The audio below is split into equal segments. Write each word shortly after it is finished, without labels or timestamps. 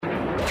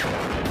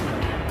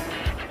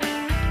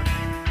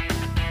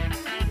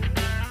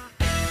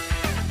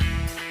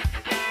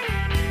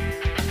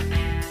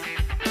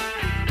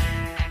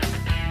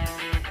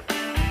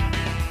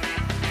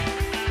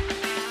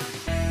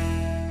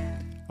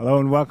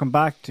and welcome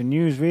back to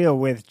Newsreel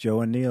with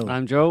Joe and Neil.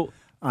 I'm Joe.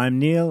 I'm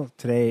Neil.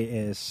 Today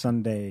is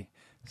Sunday,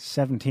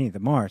 17th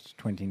of March,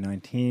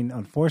 2019.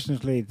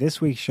 Unfortunately, this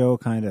week's show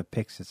kind of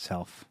picks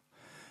itself.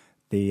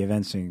 The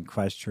events in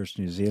Christchurch,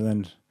 New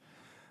Zealand,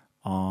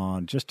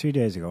 on just 2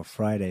 days ago,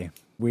 Friday.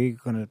 We're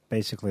going to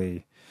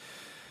basically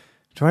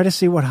try to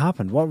see what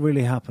happened, what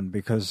really happened,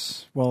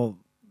 because, well,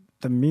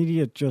 the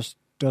media just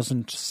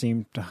doesn't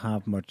seem to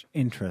have much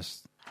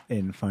interest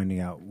in finding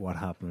out what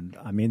happened.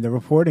 I mean, the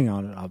reporting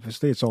on it,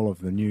 obviously, it's all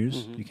over the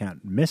news. Mm-hmm. You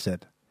can't miss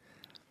it.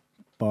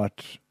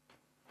 But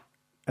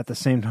at the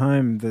same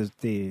time,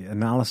 the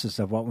analysis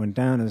of what went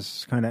down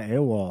is kind of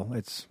AWOL.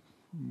 It's,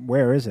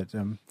 where is it?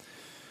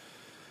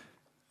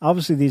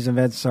 Obviously, these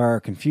events are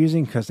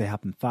confusing because they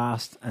happen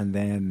fast, and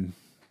then,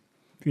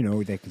 you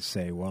know, they can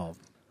say, well,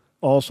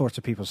 all sorts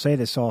of people say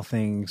they saw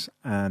things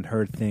and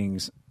heard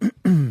things.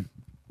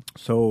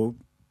 So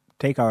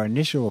take our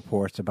initial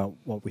reports about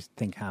what we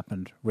think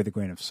happened with a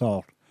grain of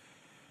salt.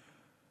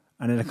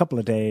 And in a couple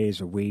of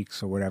days or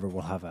weeks or whatever,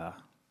 we'll have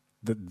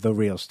the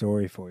real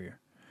story for you.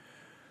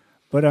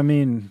 But I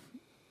mean,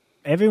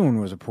 everyone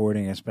was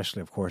reporting,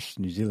 especially, of course,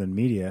 New Zealand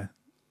media,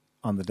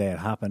 on the day it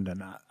happened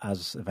and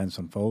as events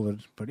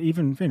unfolded. But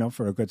even, you know,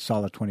 for a good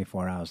solid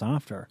 24 hours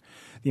after,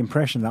 the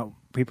impression that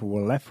people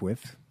were left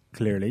with,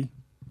 clearly,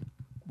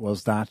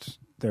 was that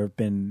there have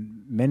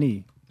been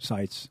many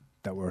sites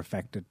that were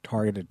affected,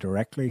 targeted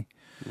directly.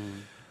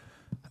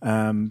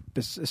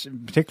 This,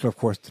 in particular, of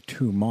course, the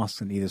two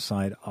mosques on either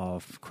side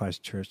of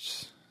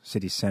Christchurch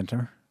city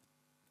centre,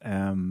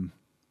 among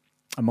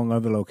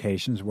other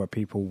locations where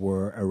people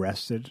were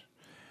arrested.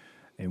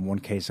 In one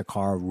case, a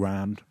car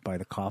rammed by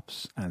the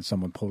cops and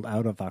someone pulled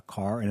out of that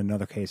car. In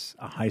another case,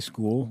 a high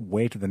school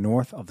way to the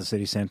north of the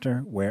city centre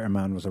where a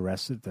man was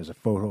arrested. There's a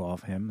photo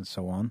of him and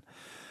so on.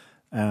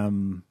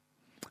 And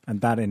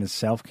that in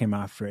itself came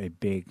after a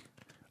big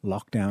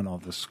lockdown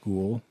of the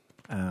school,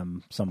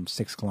 some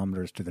 6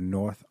 kilometres to the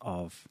north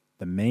of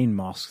the main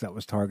mosque that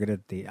was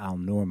targeted, the Al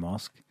Noor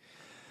Mosque.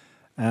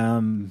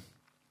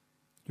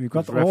 You've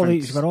got all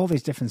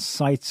these different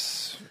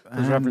sites.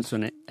 There's reference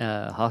to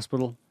a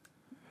hospital,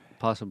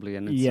 possibly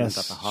an incident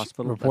at the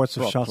hospital. Reports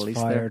of shots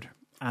fired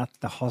at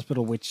the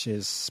hospital, which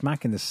is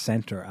smack in the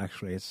centre,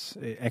 actually. It's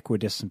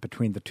equidistant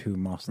between the two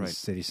mosques in the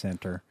city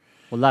centre.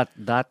 Well,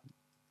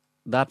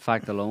 that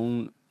fact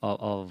alone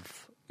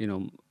of, you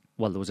know,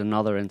 well, there was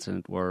another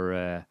incident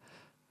where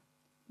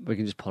we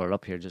can just pull it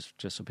up here just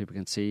so people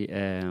can see.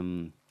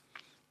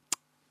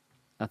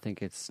 I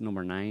think it's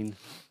number 9,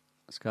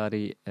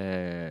 Scotty.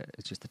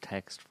 It's just a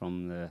text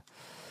from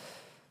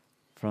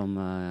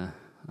an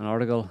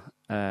article.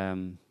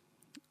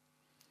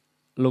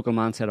 Local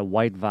man said a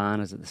white van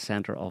is at the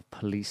centre of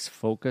police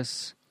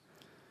focus,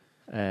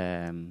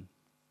 and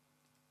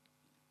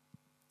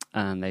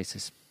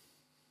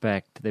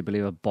they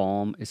believe a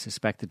bomb is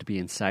suspected to be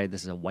inside.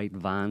 This is a white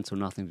van, so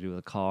nothing to do with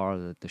the car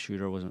that the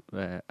shooter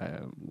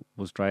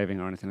was driving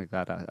or anything like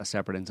that, a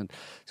separate incident.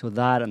 So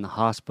that and the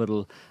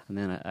hospital, and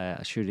then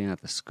a shooting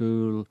at the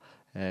school,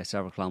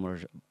 several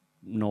kilometres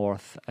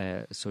north.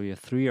 So you have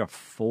 3 or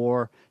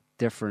 4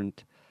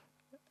 different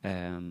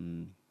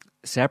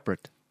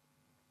separate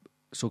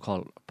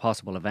so-called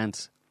possible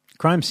events.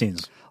 Crime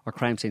scenes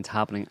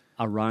happening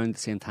around the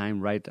same time,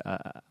 right,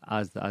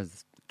 as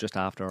just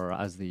after or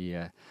as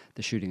the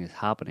shooting is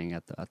happening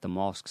at the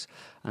mosques.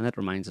 And that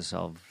reminds us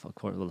of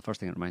course, well, the first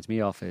thing it reminds me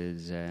of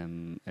is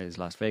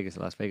Las Vegas, the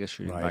Las Vegas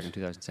shooting back in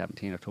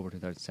 2017, October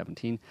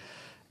 2017,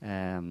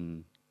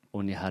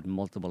 when you had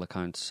multiple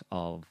accounts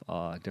of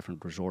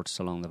different resorts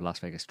along the Las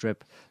Vegas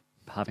Strip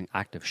having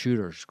active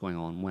shooters going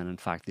on, when in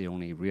fact the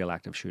only real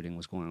active shooting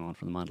was going on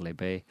from the Mandalay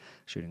Bay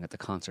shooting at the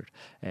concert.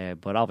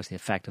 But obviously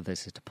the effect of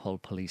this is to pull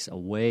police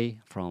away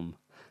from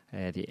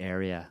the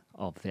area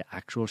of the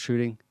actual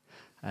shooting.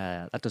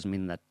 That doesn't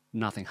mean that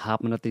nothing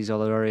happened at these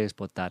other areas,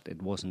 but that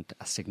it wasn't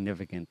a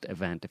significant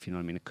event, if you know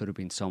what I mean. It could have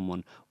been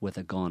someone with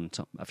a gun,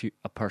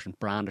 a person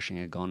brandishing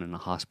a gun in a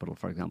hospital,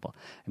 for example.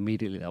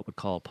 Immediately that would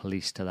call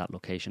police to that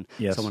location.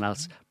 Yes. Someone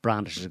else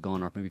brandishes a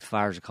gun or maybe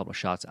fires a couple of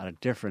shots at a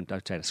different,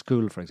 outside a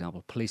school, for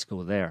example. Police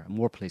go there,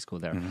 more police go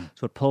there. Mm-hmm.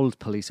 So it pulls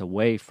police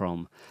away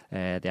from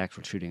the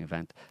actual shooting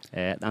event.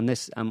 And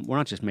this, we're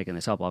not just making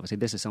this up, obviously.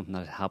 This is something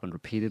that happened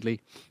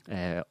repeatedly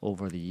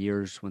over the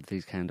years with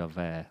these kind of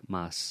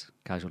mass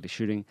casualty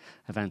shooting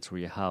events,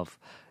 where you have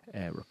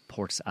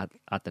reports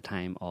at the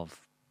time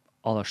of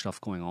other stuff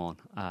going on.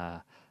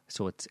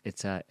 So it's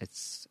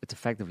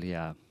effectively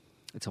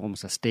it's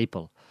almost a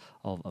staple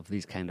of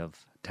these kind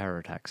of terror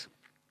attacks.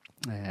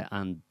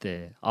 And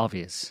the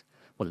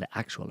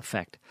actual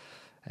effect,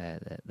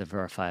 the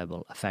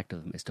verifiable effect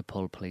of them is to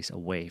pull police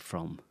away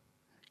from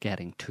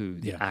getting to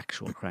the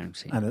actual crime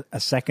scene. And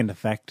a second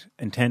effect,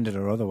 intended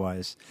or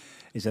otherwise,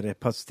 is that it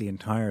puts the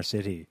entire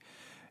city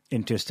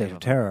into a state of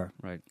terror,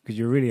 right? Because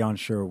you're really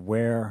unsure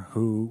where,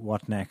 who,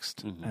 what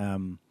next.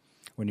 Mm-hmm.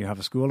 When you have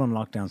a school on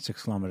lockdown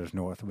 6 kilometres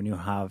north, when you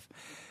have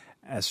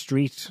a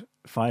street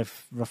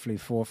roughly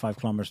 4 or 5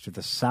 kilometres to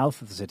the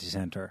south of the city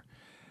centre,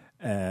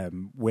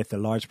 with a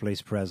large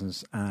police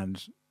presence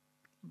and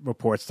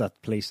reports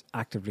that police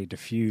actively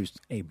defused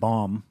a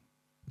bomb.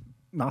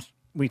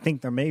 We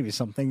think there may be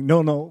something.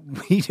 No,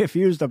 we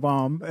defused a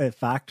bomb. In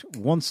fact,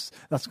 once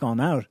that's gone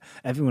out,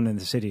 everyone in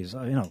the city is,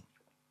 on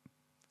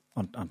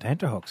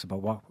tenterhooks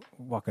about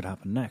what could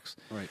happen next.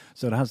 Right.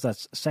 So it has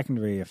that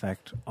secondary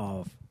effect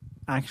of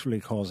actually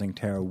causing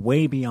terror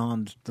way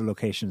beyond the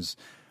locations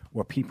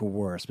where people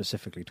were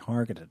specifically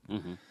targeted.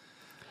 Mm-hmm.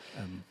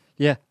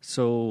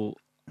 So,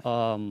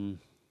 well,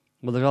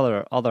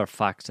 there's other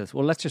facts.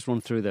 Let's just run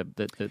through the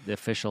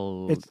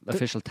official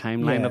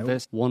timeline of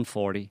this.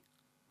 1:40,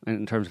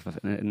 in terms of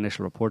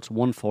initial reports,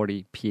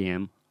 1:40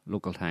 p.m.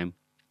 local time,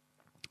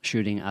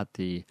 shooting at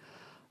the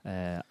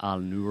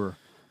Al-Noor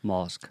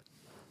Mosque,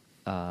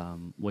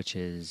 which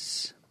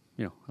is,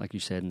 like you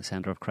said, in the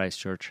centre of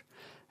Christchurch.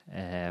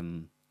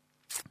 And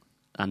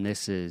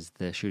this is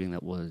the shooting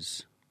that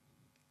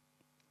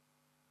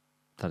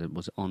it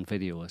was on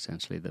video,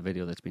 essentially, the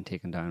video that's been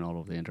taken down all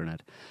over the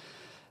internet,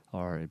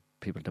 or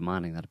people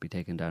demanding that it be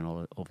taken down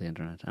all over the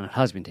internet, and it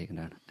has been taken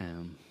down.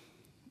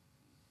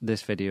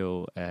 This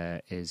video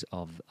is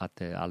at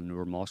the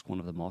Al-Noor Mosque, one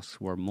of the mosques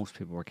where most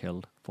people were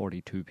killed.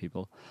 42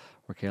 people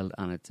were killed,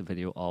 and it's a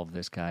video of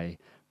this guy,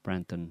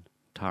 Brenton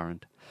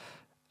Tarrant,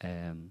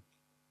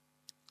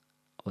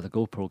 with a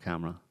GoPro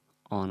camera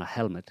on a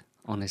helmet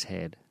on his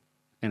head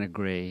in a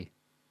grey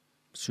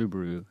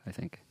Subaru, I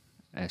think,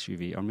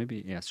 SUV, or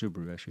maybe,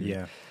 Subaru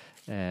SUV.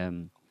 Yeah.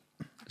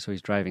 So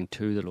he's driving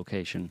to the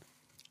location.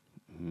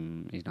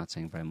 He's not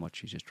saying very much.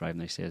 He's just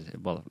driving. He says,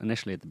 well,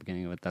 initially at the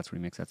beginning of it, that's where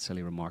he makes that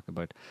silly remark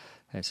about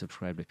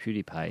subscribe to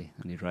PewDiePie,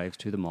 and he drives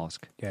to the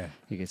mosque. Yeah.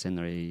 He gets in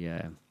there, he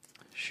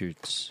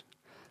shoots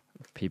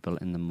people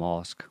in the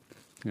mosque.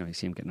 You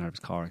see him getting out of his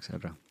car,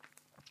 etc.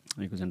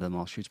 And he goes into the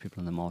mosque, shoots people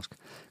in the mosque,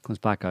 comes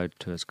back out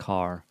to his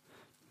car,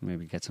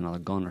 maybe gets another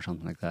gun or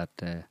something like that,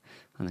 and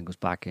then goes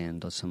back in,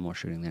 does some more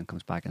shooting, then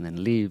comes back and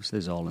then leaves.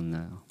 This is all in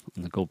the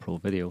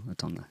GoPro video.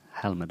 It's on the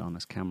helmet on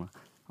his camera,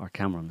 or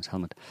camera on his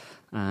helmet.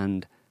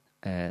 And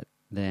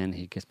then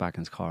he gets back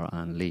in his car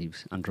and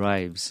leaves and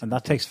drives. And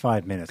that takes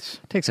 5 minutes.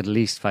 It takes at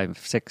least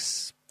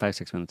 6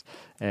 minutes.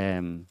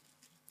 Then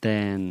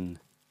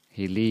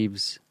he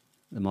leaves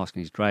the mosque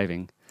and he's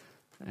driving.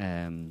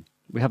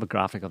 We have a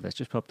graphic of this.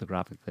 Just put up the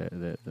graphic,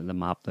 the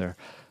map there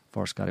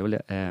for Scotty, will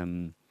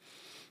you?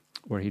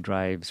 Where he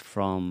drives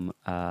from,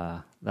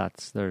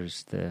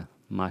 there's the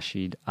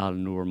Masjid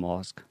Al-Noor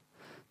Mosque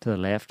to the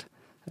left,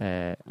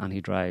 and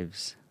he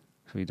drives,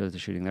 so he does the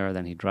shooting there,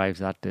 then he drives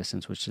that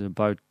distance, which is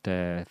about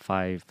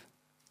 5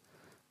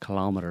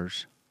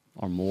 kilometres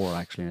or more,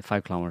 actually.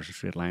 5 kilometres of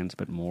straight line, it's a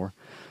bit more,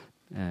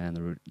 and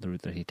the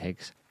route that he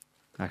takes.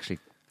 Actually,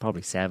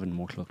 probably 7,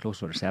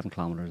 closer to 7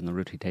 kilometres in the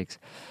route he takes.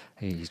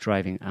 He's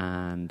driving,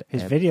 and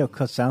his video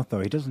cuts out though.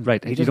 He doesn't.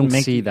 Right, he you don't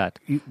see that.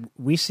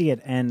 We see it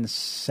end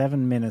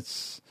 7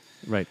 minutes.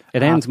 Right,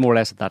 it ends more or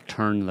less at that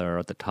turn there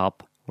at the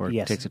top, where it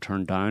Yes. takes a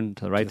turn down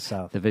to the right. To the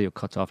south. The video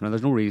cuts off. Now,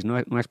 there's no reason,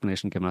 no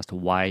explanation given as to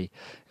why it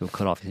will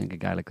cut off. You think a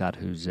guy like that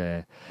who's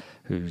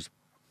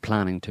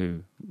planning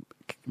to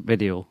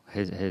video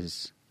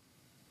his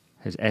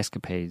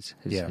escapades,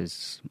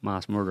 his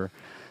mass murder,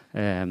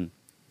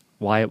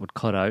 why it would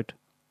cut out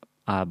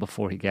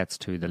before he gets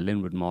to the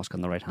Linwood Mosque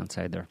on the right-hand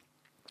side there.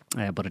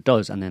 But it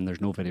does, and then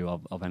there's no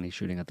video of any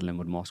shooting at the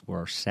Linwood Mosque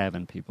where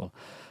 7 or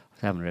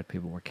 8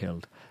 people were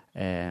killed.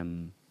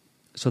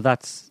 So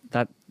that's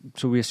that.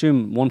 So we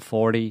assume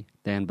 1:40.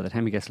 Then by the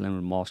time he gets to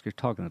Linwood Mosque, you're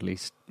talking at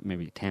least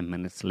maybe 10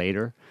 minutes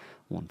later.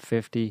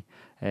 1:50.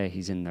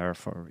 He's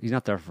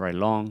not there for very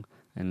long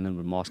in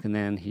Linwood Mosque, and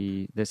then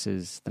the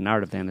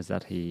narrative then is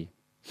that he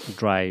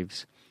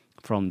drives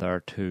from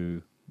there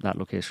to that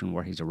location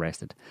where he's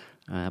arrested.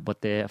 But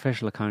the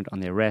official account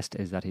on the arrest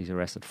is that he's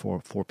arrested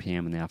 4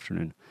 p.m. in the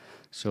afternoon.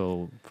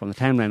 So from the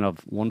timeline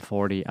of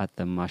 1:40 at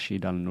the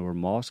Masjid Al-Noor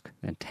Mosque,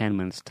 then 10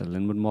 minutes to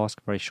Linwood Mosque,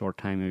 very short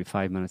time, maybe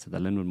 5 minutes at the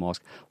Linwood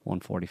Mosque,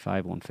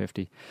 1:45,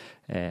 1:50,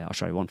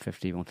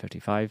 1:50,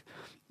 1:55.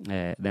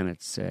 Then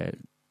it's,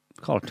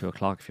 call it 2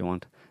 o'clock if you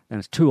want. Then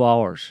it's 2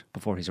 hours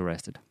before he's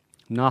arrested.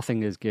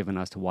 Nothing is given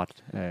as to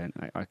what,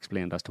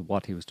 explained as to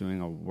what he was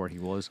doing or where he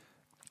was.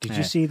 Did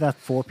you see that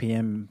 4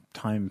 p.m.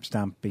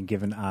 timestamp being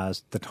given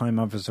as the time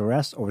of his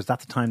arrest, or was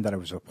that the time that it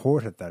was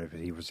reported that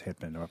he was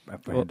hit or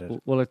apprehended?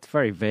 Well, it's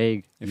very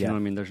vague, if you know what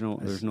I mean. There's no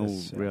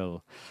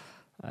real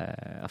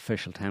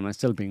official time. It's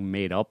still being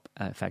made up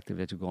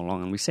effectively as you go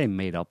along. And we say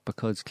made up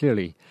because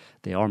clearly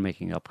they are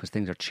making it up because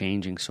things are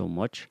changing so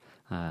much.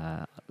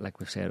 Like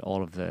we've said,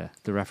 all of the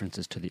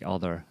references to the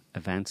other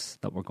events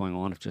that were going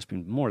on have just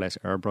been more or less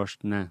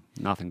airbrushed.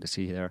 Nothing to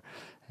see there.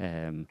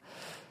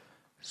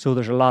 So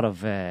there's a lot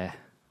of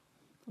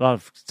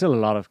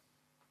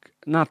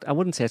not, I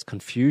wouldn't say it's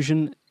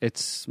confusion,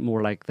 it's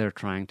more like they're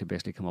trying to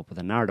basically come up with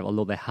a narrative,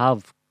 although they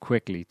have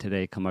quickly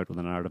today come out with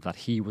a narrative that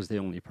he was the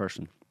only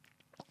person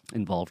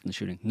involved in the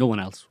shooting. No one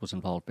else was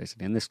involved,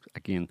 basically. And this,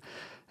 again,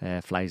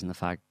 flies in the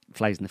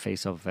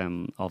face of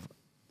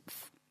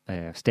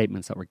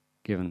statements that were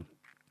given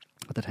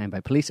at the time by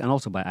police and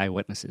also by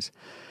eyewitnesses.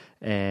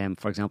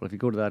 For example, if you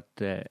go to that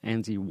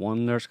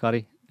NZ1 there,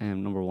 Scotty,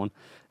 number 1,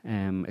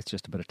 it's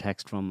just a bit of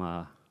text from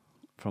a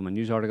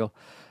news article.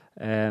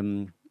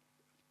 This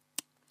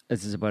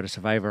is about a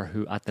survivor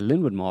who, at the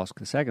Linwood Mosque,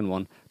 the second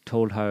one,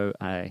 told how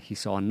he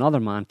saw another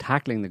man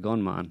tackling the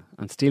gunman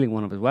and stealing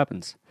one of his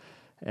weapons.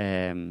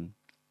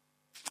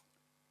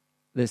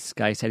 This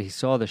guy said he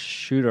saw the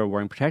shooter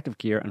wearing protective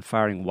gear and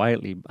firing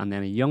wildly, and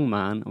then a young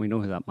man, and we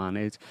know who that man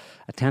is,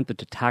 attempted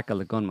to tackle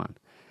the gunman.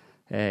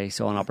 He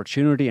saw an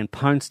opportunity and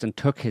pounced and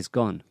took his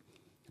gun,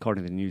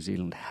 according to the New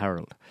Zealand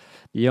Herald.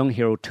 The young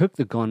hero took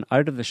the gun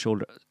out of the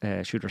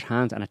shooter's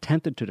hands and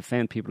attempted to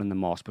defend people in the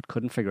mosque, but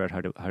couldn't figure out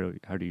how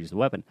to use the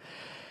weapon.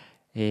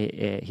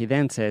 He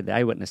then said, the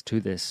eyewitness to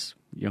this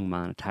young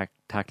man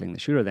tackling the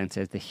shooter then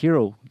says, the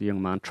hero, the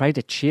young man, tried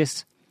to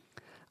chase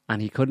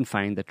and he couldn't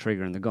find the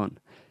trigger in the gun.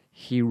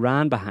 He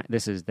ran behind,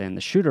 the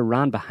shooter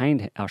ran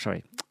behind him,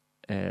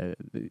 the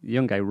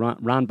young guy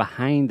ran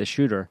behind the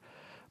shooter,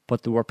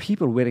 but there were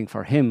people waiting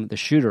for him, the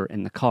shooter,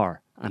 in the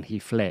car, and he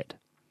fled.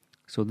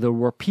 So there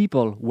were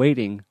people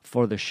waiting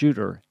for the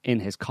shooter in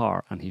his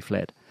car, and he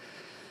fled.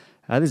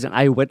 This is an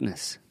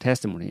eyewitness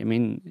testimony. I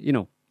mean, you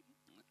know,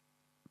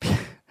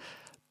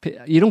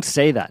 you don't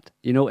say that.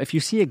 You know, if you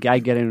see a guy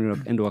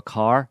getting into a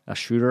car, a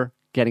shooter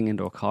getting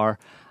into a car,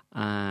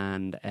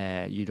 and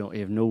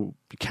you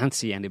can't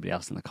see anybody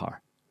else in the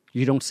car,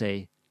 you don't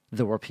say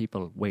there were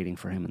people waiting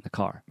for him in the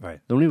car. Right.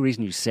 The only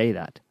reason you say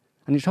that,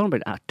 and you're talking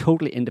about a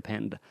totally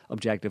independent,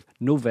 objective,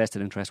 no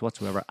vested interest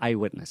whatsoever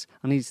eyewitness,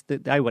 and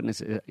the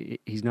eyewitness.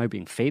 He's now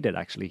being faded.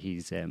 Actually,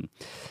 his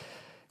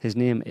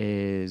name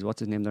is, what's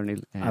his name there, Neil?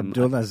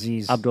 Abdul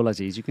Aziz. Abdul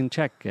Aziz. You can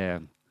check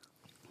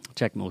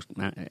most.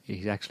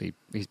 He's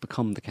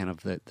become the kind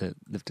of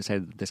they've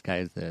decided that this guy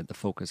is the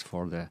focus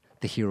for the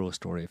hero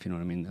story, if you know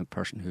what I mean. The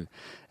person who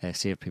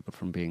saved people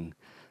from being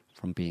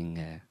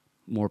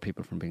more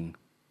people from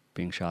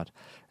being shot.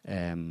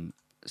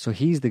 So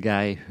he's the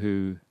guy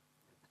who.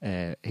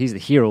 He's the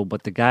hero,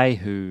 but the guy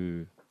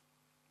who,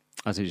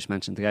 as I just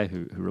mentioned, the guy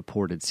who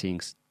reported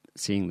seeing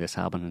this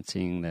happen and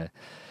seeing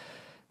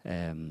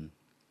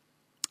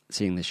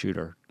the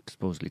shooter,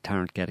 supposedly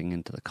Tarrant, getting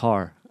into the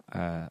car,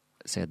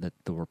 said that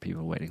there were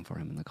people waiting for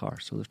him in the car.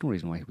 So there's no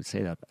reason why he would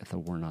say that if there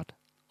were not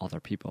other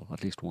people,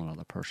 at least one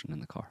other person in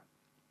the car.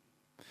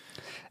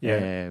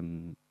 Yeah.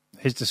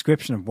 His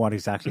description of what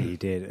exactly he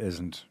did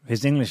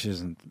his English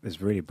is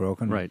really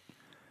broken. Right.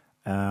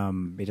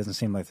 He doesn't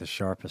seem like the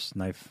sharpest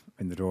knife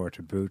in the door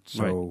to boot,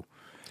 so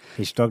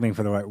he's struggling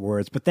for the right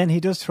words. But then he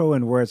does throw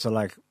in words that are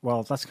like,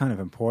 well, that's kind of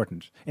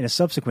important. In a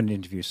subsequent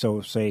interview,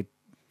 so say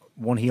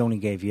one he only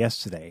gave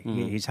yesterday,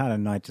 he's had a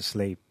night to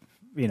sleep,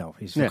 you know,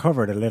 he's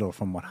recovered a little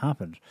from what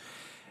happened.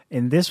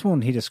 In this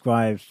one, he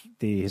describes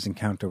his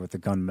encounter with the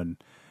gunman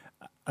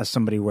as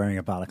somebody wearing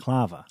a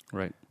balaclava.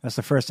 Right. That's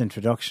the first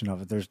introduction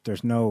of it.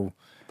 There's no...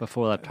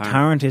 Before that,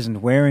 Tarrant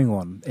isn't wearing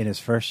one in his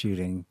first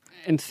shooting.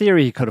 In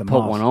theory, he could have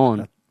put one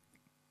on.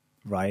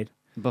 Right.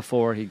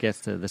 Before he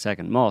gets to the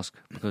second mosque,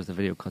 because the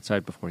video cuts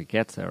out before he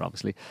gets there,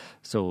 obviously.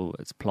 So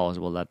it's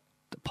possible that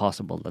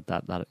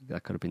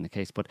could have been the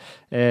case. But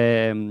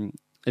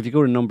if you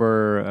go to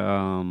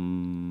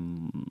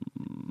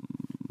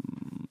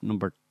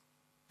number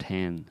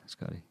 10,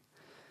 Scotty.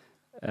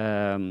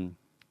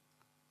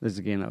 This is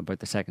again about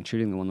the second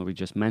shooting, the one that we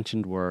just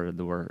mentioned, where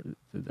there were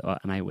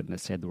an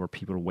eyewitness said there were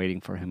people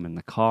waiting for him in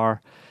the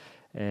car.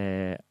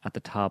 At the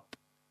top,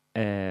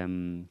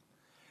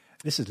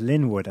 this is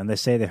Linwood, and they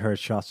say they heard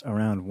shots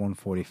around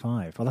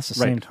 1:45. Well, that's the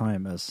same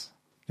time as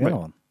the other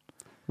one.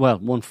 Well,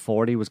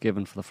 1:40 was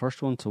given for the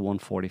first one, so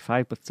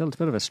 1:45, but still it's a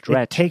bit of a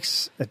stretch.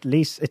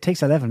 It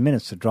takes 11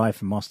 minutes to drive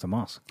from mosque to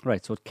mosque.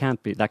 Right, so that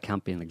can't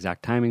be an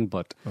exact timing,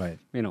 but right,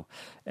 you know,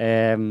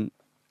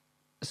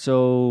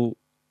 so.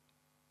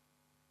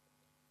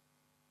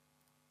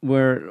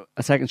 Where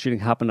a second shooting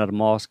happened at a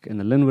mosque in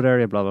the Linwood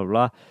area, blah blah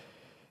blah.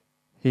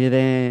 He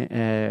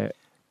then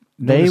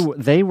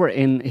they were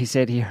in. He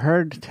said he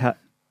heard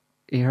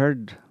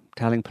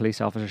telling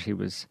police officers he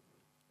was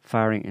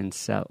firing in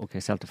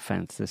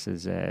self-defense. This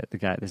is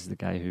the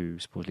guy who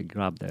supposedly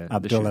grabbed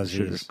the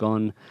shooter's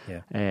gun.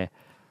 Yeah.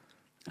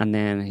 And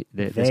then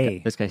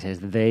this guy says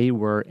they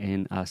were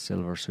in a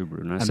silver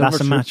Subaru. Now, and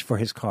that's a match for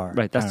his car.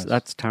 Right,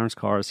 that's Tarrant's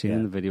car, as seen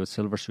in the video,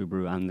 silver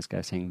Subaru, and this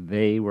guy saying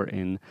they were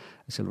in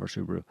a silver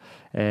Subaru.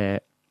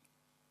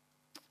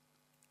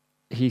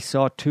 He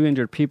saw 2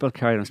 injured people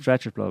carried on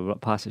stretchers, blah, blah, blah,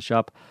 past his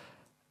shop.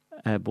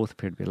 Both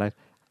appeared to be alive.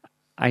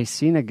 I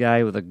seen a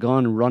guy with a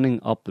gun running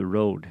up the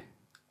road.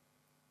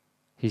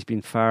 He's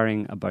been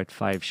firing about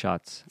 5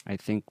 shots, I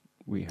think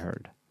we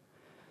heard.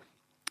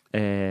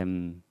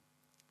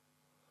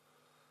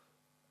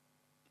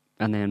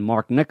 And then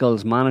Mark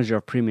Nichols, manager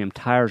of Premium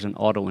Tires and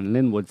Auto in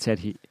Linwood,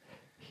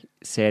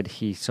 said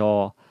he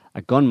saw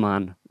a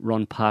gunman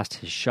run past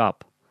his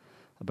shop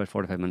about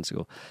 45 minutes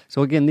ago.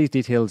 So again, these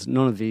details,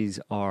 none of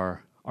these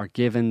are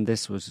given.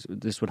 This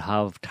would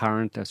have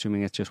Tarrant,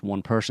 assuming it's just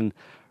one person,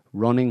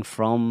 running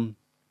from.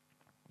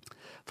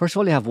 First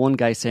of all, you have one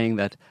guy saying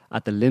that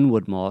at the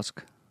Linwood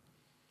Mosque,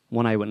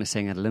 one eyewitness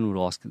saying at Linwood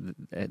Mosque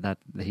that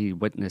he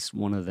witnessed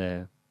one of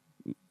the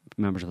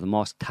members of the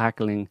mosque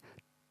tackling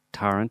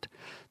Tarrant,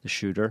 the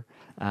shooter,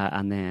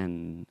 and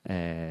then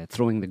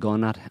throwing the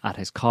gun at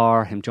his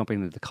car, him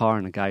jumping into the car,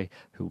 and a guy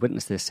who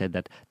witnessed this said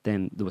that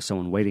then there was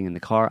someone waiting in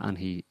the car and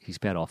he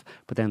sped off.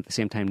 But then at the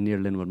same time, near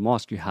Linwood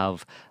Mosque, you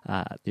have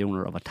the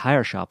owner of a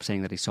tyre shop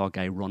saying that he saw a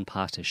guy run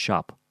past his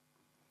shop.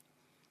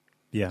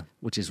 Yeah.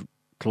 Which is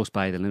close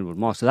by the Linwood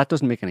Mosque. So that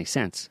doesn't make any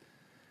sense.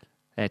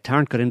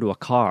 Tarrant got into a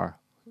car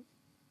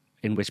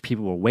in which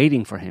people were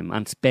waiting for him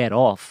and sped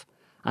off.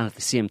 And at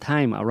the same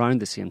time, around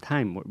the same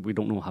time, we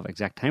don't know have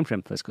exact time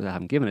frame for this because I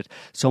haven't given it,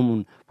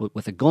 someone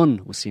with a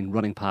gun was seen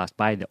running past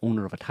by the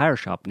owner of a tyre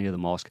shop near the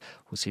mosque,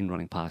 was seen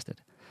running past it.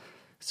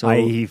 So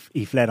he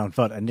fled on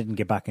foot and didn't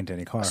get back into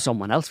any car.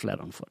 Someone else fled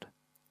on foot.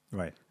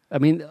 Right. I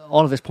mean,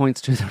 all of this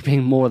points to there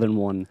being more than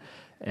one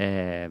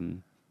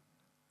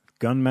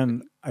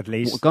gunman, at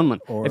least. Gunman.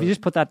 If you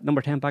just put that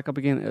number 10 back up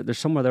again, there's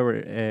somewhere there were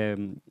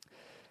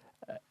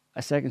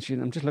a second sheet.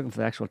 I'm just looking for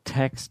the actual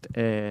text.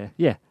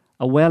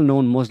 A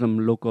well-known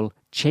Muslim local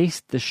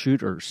chased the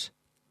shooters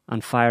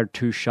and fired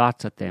 2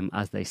 shots at them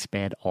as they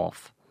sped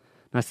off.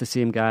 That's the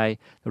same guy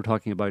they were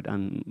talking about,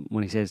 and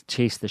when he says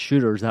chase the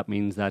shooters, that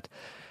means that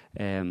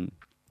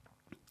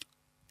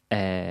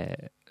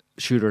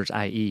shooters,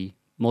 i.e.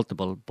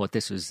 multiple, but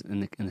this was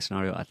in the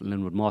scenario at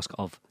Linwood Mosque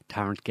of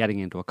Tarrant getting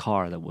into a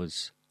car that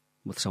was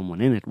with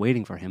someone in it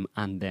waiting for him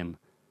and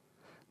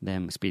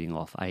them speeding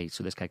off.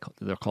 So this guy,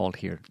 they're called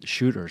here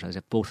shooters, as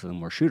if both of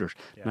them were shooters.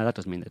 Yeah. Now that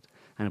doesn't mean that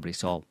anybody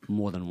saw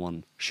more than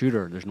one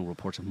shooter. There's no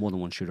reports of more than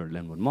one shooter at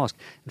Linwood Mosque.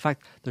 In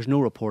fact, there's no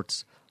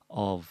reports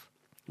of,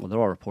 well, there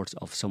are reports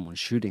of someone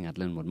shooting at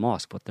Linwood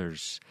Mosque, but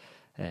there's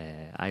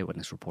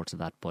eyewitness reports of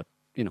that. But,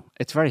 you know,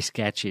 it's very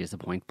sketchy is the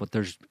point, but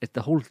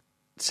the whole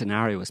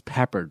scenario is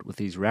peppered with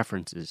these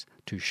references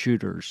to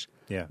shooters,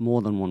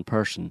 more than one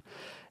person.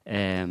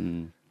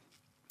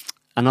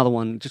 Another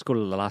one, just go to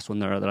the last one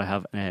there that I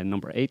have,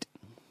 number 8.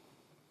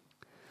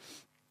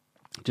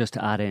 Just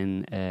to add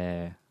in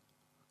a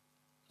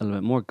little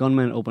bit more.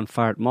 Gunmen opened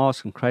fire at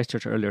mosque in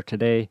Christchurch earlier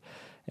today.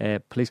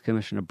 Police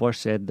Commissioner Bush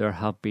said there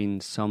have been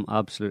some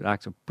absolute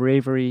acts of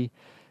bravery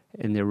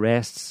in the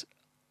arrests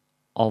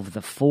of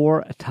the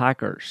 4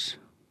 attackers.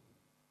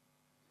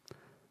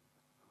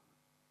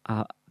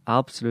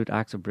 Absolute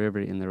acts of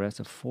bravery in the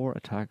arrest of 4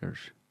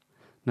 attackers.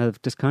 Now,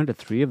 they've discounted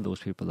 3 of those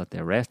people that they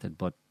arrested,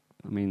 but,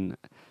 I mean,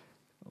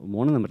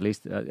 one of them at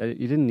least, you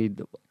didn't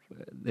need...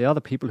 The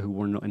other people who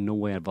were in no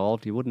way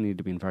involved, you wouldn't need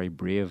to have been very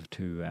brave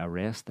to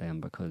arrest them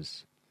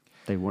because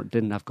they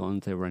didn't have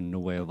guns, they were in no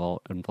way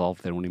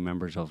involved. They're only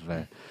members of,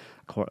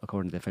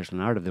 according to the official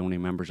narrative, they're only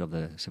members of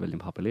the civilian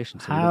population.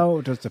 So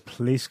how does the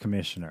police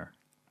commissioner,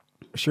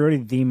 surely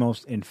the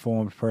most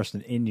informed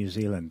person in New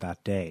Zealand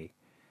that day,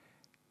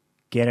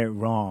 get it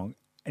wrong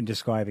in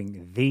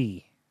describing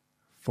the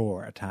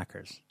 4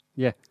 attackers?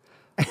 Yeah.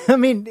 I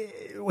mean,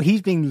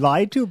 he's being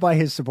lied to by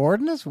his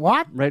subordinates?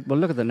 What? Right, well,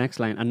 look at the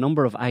next line. A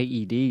number of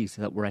IEDs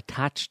that were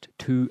attached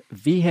to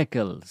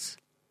vehicles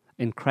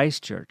in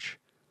Christchurch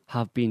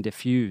have been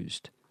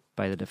defused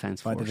by the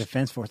Defence Force. By the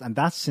Defence Force, and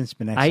that's since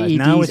been excised. IEDs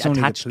now it's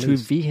attached only the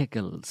to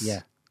vehicles.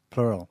 Yeah,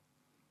 plural,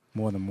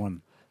 more than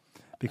one.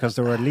 Because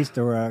there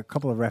were a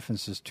couple of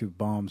references to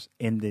bombs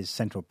in the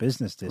central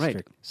business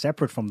district,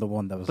 separate from the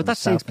one that was. But that's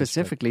saying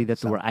specifically that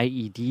there were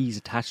IEDs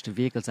attached to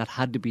vehicles that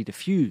had to be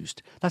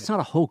defused. That's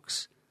not a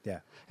hoax. Yeah.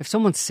 If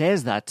someone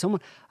says that,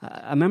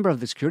 a member of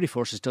the security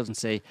forces doesn't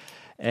say,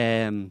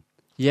 there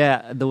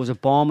was a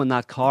bomb in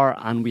that car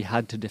and we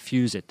had to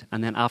defuse it,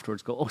 and then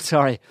afterwards go, oh,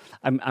 sorry,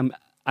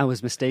 I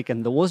was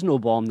mistaken. There was no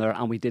bomb there,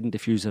 and we didn't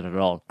defuse it at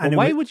all. But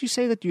why would you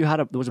say that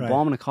there was a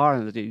bomb in a car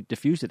and that you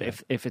defused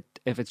it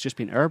if it's just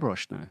been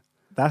airbrushed now?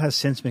 That has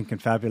since been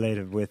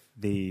confabulated with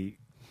the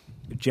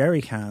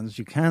jerry cans.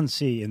 You can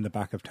see in the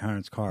back of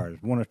Tarrant's car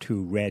 1 or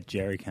 2 red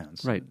jerry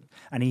cans, right?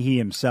 And he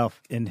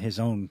himself, in his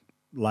own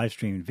live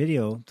streaming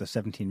video, the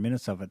 17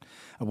 minutes of it,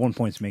 at one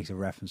point makes a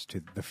reference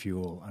to the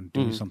fuel and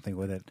doing something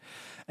with it.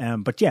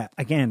 But yeah,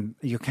 again,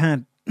 you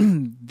can't.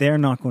 They're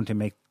not going to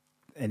make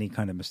any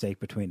kind of mistake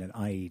between an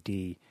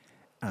IED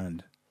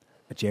and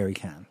a jerry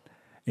can,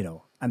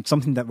 and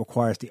something that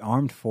requires the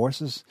armed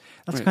forces.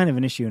 That's kind of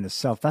an issue in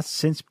itself. That's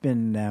since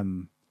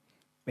been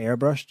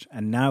airbrushed,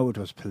 and now it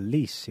was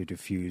police who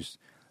defused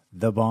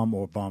the bomb,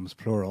 or bombs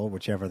plural,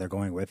 whichever they're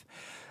going with.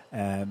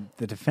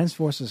 The Defence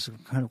Forces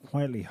kind of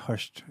quietly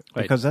hushed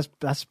because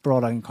that's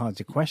brought on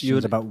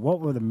questions about what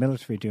were the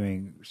military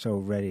doing so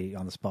ready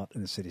on the spot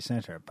in the city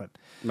centre. But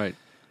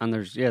and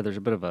there's a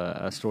bit of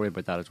a story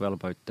about that as well,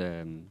 about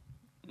a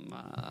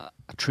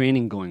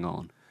training going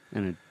on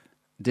in a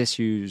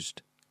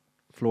disused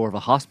floor of a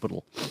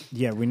hospital.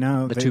 Yeah, we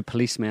know the 2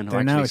 policemen who they're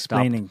actually now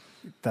explaining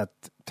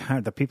stopped.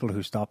 that the people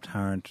who stopped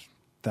Tarrant,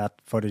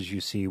 that footage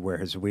you see where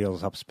his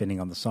wheels up spinning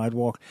on the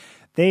sidewalk,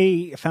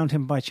 they found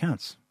him by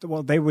chance.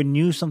 Well, they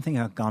knew something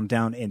had gone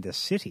down in the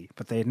city,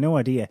 but they had no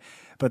idea.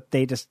 But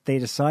they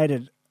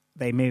decided,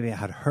 they maybe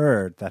had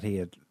heard that he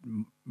had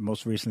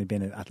most recently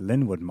been at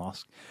Linwood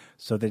Mosque,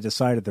 so they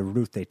decided the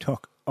route they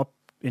took up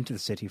into the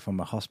city from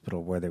a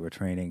hospital where they were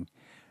training,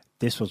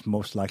 this was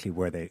most likely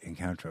where they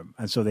encounter him.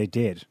 And so they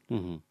did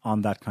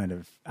on that kind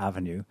of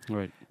avenue,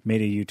 Right.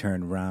 made a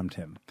U-turn, rammed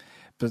him.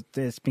 But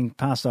it's been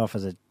passed off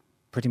as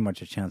pretty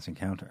much a chance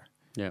encounter.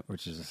 Yeah.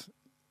 Which is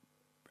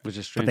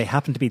strange. But they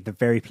happen to be the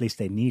very police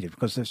they needed,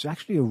 because there's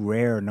actually a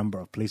rare number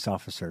of police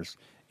officers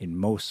in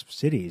most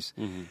cities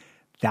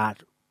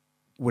that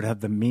would have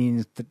the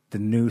means, the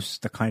noose,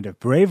 the kind of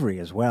bravery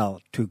as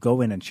well to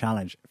go in and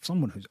challenge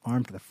someone who's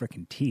armed to the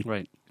freaking teeth,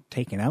 Right.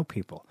 taking out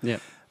people. Yeah.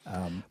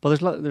 But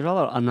there's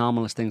other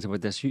anomalous things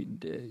about this.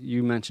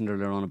 You mentioned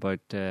earlier on about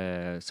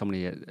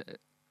somebody,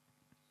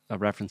 a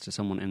reference to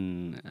someone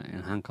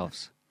in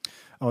handcuffs.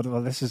 Oh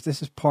well, this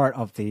is part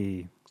of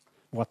the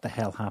what the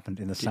hell happened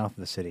in the south of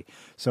the city.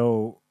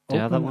 So do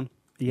you have that one?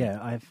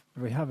 Yeah,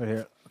 we have it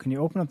here. Can you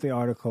open up the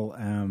article?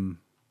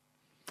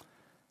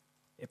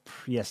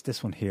 Yes,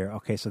 this one here.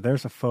 Okay, so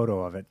there's a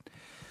photo of it.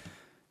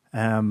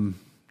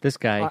 This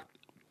guy.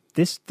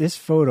 This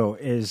photo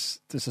is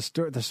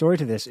the story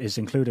to this is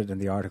included in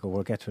the article.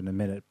 We'll get to it in a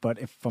minute. But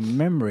if from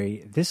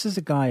memory, this is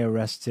a guy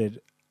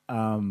arrested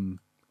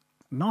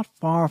not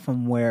far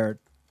from where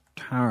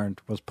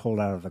Tarrant was pulled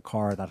out of the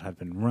car that had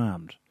been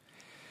rammed.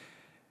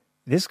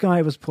 This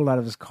guy was pulled out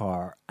of his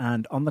car,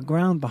 and on the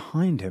ground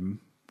behind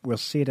him, we'll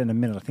see it in a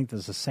minute. I think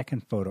there's a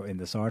second photo in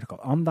this article.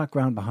 On that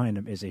ground behind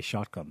him is a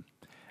shotgun,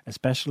 a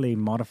specially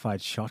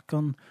modified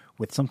shotgun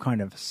with some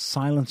kind of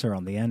silencer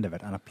on the end of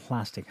it and a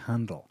plastic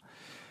handle.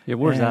 Yeah,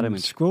 where's that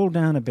image? Scroll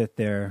down a bit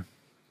there.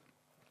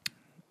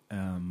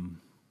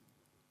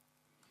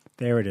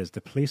 There it is.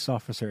 The police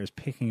officer is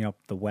picking up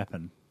the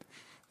weapon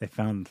they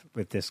found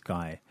with this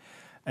guy.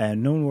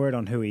 No word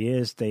on who he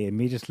is. They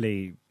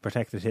immediately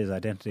protected his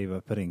identity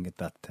by putting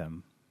it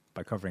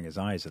by covering his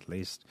eyes at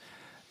least.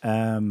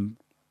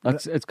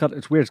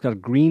 It's weird. It's got a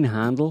green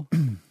handle,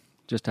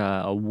 just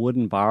a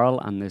wooden barrel,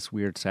 and this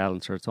weird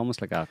silencer. It's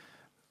almost like a.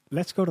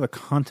 Let's go to the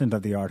content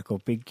of the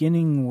article,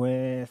 beginning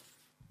with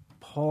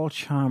Paul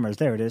Chalmers.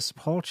 There it is.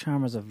 Paul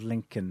Chalmers of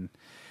Lincoln.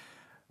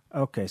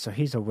 Okay, so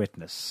he's a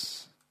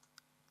witness.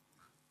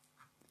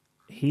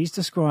 He's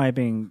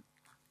describing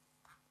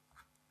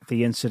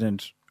the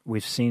incident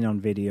we've seen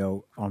on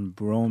video on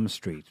Brome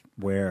Street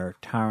where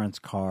Tarrant's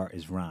car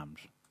is rammed.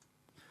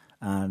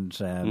 And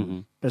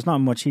there's not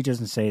much. He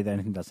doesn't say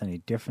anything that's any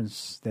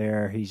difference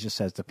there. He just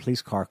says the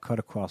police car cut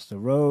across the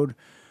road,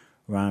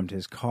 rammed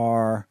his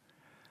car.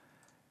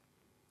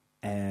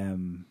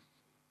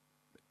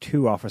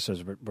 Two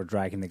officers were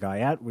dragging the guy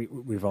out.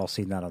 We've all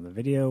seen that on the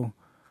video.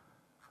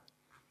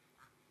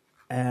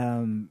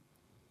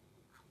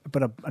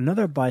 But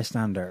another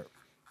bystander,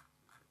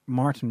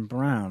 Martin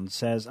Brown,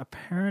 says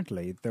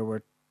apparently there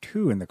were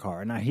two in the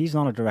car. Now, he's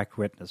not a direct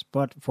witness,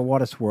 but for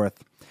what it's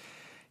worth,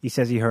 he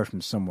says he heard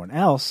from someone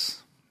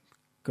else.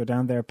 Go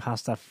down there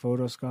past that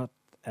photo, Scott.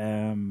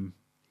 I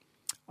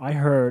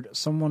heard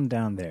someone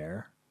down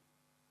there,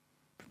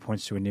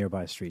 points to a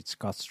nearby street,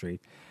 Scott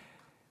Street,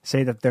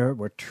 say that there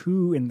were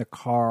two in the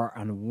car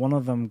and one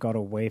of them got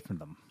away from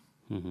them.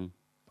 Mm-hmm.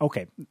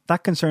 Okay,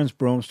 that concerns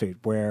Brome Street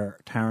where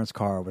Tarrant's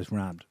car was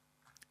rammed.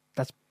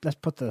 Let's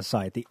put that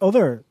aside. The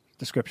other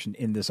description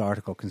in this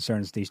article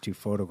concerns these two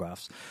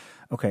photographs.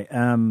 Okay,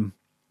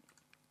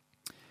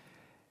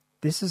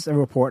 this is a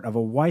report of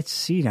a white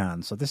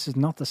sedan. So this is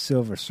not the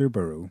silver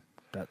Subaru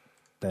that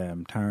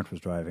Tarrant was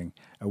driving.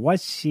 A white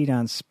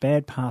sedan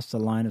sped past a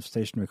line of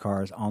stationary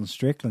cars on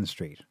Strickland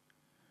Street,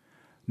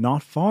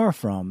 not far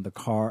from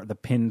the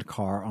pinned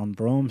car on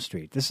Brome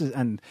Street.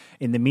 And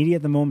in the media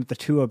at the moment, the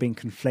two are being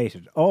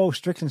conflated. Oh,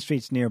 Strickland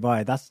Street's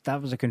nearby.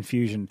 That was a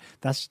confusion.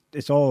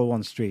 It's all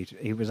one street.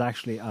 He was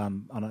actually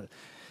on a.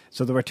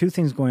 So there were two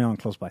things going on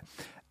close by.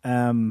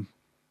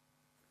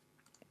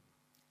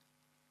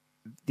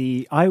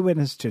 The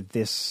eyewitness to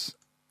this,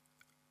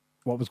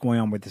 what was going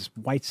on with this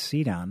white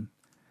sedan,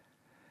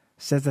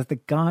 says that the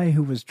guy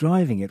who was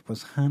driving it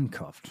was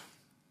handcuffed.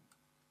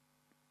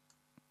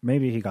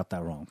 Maybe he got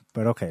that wrong,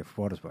 but okay,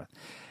 for what it's worth.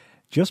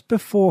 Just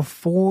before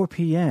 4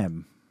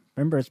 p.m.,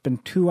 remember it's been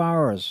 2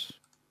 hours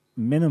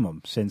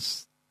minimum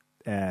since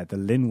the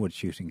Linwood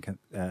shooting kind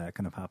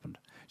of happened.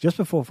 Just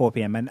before 4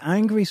 p.m., an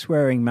angry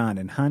swearing man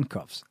in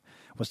handcuffs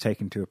was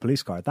taken to a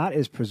police car. That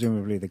is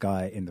presumably the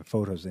guy in the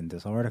photos in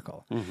this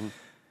article. Mm-hmm.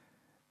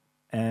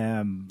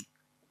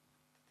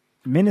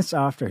 Minutes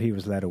after he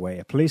was led away,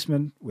 a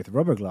policeman with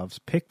rubber gloves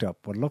picked up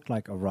what looked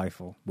like a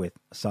rifle with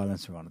a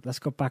silencer on it. Let's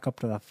go back up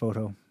to that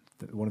photo,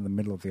 one in the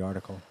middle of the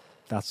article.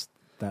 That's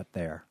that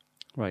there.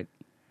 Right.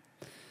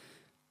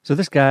 So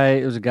this guy,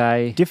 it was a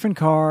guy... Different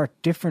car,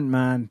 different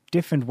man,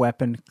 different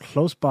weapon,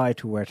 close by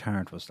to where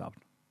Tarrant was stopped.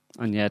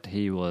 And yet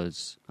he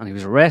was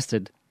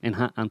arrested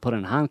and put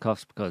in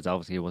handcuffs because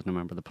obviously he wasn't a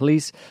member of the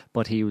police,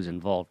 but he was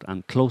involved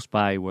and close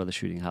by where the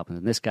shooting happened.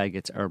 And this guy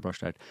gets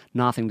airbrushed out.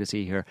 Nothing to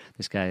see here.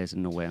 This guy is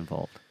in no way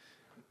involved.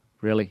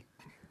 Really?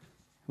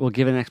 We'll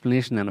give an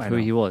explanation then of who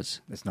he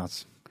was. It's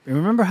nuts.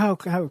 Remember how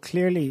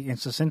clearly and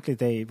succinctly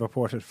they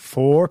reported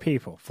 4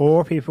 people.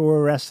 4 people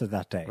were arrested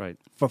that day. Right.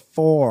 For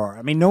 4.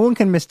 I mean, no one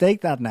can mistake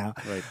that now.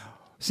 Right.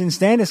 Since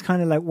then, it's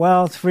kind of like,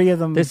 well, 3 of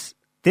them...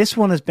 This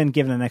one has been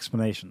given an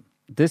explanation.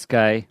 This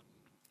guy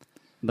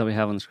that we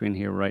have on the screen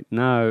here right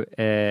now,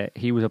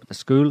 he was up at the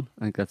school.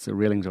 I think that's the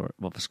railings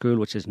of the school,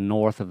 which is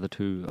north of the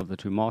two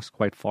mosques,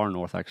 quite far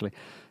north actually.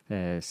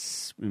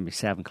 Maybe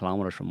 7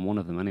 kilometres from one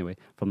of them anyway.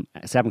 From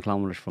 7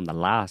 kilometres from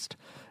the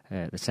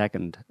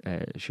second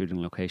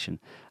shooting location.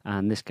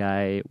 And this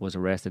guy was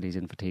arrested. He's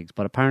in fatigues,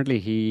 but apparently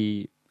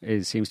he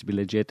seems to be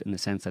legit in the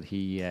sense that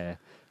he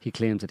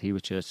claims that he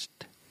was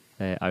just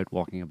out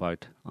walking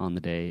about on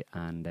the day,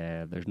 and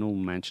there's no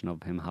mention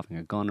of him having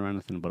a gun or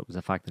anything, but it was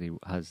the fact that he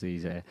has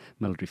these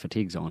military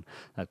fatigues on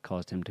that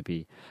caused him to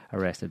be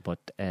arrested.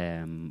 But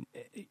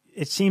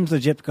it seems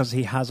legit because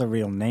he has a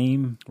real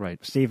name. Right.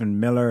 Stephen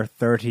Miller,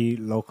 30,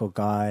 local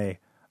guy,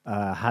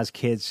 has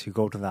kids who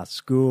go to that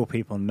school.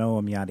 People know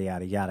him, yada,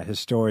 yada, yada. His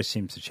story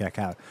seems to check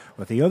out.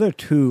 But the other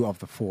 2 of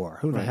the 4,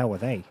 who the hell were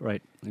they?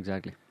 Right,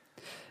 exactly.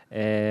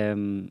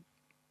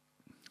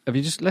 If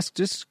you let's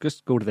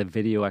just go to the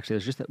video.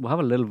 Actually, we'll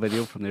have a little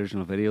video from the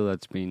original video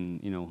that's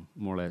been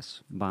more or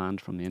less banned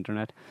from the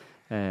internet.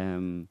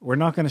 We're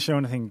not going to show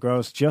anything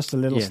gross, just a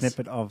little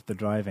snippet of the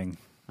driving.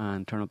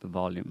 And turn up the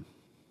volume.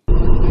 Mag,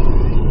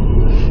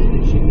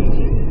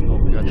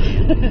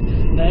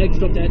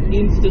 stop that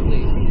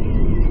instantly.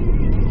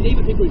 You can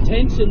either pick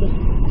retention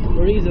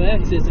or ease of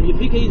access. If you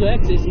pick ease of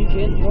access, you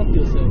can't help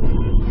yourself.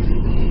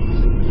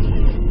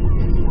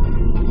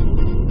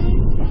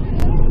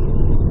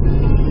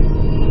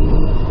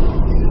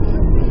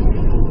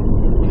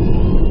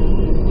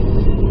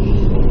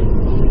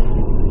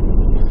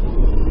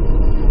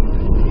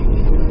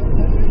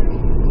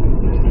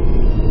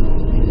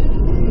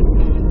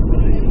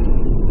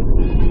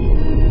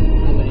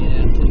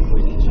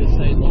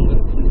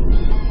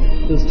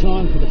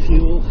 Time for the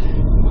fuel.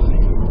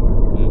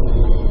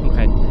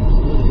 Okay.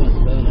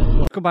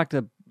 Go back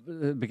to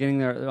the beginning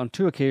there. On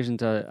 2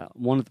 occasions,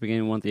 one at the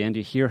beginning, one at the end,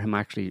 you hear him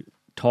actually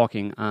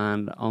talking,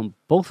 and on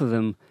both of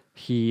them,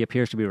 he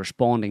appears to be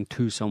responding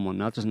to someone.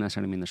 That doesn't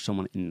necessarily mean there's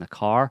someone in the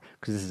car,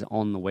 because this is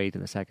on the way to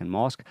the second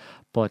mosque,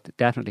 but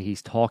definitely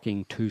he's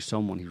talking to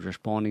someone. He's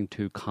responding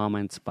to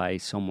comments by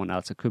someone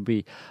else. It could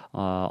be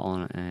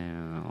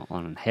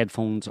on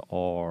headphones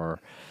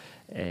or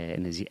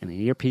in an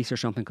earpiece or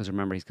something, because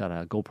remember he's got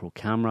a GoPro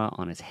camera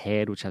on his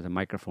head which has a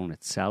microphone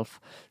itself,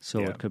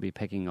 so it could be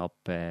picking up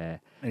and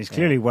he's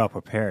clearly well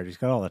prepared. He's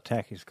got all the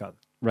tech. He's got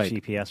right.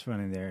 GPS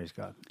running there. He's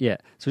got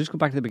so just go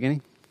back to the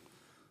beginning.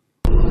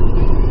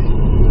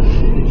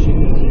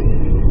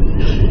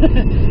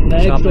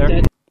 Stop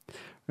there.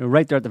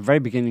 Right there at the very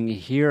beginning, you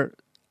hear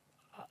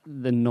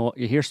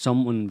you hear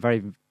someone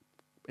very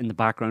in the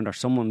background, or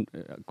someone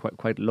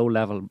quite low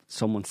level,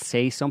 someone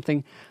say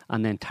something,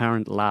 and then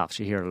Tarrant laughs.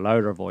 You hear a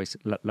louder voice,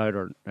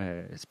 louder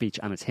speech,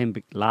 and it's him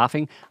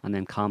laughing and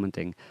then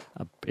commenting.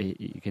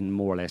 You can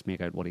more or less make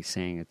out what he's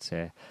saying. It's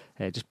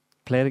just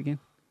play it again.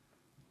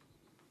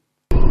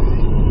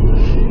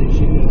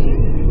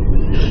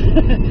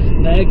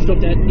 Mag, stop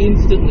that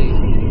instantly.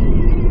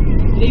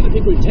 You can either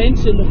pick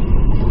retention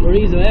or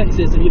ease of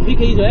access. If you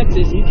pick ease of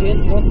access, you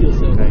can't help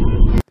yourself. Okay.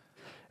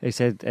 He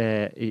said,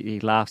 he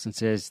laughs and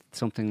says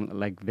something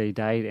like they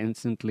died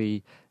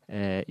instantly,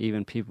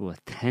 even people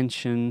with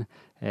tension,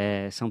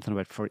 something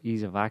about for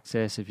ease of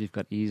access. If you've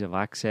got ease of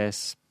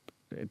access,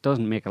 it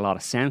doesn't make a lot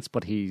of sense,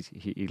 but he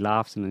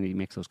laughs and then he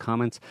makes those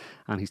comments,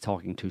 and he's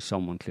talking to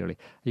someone clearly.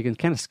 You can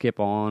kind of skip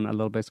on a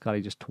little bit,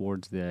 Scotty, just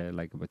towards the,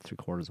 about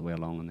 3/4 of the way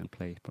along, and then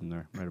play from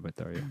there, right about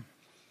there, yeah.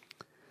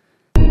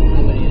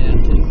 How many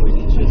hours before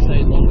you get your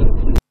say longer?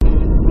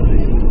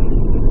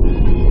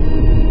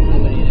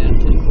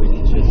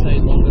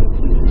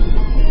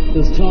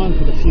 There's time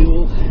for the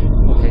fuel.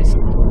 Okay.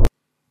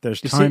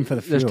 There's time for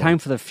the fuel. There's time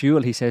for the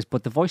fuel, he says,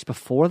 but the voice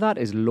before that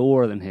is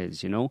lower than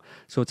his,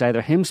 So it's either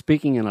him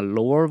speaking in a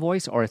lower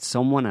voice or it's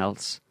someone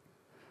else,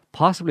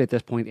 possibly at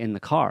this point in the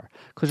car.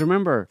 Because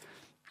remember,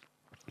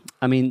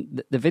 I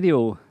mean, the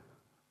video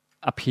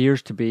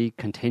appears to be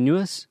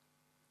continuous,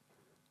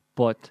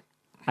 but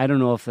I don't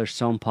know if there's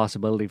some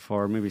possibility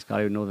for, maybe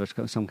Scotty would know there's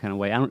some kind of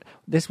way.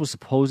 This was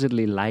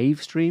supposedly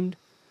live streamed.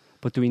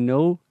 But do we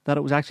know that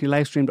it was actually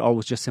live streamed, or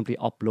was just simply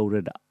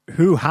uploaded?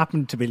 Who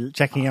happened to be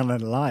checking on it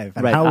live?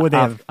 And right, how would they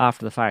have...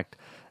 After the fact.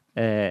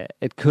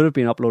 It could have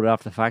been uploaded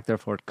after the fact,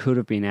 therefore it could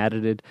have been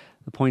edited.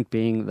 The point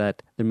being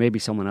that there may be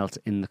someone else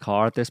in the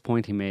car at this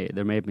point.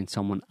 There may have been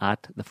someone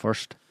at the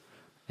first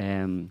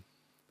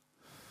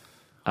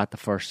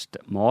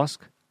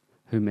mosque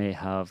who may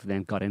have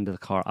then got into the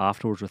car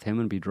afterwards with him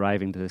and be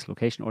driving to this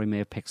location, or he may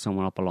have picked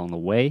someone up along the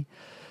way.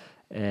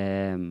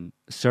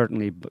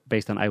 Certainly,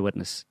 based on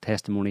eyewitness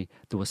testimony,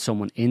 there was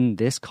someone in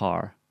this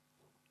car.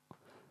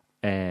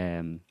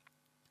 Again,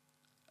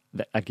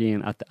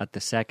 at the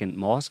second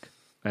mosque,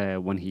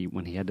 when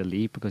he had to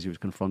leave because he was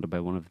confronted by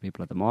one of the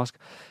people at the mosque,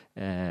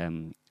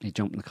 he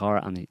jumped in the car,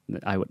 and the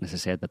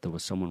eyewitnesses said that there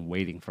was someone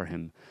waiting for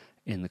him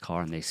in the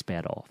car, and they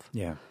sped off.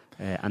 Yeah,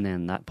 and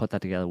then put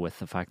that together with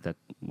the fact that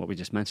what we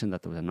just mentioned,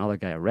 that there was another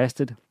guy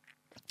arrested.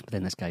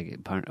 Then this guy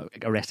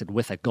arrested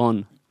with a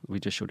gun. We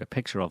just showed a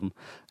picture of him,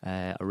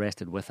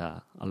 arrested with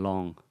a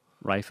long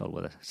rifle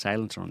with a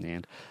silencer on the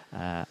end,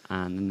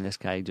 and then this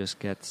guy just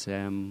gets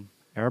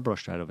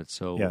airbrushed out of it.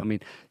 So, Yeah. I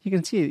mean, you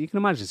can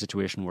imagine a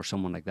situation where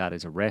someone like that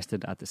is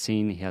arrested at the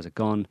scene, he has a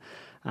gun,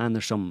 and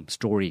there's some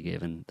story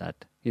given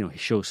that, he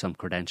shows some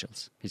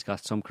credentials. He's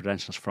got some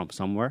credentials from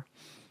somewhere.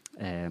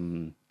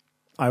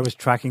 I was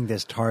tracking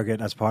this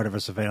target as part of a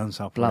surveillance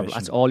Blah, operation. blah.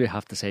 That's all you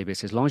have to say,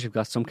 basically. As long as you've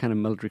got some kind of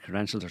military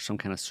credentials or some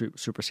kind of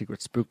super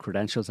secret spook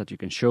credentials that you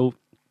can show,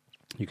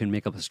 you can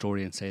make up a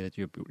story and say that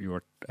you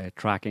are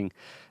tracking,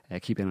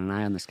 keeping an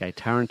eye on this guy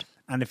Tarrant.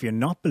 And if you're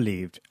not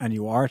believed and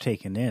you are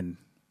taken in,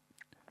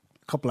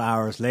 a couple of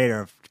hours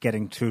later,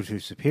 getting to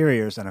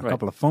superiors and a Right.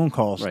 couple of phone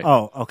calls, Right.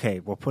 oh, okay,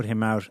 we'll put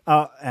him out.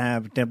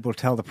 Then we'll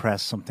tell the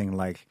press something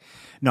like,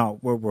 no,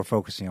 we're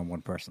focusing on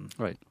one person.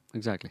 Right,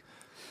 exactly.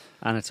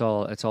 And it's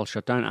all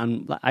shut down.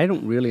 And I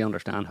don't really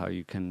understand how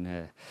you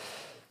can...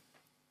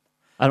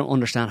 I don't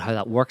understand how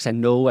that works. I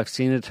know I've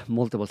seen it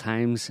multiple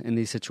times in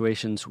these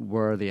situations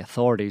where the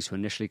authorities who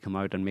initially come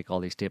out and make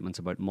all these statements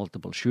about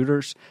multiple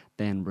shooters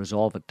then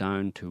resolve it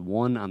down to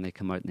one, and they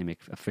come out and they make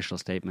official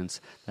statements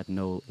that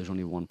no, there's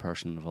only one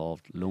person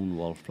involved, lone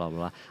wolf, blah, blah,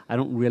 blah. I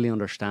don't really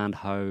understand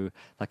how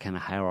that kind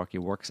of hierarchy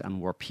works,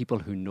 and where people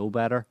who know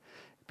better,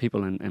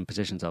 people in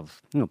positions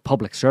of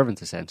public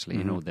servants essentially,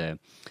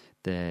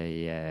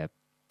 the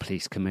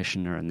police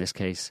commissioner in this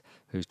case,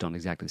 who's done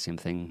exactly the same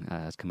thing,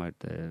 has come out.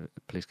 The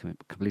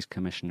police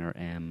commissioner,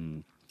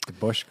 The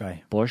Bush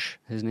guy. Bush,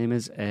 his name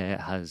is,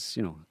 has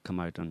come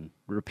out and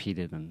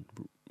repeated and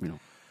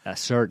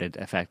asserted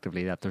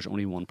effectively that there's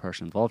only one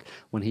person involved,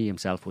 when he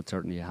himself would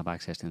certainly have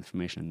access to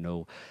information and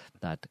know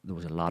that there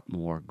was a lot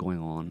more going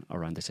on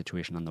around the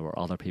situation and there were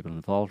other people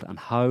involved, and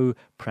how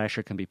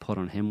pressure can be put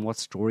on him, what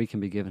story can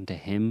be given to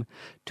him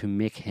to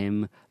make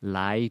him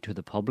lie to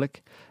the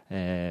public.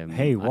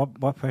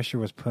 What pressure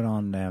was put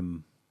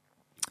on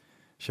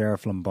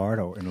Sheriff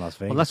Lombardo in Las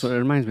Vegas? Well, that's what it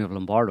reminds me of,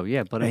 Lombardo,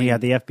 yeah. But He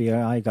had the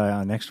FBI guy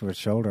on next to his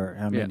shoulder.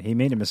 I mean, Yeah. he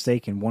made a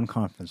mistake in one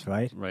conference,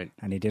 right? Right.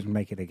 And he didn't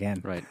make it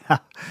again. Right.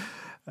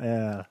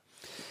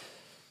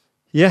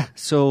 Yeah.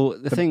 So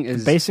the thing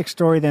is... The basic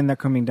story then they're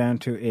coming down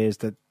to is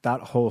that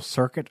whole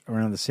circuit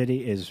around the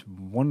city is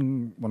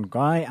one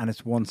guy, and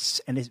it's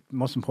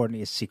most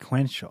importantly, is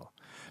sequential.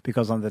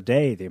 Because on the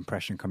day, the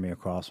impression coming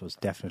across was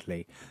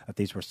definitely that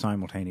these were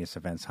simultaneous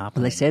events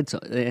happening. Well, they said so.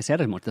 They said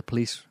as much. The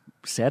police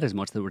said as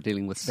much. They were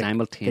dealing with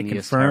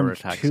simultaneous they terror confirmed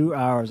attacks. 2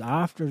 hours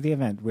after the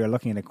event, we are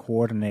looking at a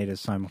coordinated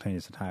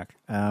simultaneous attack.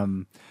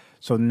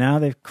 So now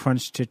they've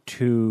crunched it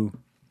to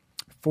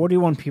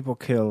 41 people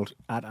killed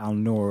at Al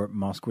Noor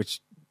Mosque,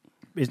 which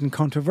isn't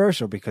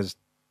controversial because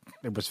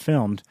it was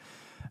filmed.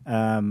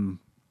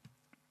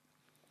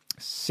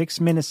 6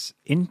 minutes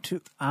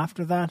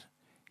after that,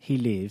 he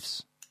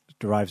leaves,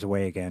 drives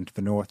away again to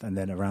the north and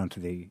then around to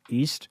the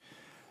east.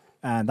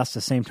 And that's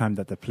the same time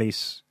that the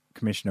police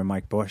commissioner,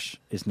 Mike Bush,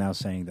 is now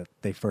saying that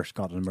they first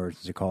got an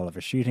emergency call of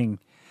a shooting.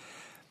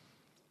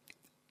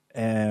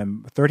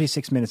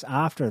 36 minutes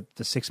after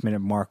the 6-minute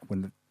mark,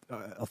 when the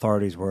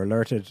authorities were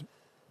alerted,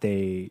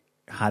 they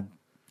had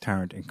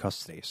Tarrant in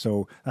custody.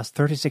 So that's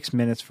 36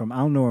 minutes from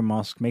Al Noor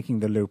Mosque, making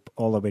the loop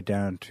all the way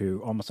down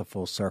to almost a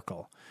full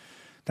circle.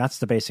 That's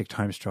the basic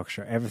time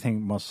structure.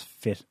 Everything must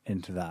fit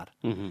into that.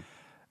 Mm-hmm.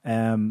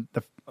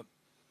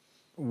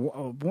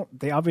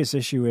 The obvious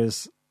issue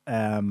is,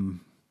 I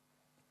don't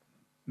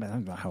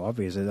know how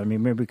obvious it is. I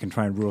mean, maybe we can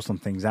try and rule some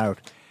things out.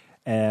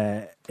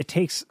 It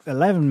takes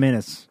 11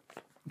 minutes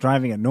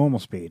driving at normal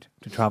speed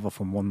to travel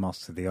from one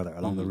mosque to the other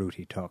along the route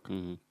he took.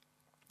 Mm-hmm.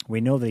 We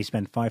know that he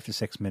spent 5 to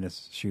 6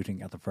 minutes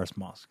shooting at the first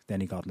mosque.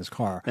 Then he got in his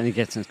car. Then he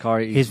gets in his car.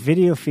 His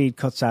video feed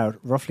cuts out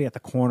roughly at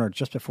the corner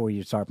just before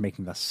you start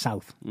making the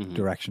south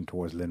direction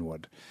towards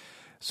Linwood.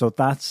 So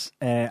that's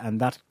and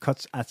that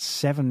cuts at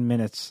 7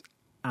 minutes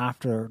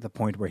after the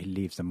point where he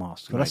leaves the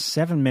mosque. So that's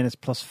 7 minutes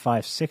plus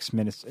 5-6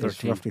 minutes is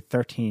 13. roughly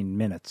 13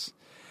 minutes.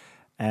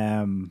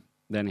 Then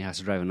he has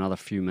to drive another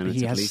few minutes.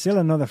 He at has least. still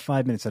another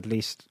 5 minutes at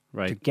least to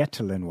Right. get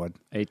to Linwood.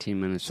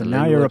 18 minutes. So to now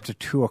Linwood. you're up to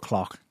 2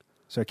 o'clock.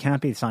 So it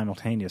can't be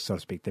simultaneous, so to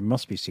speak. They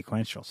must be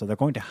sequential. So they're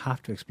going to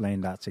have to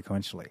explain that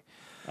sequentially.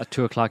 At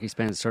 2 o'clock, he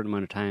spends a certain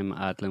amount of time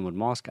at Linwood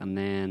Mosque, and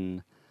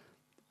then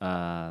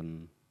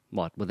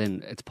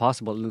within, it's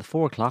possible in the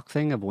 4 o'clock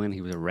thing of when he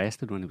was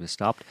arrested, when he was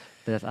stopped,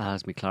 that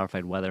has to be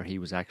clarified whether he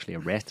was actually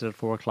arrested at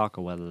 4 o'clock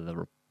or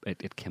whether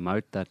it came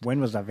out that... When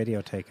was that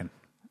video taken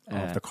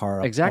of the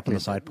car up exactly. on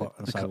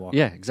the sidewalk?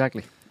 Yeah,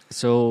 exactly.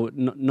 So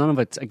none of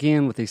it,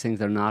 again, with these things,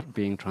 they're not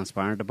being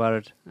transparent about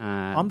it.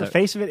 On the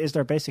face of it, is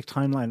their basic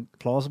timeline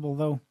plausible,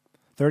 though?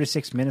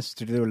 36 minutes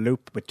to do a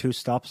loop with 2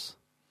 stops?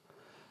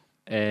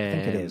 I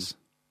think it is.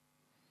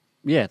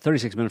 Yeah,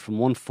 36 minutes from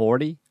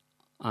 140.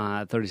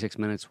 36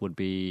 minutes would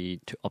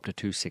be up to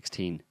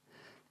 2:16.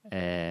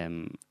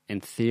 In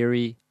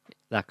theory,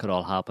 that could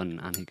all happen,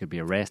 and he could be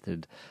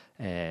arrested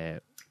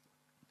at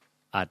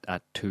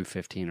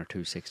 2:15 or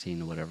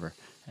 2:16 or whatever,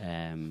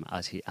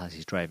 as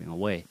he's driving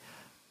away.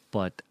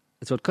 But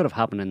so it could have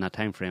happened in that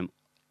time frame.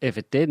 If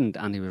it didn't,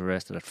 and he was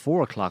arrested at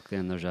 4 o'clock,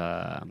 then there's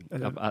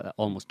a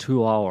almost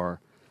 2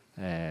 hour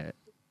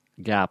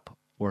gap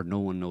where no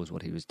one knows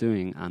what he was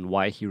doing, and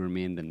why he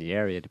remained in the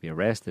area to be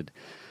arrested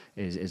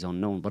is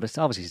unknown. But it's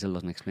obviously still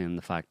doesn't explain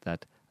the fact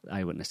that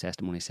eyewitness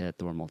testimony said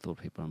there were multiple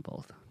people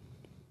involved.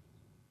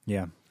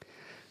 Yeah.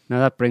 Now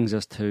that brings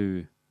us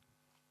to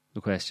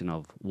the question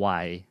of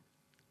why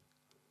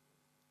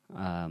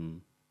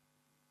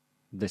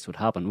this would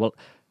happen. Well,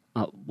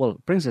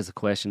 it brings us the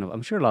question of,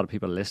 I'm sure a lot of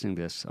people listening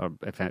to this, or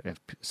if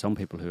some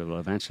people who will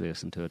eventually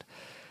listen to it,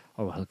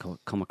 or will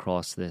come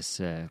across this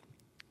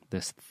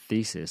this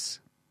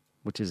thesis,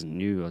 which isn't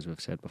new, as we've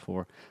said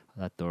before,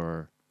 that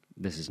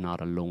this is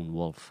not a lone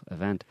wolf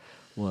event,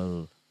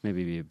 will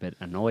maybe be a bit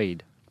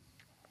annoyed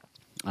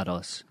at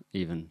us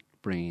even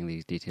bringing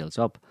these details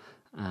up.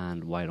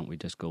 And why don't we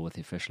just go with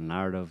the official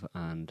narrative?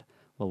 And,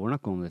 well, we're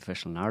not going with the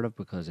official narrative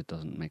because it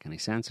doesn't make any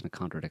sense and it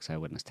contradicts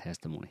eyewitness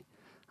testimony.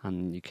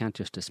 And you can't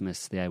just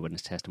dismiss the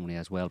eyewitness testimony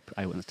as, well,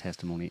 eyewitness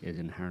testimony is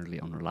inherently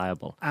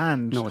unreliable.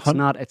 And no, it's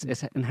not.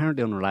 It's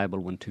inherently unreliable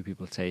when two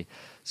people say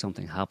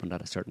something happened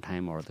at a certain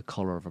time or the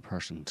colour of a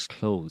person's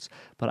clothes.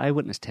 But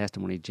eyewitness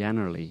testimony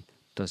generally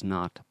does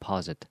not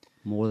posit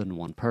more than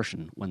one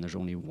person when there's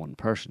only one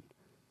person.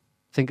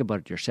 Think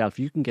about it yourself.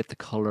 You can get the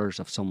colours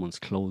of someone's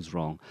clothes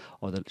wrong,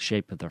 or the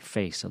shape of their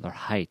face, or their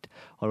height,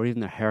 or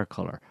even their hair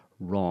colour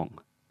wrong,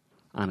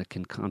 and it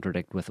can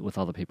contradict with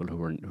other people who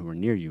were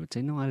near you. Would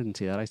say, no, I didn't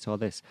see that, I saw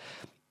this.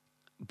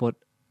 But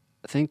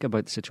think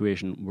about the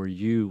situation where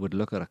you would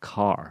look at a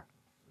car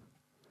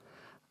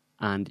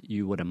and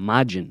you would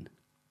imagine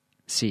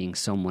seeing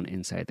someone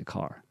inside the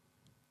car.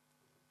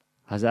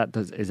 Does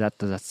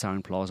that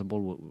sound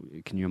plausible?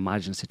 Can you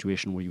imagine a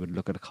situation where you would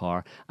look at a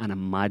car and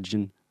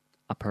imagine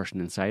a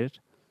person inside it?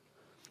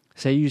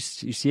 Say you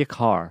see a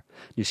car,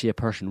 you see a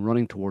person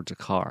running towards a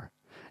car,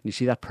 and you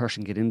see that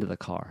person get into the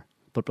car.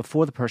 But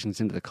before the person gets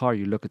into the car,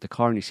 you look at the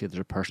car and you see there's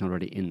a person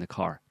already in the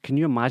car. Can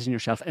you imagine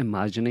yourself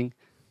imagining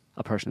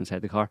a person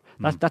inside the car?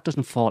 That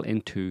doesn't fall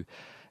into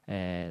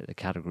the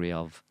category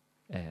of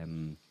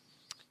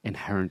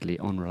inherently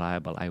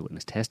unreliable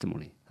eyewitness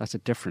testimony. That's a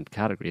different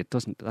category. It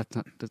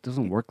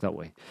doesn't work that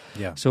way.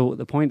 Yeah. So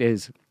the point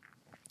is,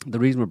 the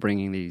reason we're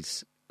bringing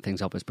these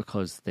things up is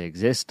because they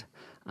exist,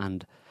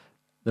 but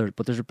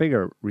there's a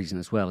bigger reason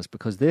as well. Is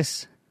because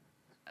this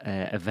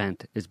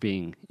event is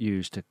being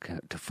used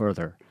to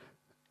further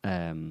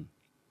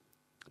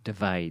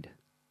divide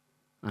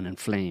and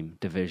inflame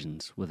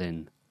divisions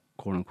within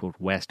quote unquote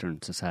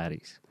Western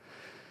societies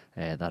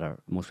that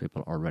most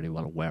people are already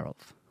well aware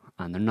of.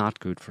 And they're not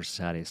good for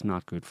society. It's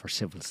not good for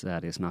civil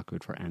society. It's not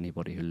good for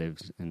anybody who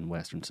lives in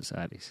Western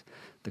societies,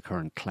 the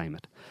current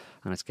climate.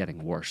 And it's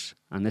getting worse.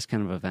 And this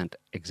kind of event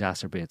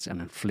exacerbates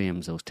and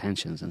inflames those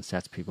tensions and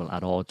sets people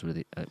at odds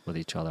with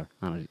each other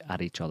and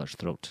at each other's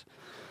throats.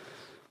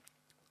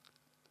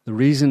 The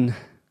reason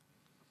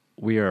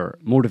we are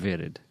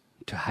motivated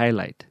to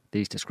highlight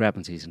these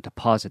discrepancies and to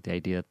posit the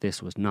idea that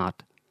this was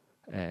not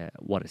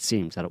what it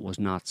seems, that it was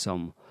not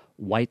some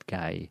white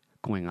guy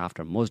going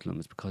after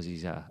Muslims because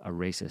he's a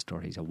racist or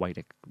he's a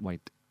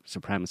white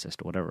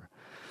supremacist or whatever,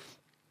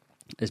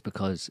 is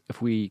because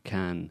if we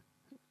can,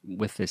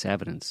 with this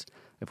evidence,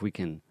 if we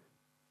can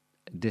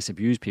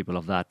disabuse people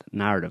of that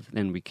narrative,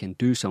 then we can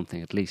do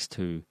something at least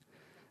to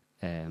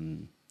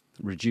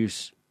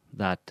reduce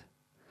that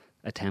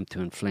attempt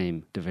to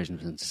inflame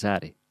divisions in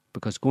society.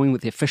 Because going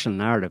with the official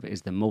narrative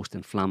is the most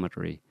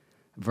inflammatory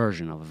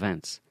version of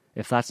events.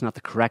 If that's not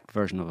the correct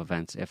version of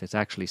events, if it's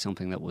actually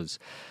something that was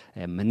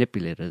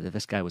manipulated, if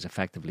this guy was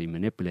effectively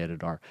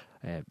manipulated or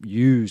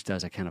used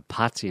as a kind of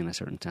patsy in a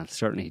certain sense,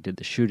 certainly he did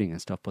the shooting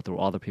and stuff, but there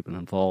were other people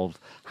involved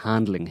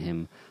handling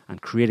him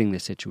and creating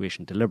this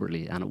situation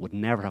deliberately, and it would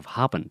never have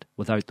happened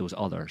without those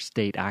other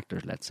state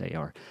actors, let's say,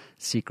 or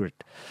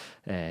secret,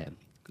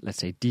 let's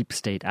say, deep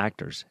state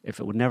actors. If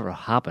it would never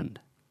have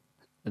happened,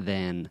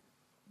 then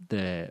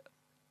the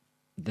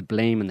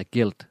blame and the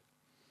guilt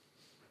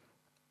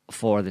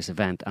for this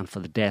event and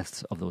for the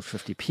deaths of those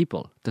 50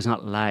 people does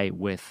not lie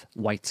with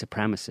white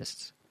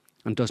supremacists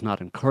and does not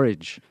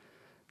encourage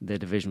the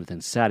division within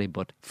society,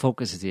 but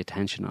focuses the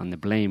attention on the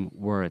blame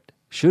where it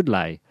should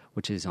lie,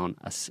 which is on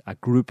a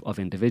group of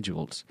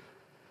individuals,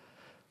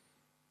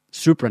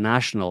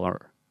 supranational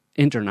or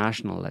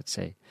international, let's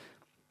say,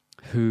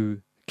 who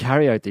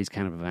carry out these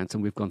kind of events,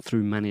 and we've gone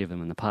through many of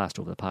them in the past,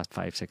 over the past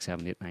 5, 6,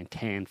 7, 8, 9,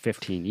 10,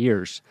 15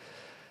 years,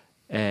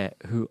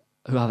 who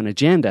have an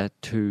agenda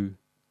to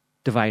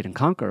divide and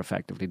conquer,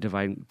 effectively,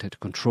 to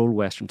control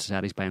Western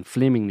societies by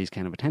inflaming these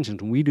kind of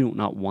attentions. And we do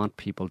not want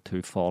people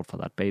to fall for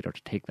that bait or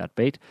to take that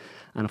bait.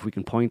 And if we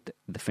can point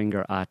the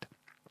finger at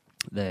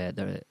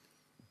the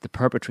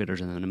perpetrators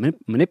and the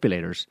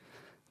manipulators,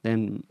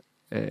 then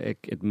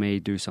it may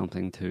do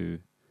something to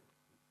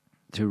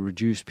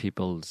reduce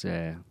people's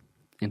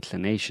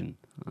inclination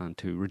and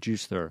to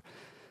reduce their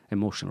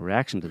emotional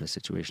reaction to the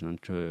situation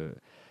and to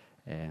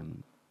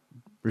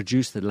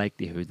reduce the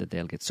likelihood that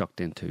they'll get sucked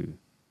into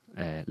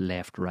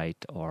left, right,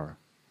 or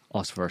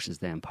us versus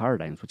them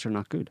paradigms, which are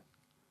not good.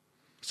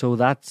 So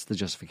that's the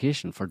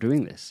justification for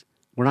doing this.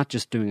 We're not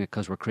just doing it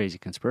because we're crazy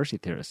conspiracy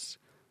theorists,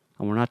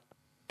 and we're not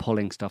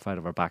pulling stuff out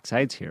of our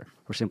backsides here.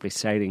 We're simply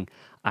citing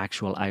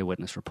actual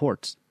eyewitness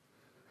reports.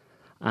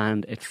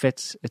 And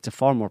it's a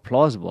far more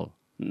plausible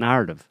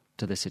narrative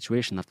to the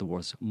situation that there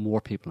was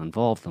more people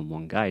involved than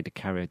one guy to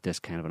carry out this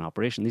kind of an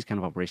operation. These kind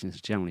of operations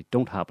generally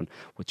don't happen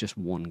with just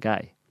one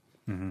guy.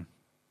 Mm-hmm.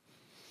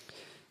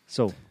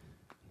 So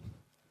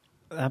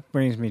that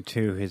brings me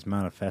to his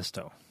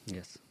manifesto.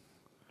 Yes.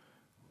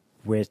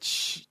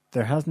 Which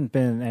there hasn't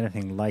been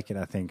anything like it,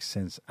 I think,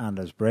 since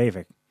Anders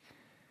Breivik.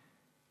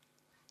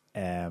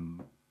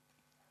 And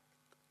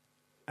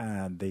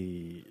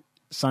the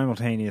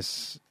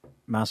simultaneous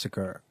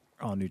massacre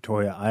on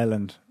Utoya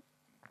Island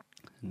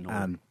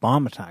and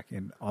bomb attack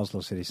in Oslo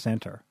city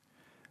centre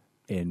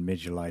in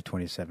mid-July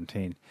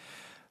 2017.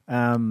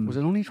 Was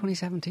it only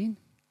 2017?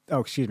 Oh,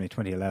 excuse me,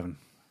 2011.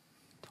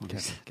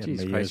 Getting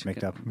the years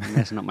mixed up. I'm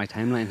messing up my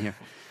timeline here.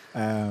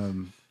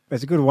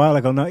 It's a good while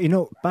ago now. You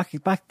know, back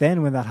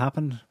then when that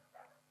happened,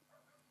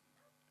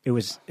 it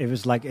was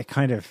like it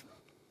kind of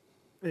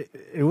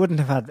it wouldn't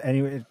have had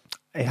any.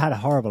 It had a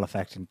horrible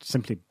effect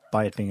simply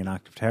by it being an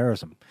act of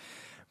terrorism,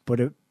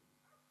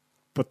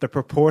 but the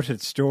purported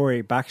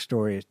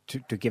backstory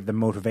to give the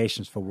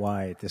motivations for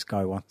why this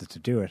guy wanted to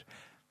do it,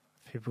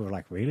 people were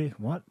like, really?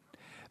 What?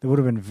 There would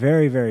have been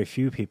very, very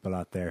few people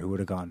out there who would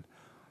have gone,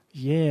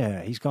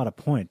 yeah, he's got a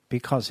point,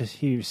 because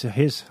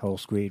his whole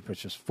screed,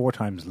 which is 4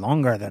 times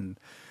longer than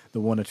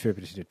the one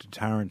attributed to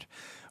Tarrant,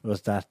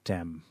 was that,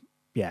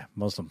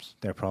 Muslims,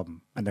 their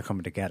problem, and they're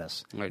coming to get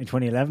us. Right. In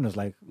 2011, it was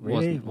like,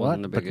 really?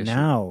 Wasn't a what? big But issue.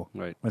 now,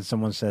 Right. when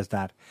someone says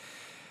that,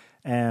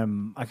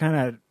 I kind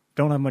of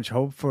don't have much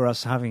hope for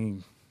us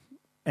having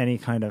any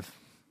kind of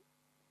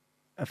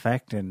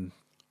effect in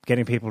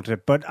getting people to.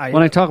 But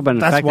When I talk about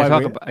an effect, why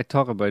I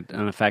talk about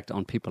an effect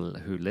on people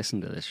who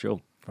listen to this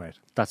show. right.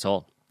 That's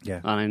all. Yeah.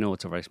 And I know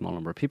it's a very small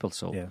number of people,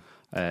 so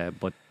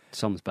but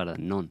some's better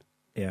than none.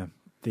 Yeah.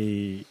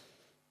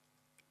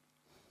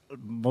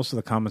 Most of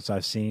the comments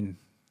I've seen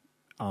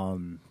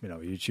on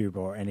YouTube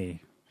or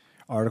any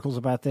articles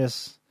about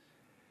this,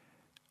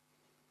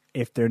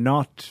 if they're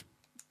not,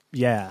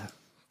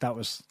 that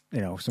was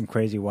some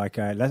crazy white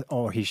guy,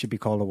 or he should be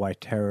called a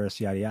white terrorist,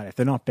 yada yada. If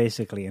they're not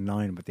basically in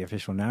line with the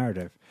official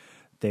narrative,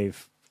 they're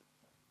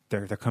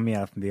coming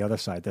out from the other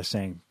side. They're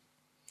saying,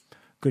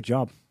 "Good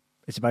job.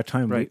 It's about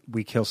time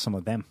we kill some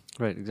of them."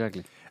 Right,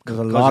 exactly. There's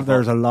a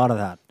lot of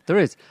that. There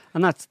is,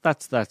 and that's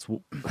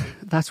what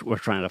we're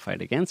trying to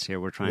fight against here.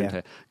 We're trying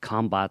to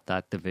combat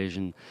that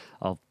division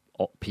of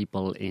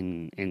people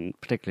in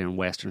particularly in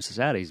Western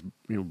societies.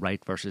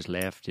 Right versus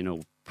left.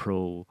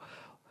 Pro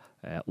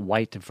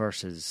white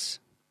versus,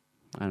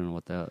 I don't know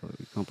what come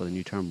up with a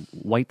new term.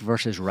 White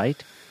versus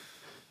right,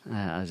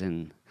 as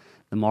in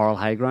the moral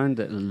high ground.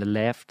 The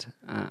left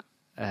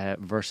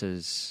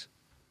versus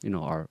the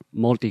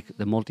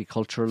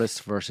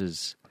multiculturalists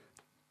versus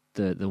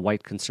the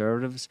white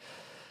conservatives.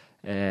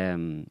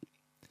 His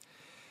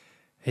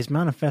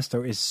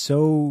manifesto is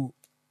so.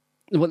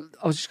 Well,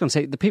 I was just going to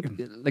say, the people,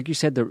 like you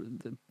said, there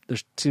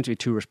seems to be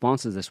 2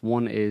 responses to this.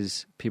 One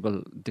is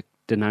people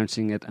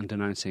denouncing it and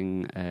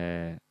denouncing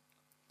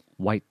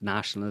white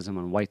nationalism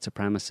and white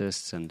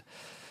supremacists and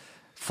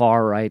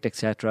far right,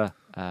 etc.,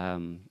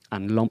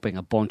 and lumping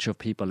a bunch of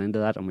people into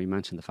that. And we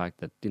mentioned the fact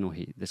that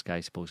this guy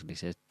supposedly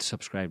says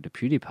subscribe to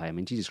PewDiePie. I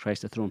mean, Jesus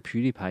Christ, they're throwing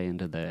PewDiePie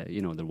into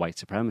the white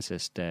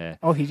supremacist.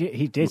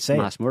 He did say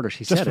mass murders.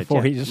 He just said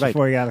before it. He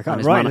before he got a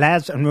comment. And Right,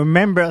 lads, and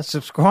remember,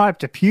 subscribe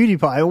to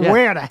PewDiePie. Yeah.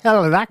 Where the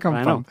hell did that come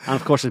I from? know. And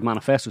of course, his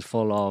manifesto is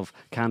full of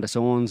Candace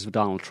Owens,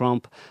 Donald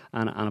Trump,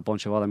 and a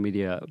bunch of other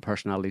media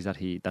personalities that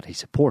he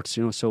supports.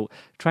 So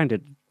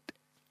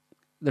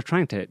they're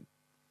trying to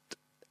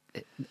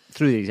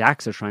through these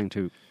acts, they're trying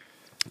to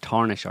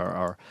tarnish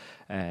or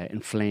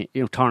inflame,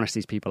 tarnish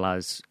these people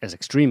as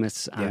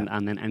extremists,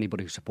 and then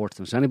anybody who supports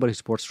them. So anybody who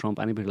supports Trump,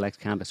 anybody who likes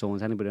Candace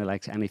Owens, anybody who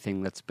likes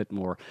anything that's a bit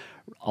more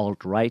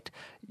alt-right,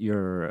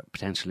 you're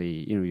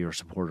potentially, you're a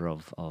supporter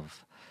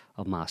of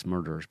mass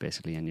murderers,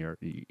 basically, and you're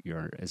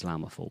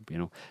Islamophobe,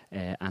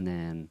 and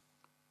then,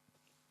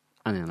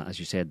 as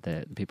you said,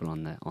 the people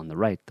on the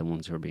right, the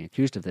ones who are being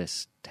accused of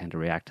this, tend to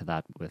react to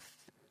that with,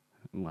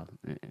 well,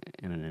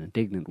 in an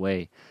indignant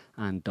way,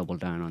 and double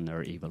down on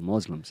their evil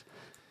Muslims.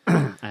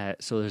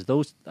 So there's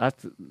those.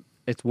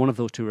 It's one of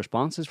those 2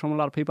 responses from a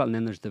lot of people, and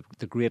then there's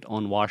the great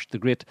unwashed,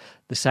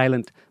 the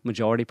silent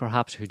majority,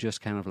 perhaps, who just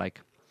kind of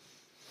like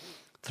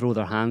throw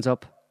their hands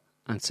up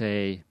and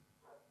say,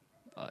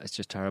 "It's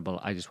just terrible.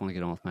 I just want to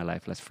get on with my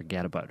life. Let's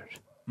forget about it."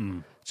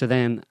 Mm. So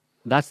then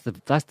that's the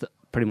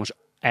pretty much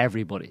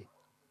everybody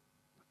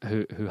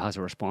who has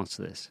a response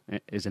to this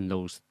is in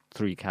those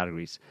 3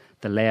 categories: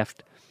 the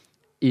left,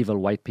 evil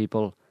white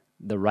people;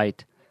 the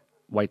right,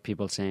 white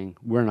people saying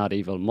we're not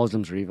evil,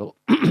 Muslims are evil,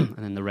 and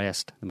then the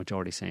rest, the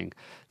majority, saying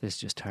this is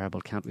just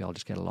terrible. Can't we all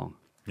just get along?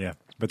 Yeah,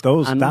 but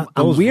those and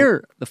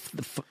we're the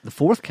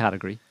 4th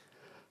category,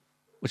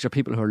 which are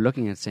people who are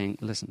looking at saying,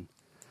 listen,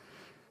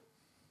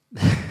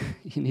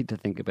 you need to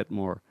think a bit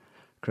more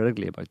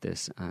critically about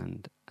this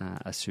and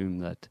assume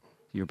that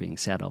you're being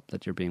set up,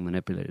 that you're being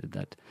manipulated,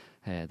 that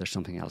there's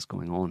something else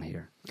going on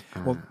here.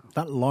 Well,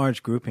 that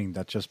large grouping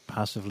that just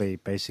passively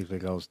basically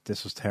goes,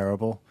 this was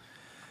terrible,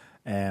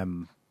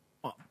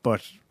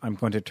 but I'm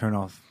going to turn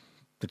off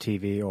the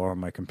TV or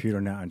my computer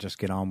now and just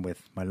get on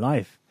with my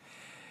life.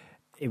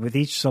 With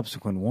each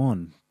subsequent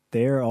one,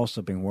 they're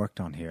also being worked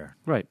on here.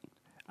 Right.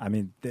 I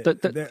mean, even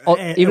if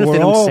they we're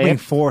don't all say being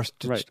it, forced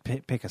to right.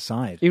 pick a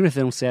side. Even if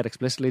they don't say it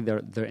explicitly,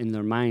 they're in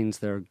their minds.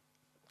 They're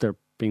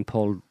being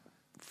pulled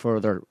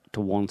further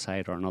to one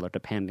side or another,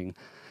 depending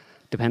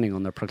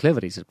on their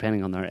proclivities,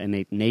 depending on their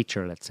innate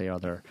nature, let's say, or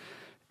their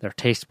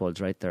taste buds,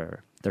 right?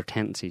 Their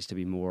tendencies to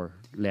be more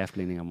left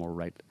leaning or more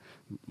right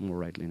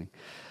leaning.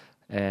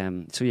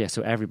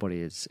 So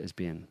everybody is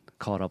being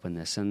caught up in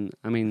this, and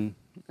I mean,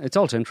 it's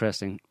also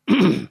interesting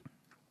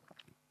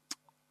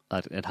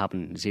that it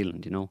happened in New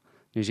Zealand. You know,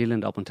 New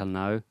Zealand up until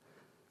now,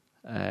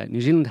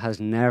 New Zealand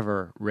has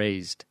never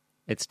raised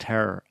its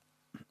terror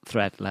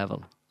threat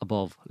level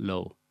above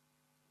low.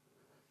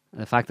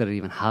 The fact that it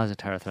even has a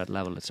terror threat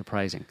level is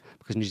surprising,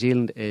 because New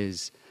Zealand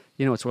is,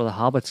 you know, it's where the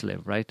hobbits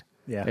live, right?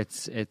 Yeah.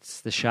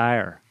 It's the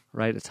Shire,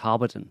 right? It's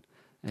Hobbiton.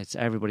 It's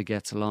everybody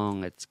gets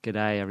along. It's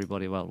g'day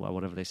everybody. Well,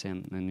 whatever they say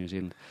in New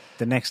Zealand.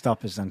 The next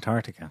stop is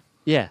Antarctica.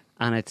 Yeah,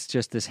 and it's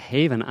just this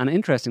haven. And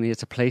interestingly,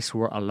 it's a place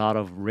where a lot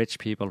of rich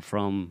people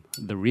from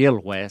the real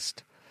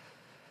West,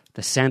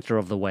 the centre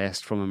of the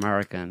West, from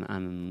America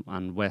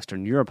and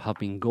Western Europe, have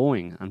been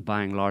going and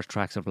buying large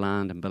tracts of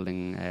land and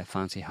building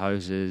fancy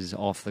houses,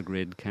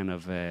 off-the-grid kind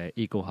of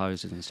eco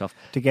houses and stuff.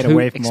 To get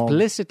away from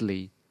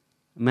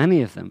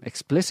many of them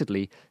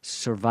explicitly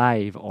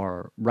survive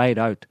or ride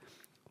out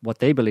what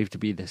they believe to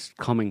be this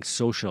coming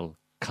social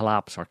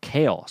collapse or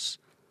chaos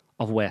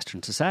of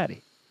Western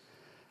society.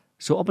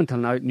 So up until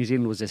now, New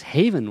Zealand was this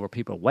haven where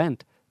people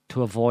went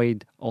to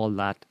avoid all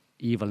that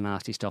evil,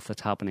 nasty stuff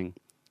that's happening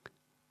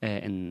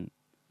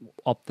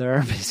up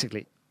there,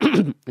 basically,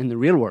 in the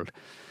real world.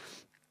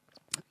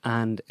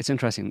 And it's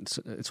interesting.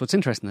 It's what's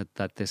interesting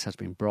that this has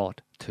been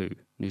brought to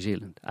New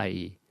Zealand,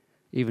 i.e.,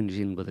 even New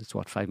Zealand with its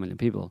 5 million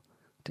people.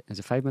 Is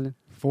it 5 million?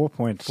 4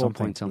 point 4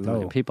 point something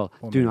million people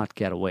do not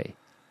get away.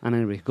 And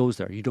anybody who goes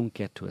there, you don't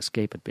get to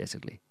escape it,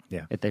 basically.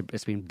 Yeah.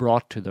 It's been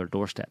brought to their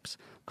doorsteps.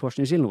 Of course,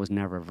 New Zealand was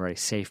never a very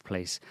safe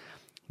place.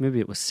 Maybe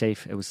it was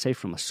safe. It was safe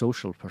from a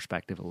social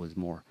perspective. It was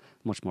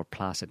much more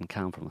placid and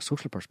calm from a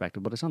social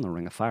perspective, but it's on the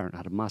Ring of Fire and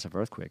had a massive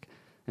earthquake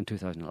in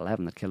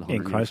 2011 that killed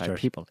 195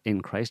 people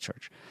in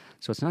Christchurch.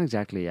 So it's not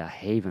exactly a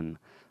haven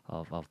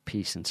of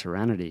peace and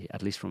serenity,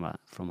 at least from a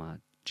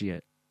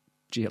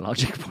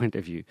geologic point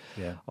of view,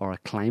 or a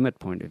climate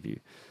point of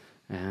view.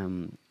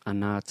 And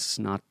that's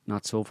not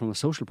so from a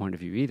social point of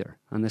view either.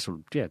 And this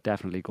will,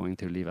 definitely going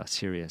to leave a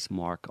serious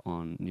mark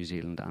on New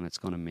Zealand, and it's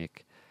going to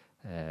make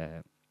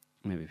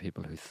maybe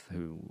people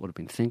who would have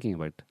been thinking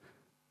about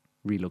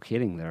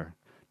relocating there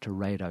to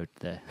ride out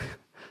the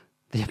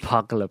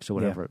apocalypse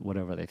or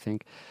whatever they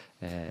think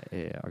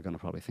are going to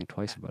probably think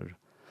twice about it.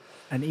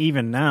 And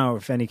even now,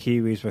 if any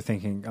Kiwis were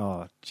thinking,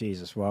 "Oh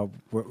Jesus, well,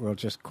 we'll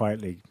just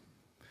quietly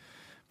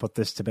put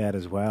this to bed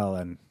as well,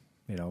 and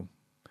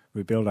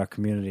rebuild our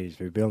communities,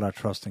 rebuild our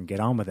trust, and get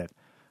on with it,"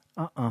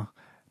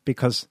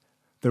 because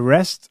the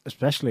rest,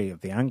 especially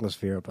of the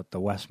Anglosphere, but the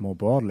West more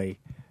broadly,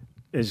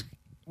 is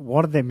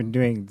what have they been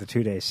doing the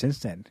 2 days since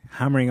then?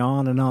 Hammering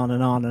on and on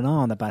and on and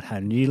on about how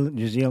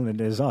New Zealand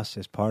is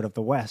part of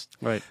the West.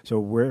 Right. So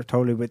we're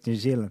totally with New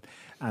Zealand.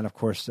 And of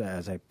course,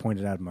 as I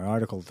pointed out in my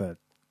article, the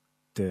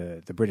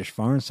British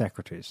Foreign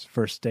Secretary's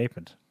first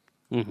statement,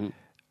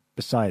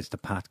 besides the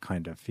pat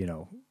kind of,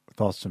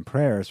 thoughts and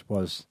prayers,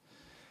 was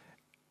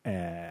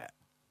a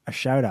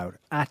shout out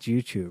at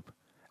YouTube,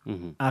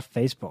 at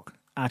Facebook,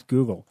 at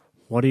Google.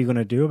 What are you going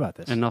to do about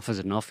this? Enough is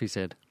enough, he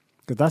said.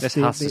 This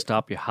has to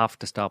stop. You have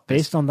to stop this.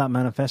 Based on that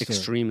manifesto.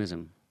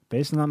 Extremism.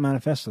 Based on that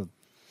manifesto,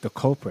 the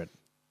culprit,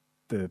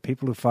 the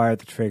people who fired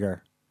the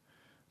trigger,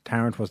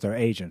 Tarrant was their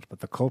agent,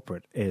 but the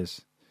culprit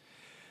is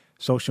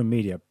social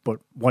media. But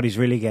what he's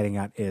really getting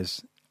at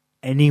is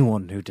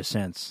anyone who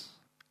dissents,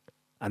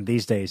 and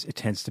these days it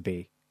tends to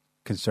be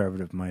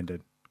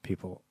conservative-minded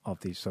people of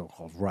the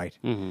so-called right.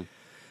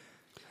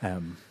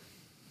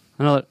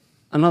 Another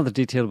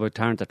detail about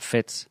Tarrant that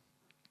fits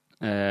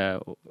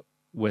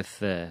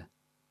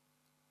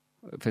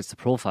fits the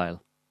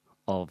profile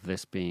of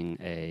this being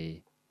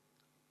a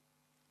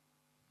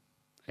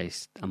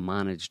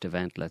managed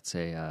event, let's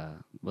say,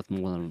 with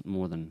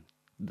more than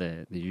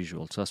the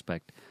usual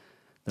suspect,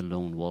 the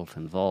lone wolf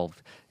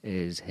involved,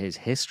 is his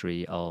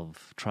history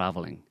of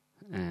travelling.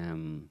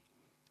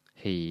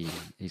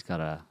 He's got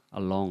a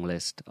long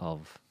list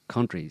of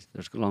countries.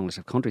 There's a long list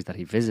of countries that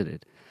he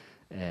visited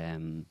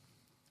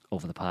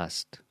over the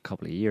past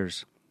couple of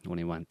years when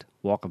he went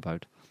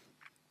walkabout.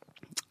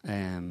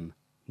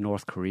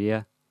 North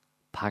Korea,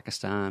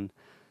 Pakistan.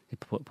 He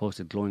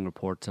posted glowing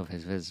reports of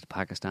his visit to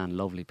Pakistan.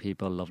 Lovely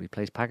people, lovely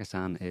place.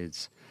 Pakistan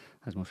is,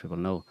 as most people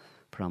know,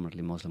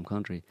 predominantly Muslim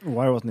country.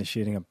 Why wasn't he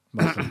shooting up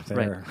Muslims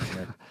there?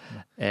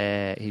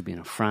 He'd been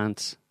in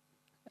France.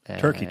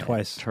 Turkey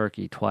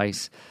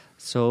twice.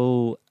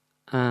 So,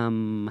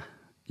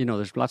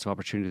 there's lots of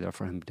opportunity there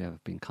for him to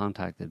have been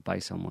contacted by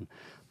someone.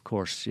 Of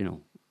course,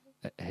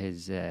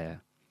 his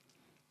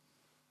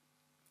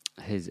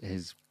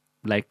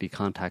likely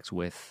contacts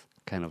with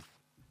kind of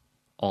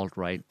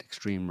alt-right,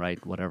 extreme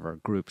right, whatever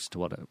groups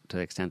to the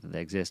extent that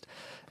they exist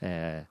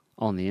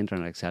on the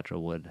internet, etc.,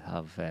 would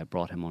have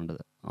brought him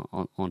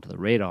onto the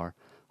radar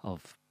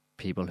of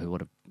people who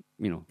would have,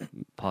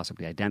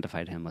 possibly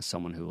identified him as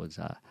someone who was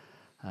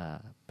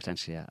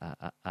potentially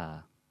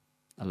a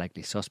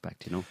likely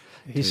suspect.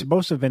 He's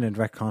supposed to have been in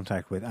direct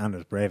contact with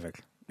Anders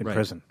Breivik in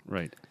prison.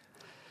 Right.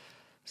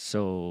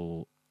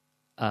 So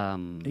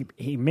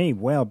he may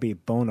well be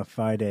bona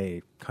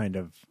fide, kind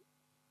of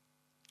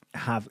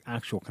have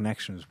actual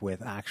connections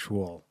with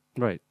actual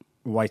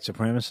white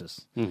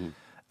supremacists.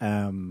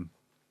 Mm-hmm.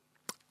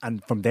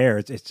 And from there,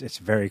 it's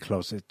very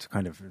close. It's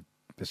kind of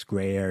this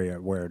grey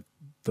area where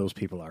those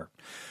people are,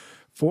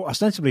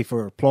 ostensibly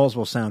for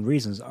plausible, sound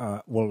reasons,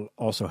 will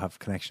also have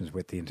connections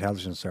with the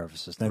intelligence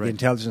services. Now, the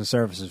intelligence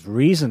services'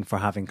 reason for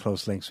having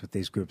close links with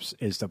these groups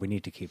is that we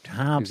need to keep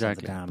tabs on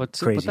the damn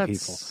crazy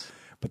people.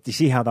 But you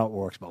see how that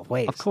works both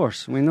ways. Of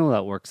course, we know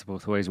that works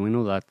both ways. We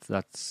know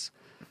that's.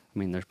 I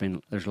mean,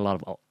 there's a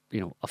lot of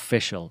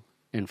official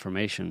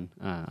information,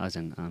 as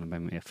in, and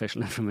by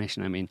official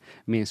information, I mean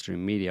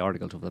mainstream media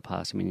articles over the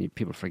past. I mean,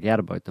 people forget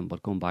about them,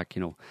 but going back,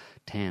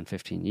 10,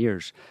 15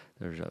 years,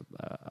 there's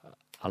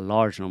a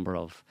large number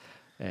of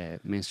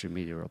mainstream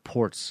media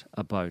reports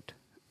about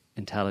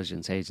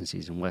intelligence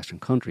agencies in Western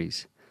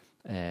countries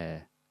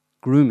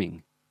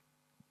grooming,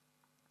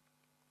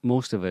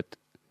 most of it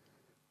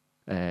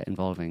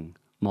involving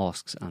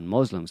mosques and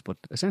Muslims, but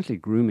essentially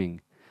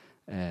grooming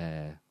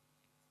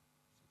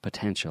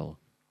potential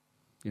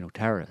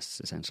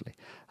terrorists, essentially.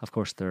 Of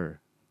course, there's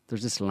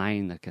this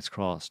line that gets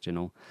crossed,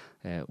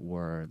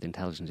 where the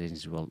intelligence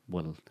agency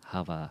will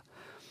have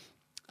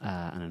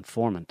an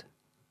informant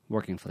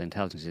working for the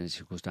intelligence agency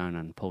who goes down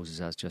and poses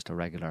as just a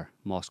regular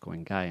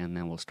mosque-going guy, and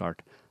then we'll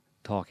start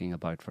talking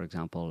about, for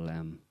example,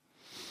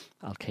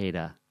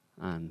 Al-Qaeda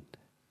and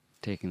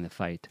taking the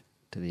fight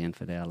to the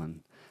infidel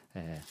and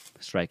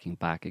striking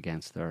back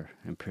against their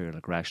imperial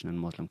aggression in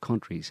Muslim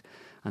countries,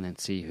 and then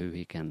see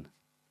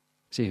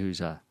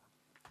who's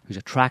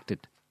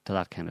attracted to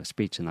that kind of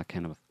speech and that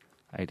kind of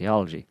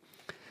ideology.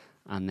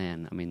 And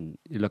then, I mean,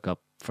 you look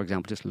up, for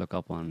example,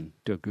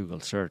 do a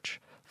Google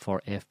search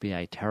for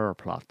FBI terror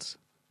plots.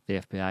 The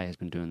FBI has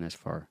been doing this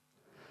for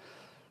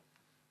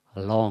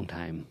a long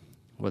time,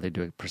 where they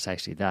do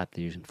precisely that.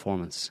 They use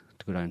informants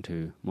to go down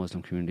to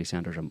Muslim community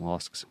centres or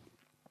mosques,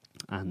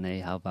 and they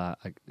have a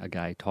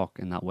guy talk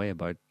in that way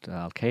about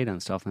Al-Qaeda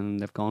and stuff, and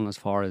they've gone as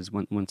far as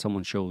when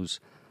someone shows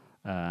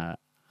an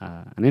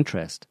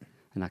interest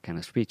in that kind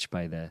of speech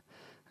and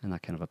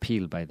that kind of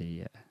appeal by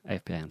the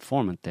FBI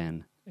informant,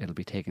 then it'll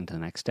be taken to the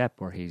next step,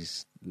 where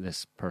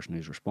this person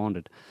who's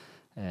responded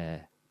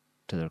to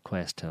the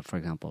request to, for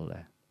example,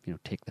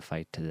 take the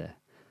fight to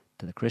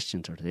the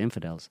Christians or to the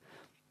infidels,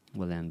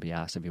 will then be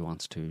asked if he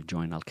wants to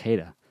join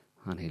Al-Qaeda,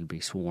 and he'll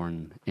be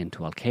sworn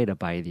into Al-Qaeda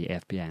by the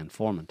FBI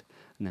informant,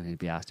 and then he'll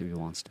be asked if he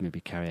wants to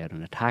maybe carry out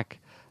an attack,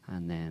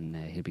 and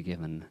then he'll be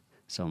given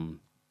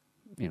some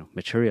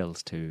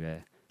materials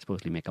to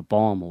supposedly make a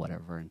bomb or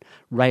whatever, and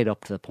right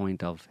up to the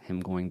point of him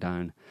going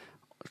down,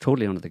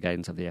 totally under the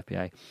guidance of the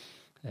FBI,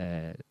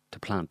 to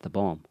plant the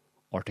bomb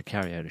or to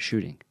carry out a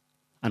shooting,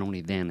 and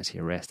only then is he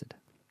arrested.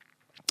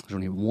 There's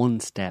only one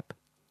step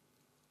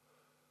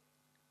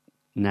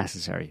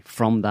necessary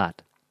from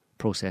that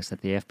process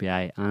that the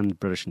FBI and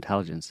British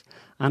intelligence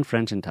and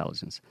French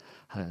intelligence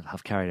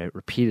have carried out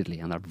repeatedly,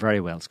 and they're very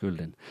well schooled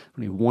in.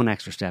 Only one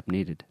extra step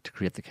needed to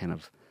create the kind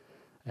of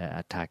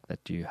attack that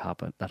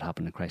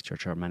happened in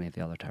Christchurch or many of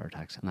the other terror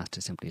attacks, and that's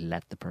to simply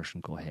let the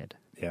person go ahead.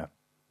 Yeah.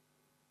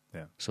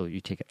 So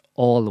you take it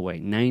all the way,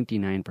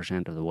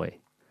 99% of the way.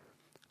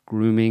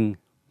 Grooming,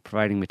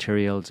 providing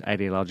materials,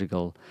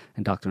 ideological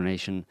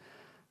indoctrination,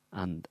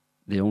 and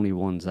the only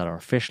ones that are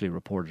officially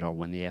reported are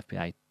when the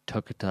FBI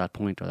took it to that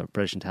point, or the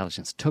British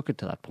intelligence took it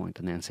to that point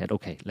and then said,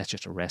 okay, let's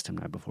just arrest him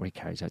now before he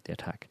carries out the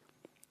attack.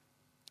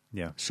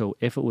 Yeah. So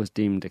if it was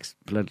deemed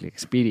politically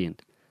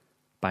expedient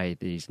by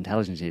these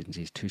intelligence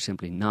agencies to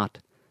simply not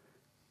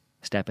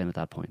step in at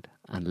that point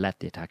and let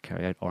the attack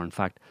carry out, or in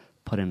fact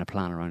put in a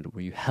plan around it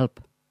where you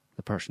help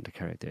the person to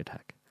carry out the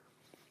attack,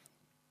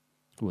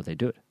 will they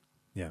do it?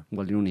 Yeah.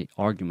 Well, the only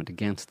argument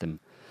against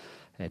them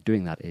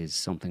doing that is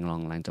something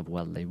along the lines of,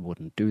 well, they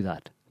wouldn't do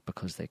that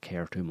because they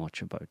care too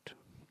much about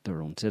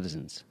their own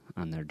citizens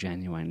and they're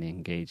genuinely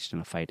engaged in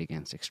a fight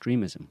against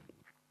extremism.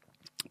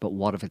 But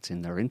what if it's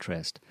in their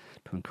interest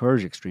to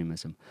encourage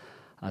extremism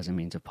as a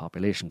means of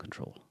population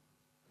control?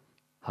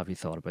 Have you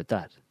thought about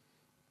that?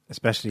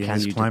 Especially in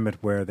this climate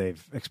where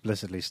they've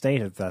explicitly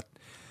stated that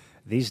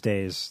these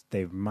days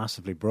they've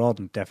massively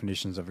broadened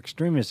definitions of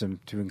extremism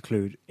to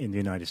include, in the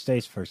United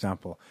States, for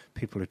example,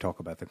 people who talk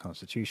about the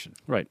Constitution.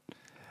 Right.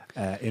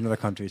 In other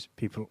countries,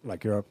 people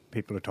like Europe,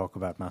 people who talk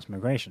about mass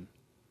migration.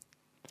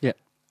 Yeah.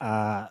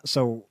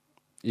 So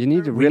You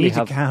need to we really need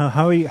have... to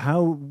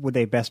how would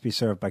they best be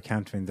served by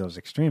countering those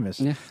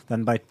extremists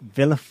than by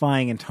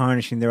vilifying and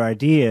tarnishing their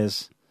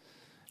ideas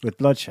with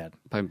bloodshed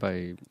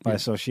by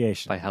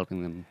association, by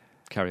helping them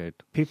carry out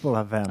people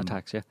have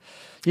attacks. Yeah,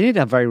 you need to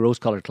have very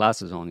rose-colored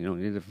glasses on. You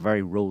need a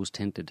very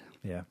rose-tinted.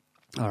 Yeah.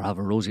 Or have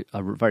a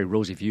very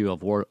rosy view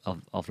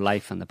of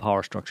life and the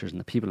power structures and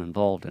the people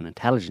involved in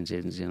intelligence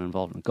agencies and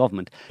involved in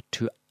government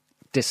to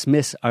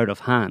dismiss out of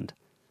hand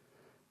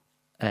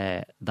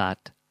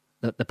that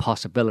the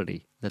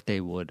possibility that they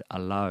would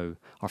allow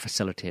or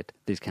facilitate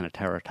these kind of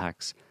terror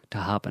attacks to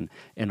happen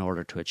in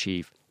order to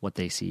achieve what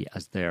they see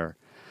as their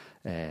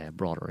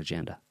broader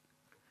agenda.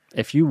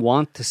 If you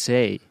want to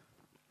say,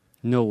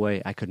 no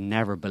way, I could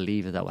never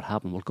believe that would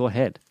happen, well, go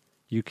ahead.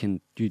 You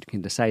can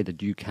decide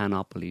that you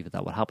cannot believe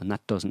that would happen.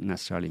 That doesn't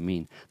necessarily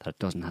mean that it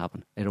doesn't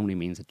happen. It only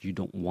means that you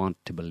don't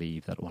want to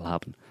believe that it will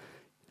happen.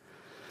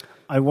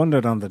 I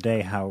wondered on the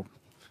day how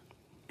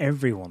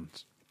everyone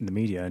in the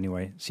media,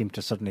 anyway, seemed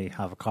to suddenly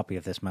have a copy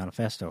of this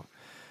manifesto.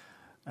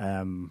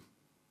 The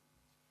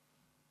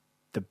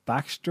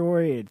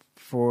backstory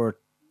for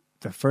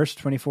the first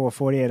 24,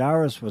 48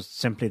 hours was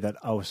simply that,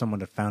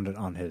 someone had found it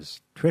on his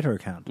Twitter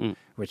account,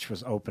 which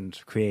was opened,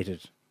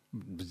 created,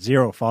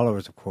 0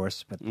 followers, of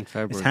course, but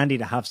it's handy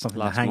to have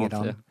something to hang it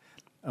on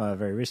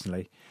very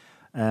recently.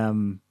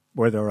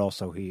 Where there were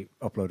also, he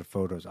uploaded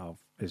photos of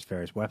his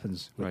various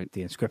weapons with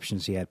the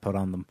inscriptions he had put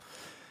on them.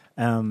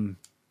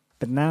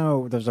 But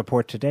now there's a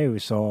report today we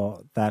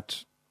saw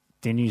that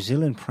the New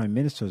Zealand Prime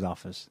Minister's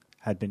office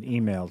had been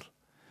emailed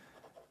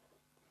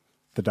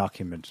the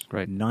document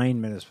 9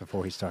 minutes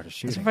before he started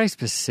shooting. It's a very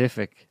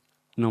specific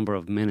number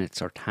of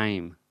minutes or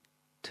time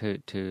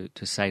to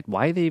cite.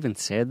 Why they even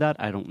said that,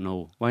 I don't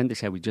know. Why didn't they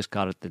say we just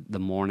got it the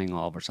morning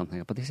of or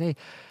something? But they say,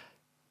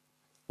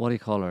 what do you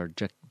call her?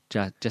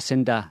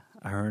 Jacinda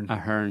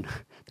Ardern,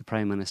 the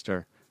Prime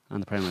Minister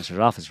and the Prime Minister's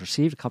office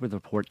received a copy of the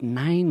report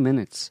 9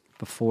 minutes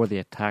before the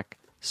attack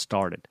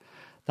started.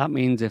 That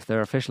means if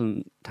their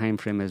official time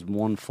frame is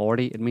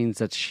 1:40, it means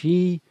that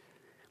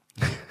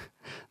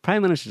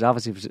Prime Minister's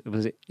office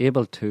was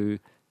able to,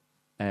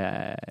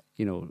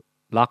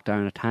 lock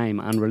down a time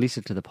and release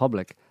it to the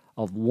public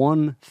of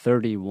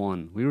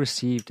 1:31. We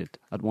received it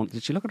at 1.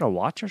 Did she look at her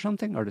watch or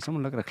something, or did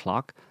someone look at a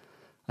clock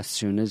as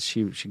soon as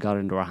she got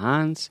it into her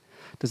hands?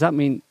 Does that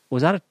mean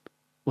was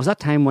that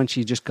time when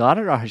she just got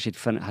it, or had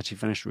she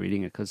finished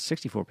reading it? Because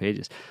 64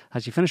 pages.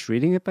 Had she finished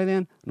reading it by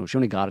then? No, she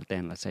only got it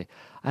then, let's say.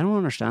 I don't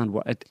understand.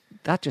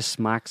 That just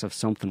smacks of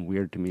something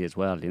weird to me as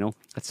well,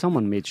 that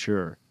someone made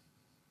sure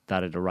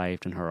that it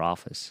arrived in her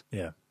office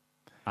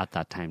at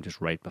that time, just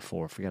right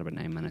before, forget about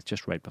 9 minutes,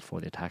 just right before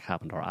the attack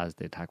happened or as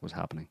the attack was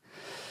happening.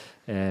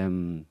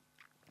 The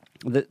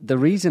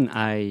reason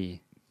I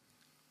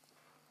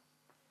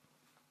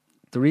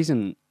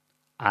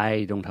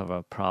don't have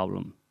a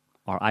problem,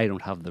 or I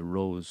don't have the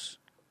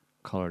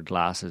rose-coloured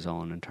glasses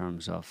on in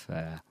terms of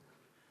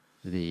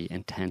the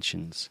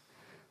intentions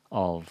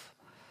of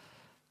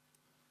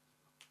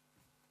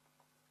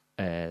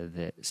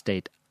the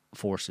state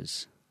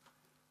forces,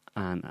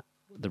 and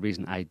the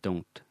reason I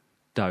don't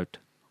doubt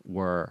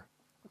where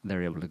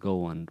they're able to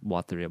go and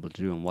what they're able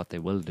to do and what they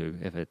will do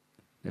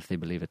if they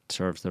believe it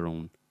serves their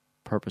own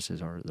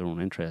purposes or their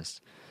own interests,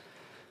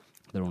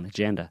 their own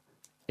agenda,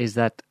 is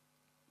that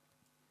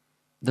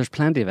there's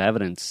plenty of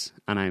evidence,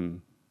 and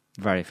I'm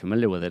very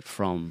familiar with it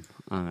and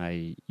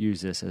I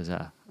use this as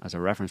a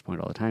reference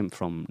point all the time,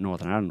 from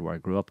Northern Ireland where I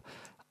grew up,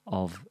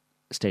 of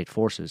state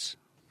forces,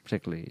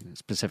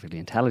 specifically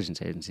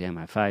intelligence agency,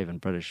 MI5 and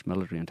British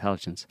military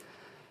intelligence,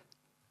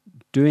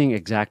 doing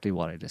exactly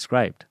what I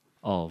described,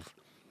 of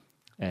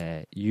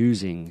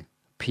using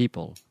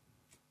people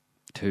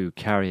to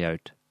carry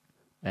out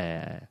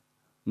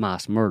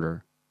mass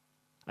murder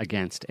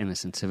against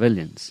innocent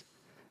civilians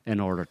in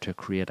order to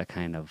create a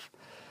kind of,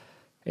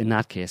 in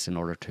that case, in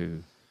order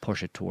to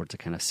push it towards a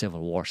kind of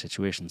civil war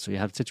situation. So you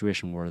have a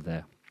situation where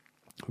the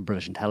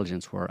British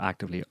intelligence were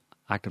actively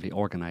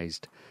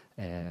organised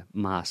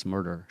mass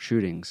murder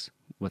shootings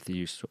with the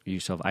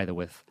use of either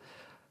with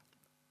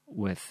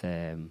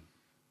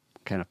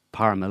kind of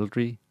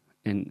paramilitary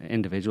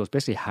individuals,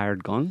 basically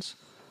hired guns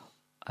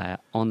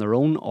on their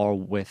own,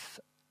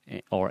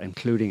 or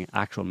including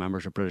actual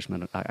members of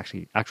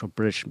actual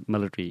British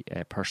military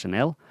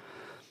personnel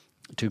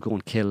to go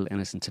and kill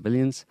innocent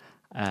civilians.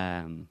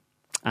 And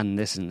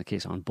this is in the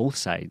case on both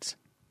sides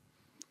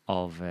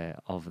of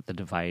the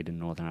divide in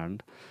Northern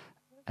Ireland,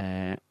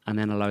 and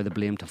then allow the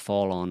blame to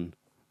fall on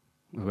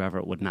whoever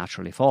it would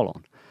naturally fall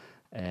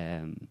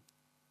on,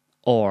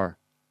 or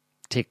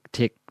take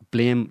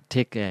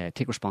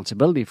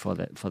responsibility for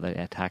the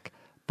attack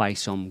by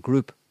some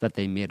group that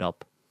they made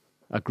up,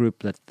 a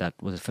group that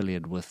was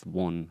affiliated with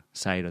one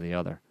side or the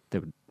other. They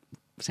would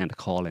send a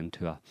call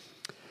into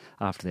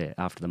after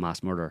the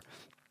mass murder.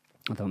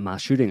 The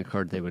mass shooting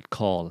occurred, they would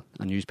call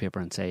a newspaper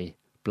and say,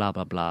 blah,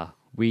 blah, blah,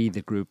 we,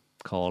 the group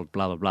called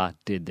blah, blah, blah,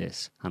 did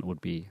this. And it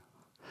would be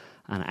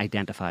an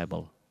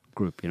identifiable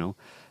group,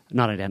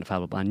 not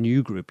identifiable, but a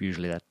new group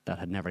usually that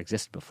had never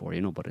existed before,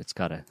 but it's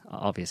got a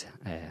obvious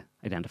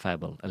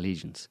identifiable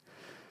allegiance.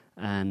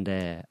 And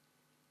there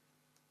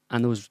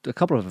was a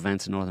couple of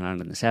events in Northern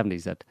Ireland in the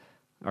 70s that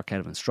are kind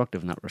of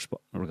instructive in that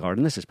regard.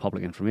 And this is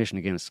public information.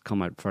 Again, it's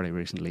come out fairly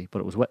recently,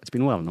 but it's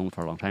been well known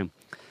for a long time.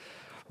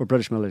 Where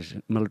British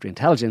military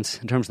intelligence,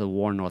 in terms of the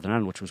war in Northern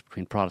Ireland, which was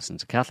between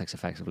Protestants and Catholics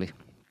effectively,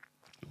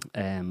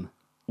 they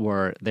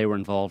were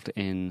involved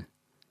in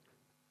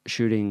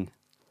shooting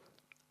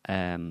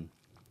a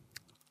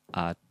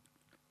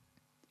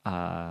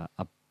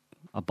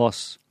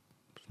bus,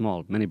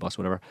 small minibus,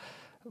 whatever,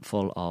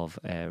 full of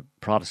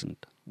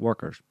Protestant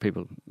workers,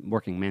 people,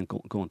 working men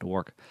going to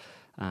work,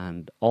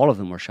 and all of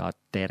them were shot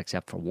dead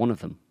except for one of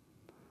them.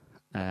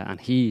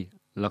 And he,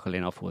 luckily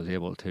enough, was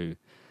able to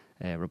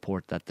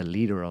report that the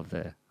leader of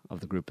the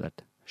group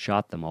that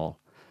shot them all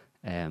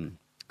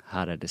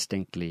had a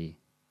distinctly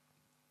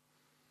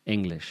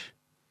English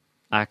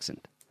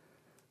accent.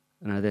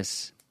 Now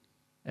this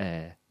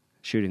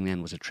shooting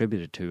then was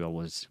attributed to, or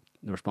was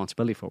the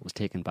responsibility for it was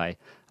taken by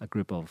a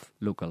group of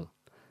local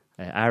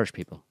Irish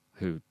people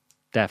who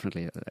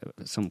definitely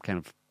some kind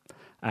of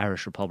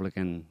Irish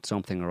Republican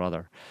something or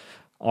other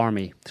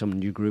army, some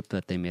new group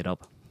that they made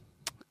up,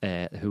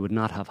 who would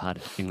not have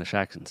had English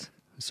accents.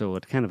 So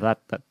it kind of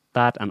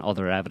that and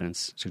other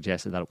evidence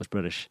suggested that it was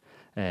British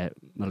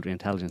military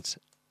intelligence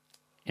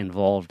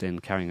involved in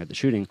carrying out the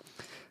shooting.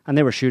 And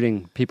they were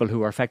shooting people who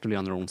were effectively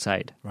on their own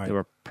side. Right. They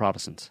were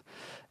Protestants.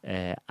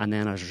 And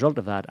then as a result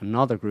of that,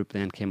 another group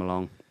then came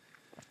along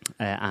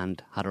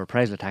and had a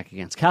reprisal attack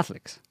against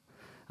Catholics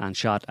and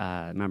shot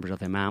members of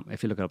the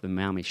if you look it up, the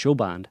Miami Show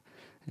Band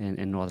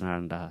in Northern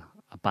Ireland, a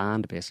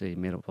band basically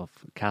made up of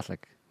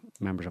Catholic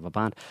members of a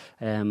band,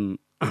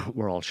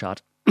 were all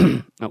shot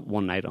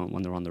one night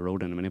when they were on the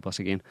road in a minibus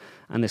again.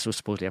 And this was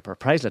supposedly a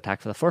reprisal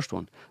attack for the first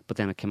one, but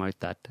then it came out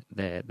that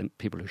the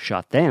people who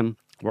shot them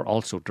were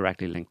also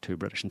directly linked to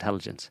British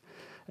intelligence.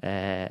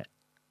 And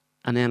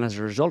then as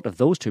a result of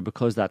those two,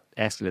 because that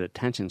escalated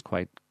tensions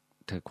quite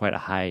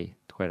a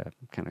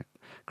kind of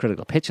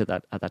critical pitch at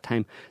that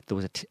time, there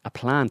was a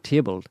plan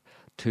tabled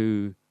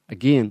to,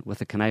 again, with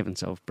the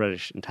connivance of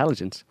British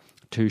intelligence,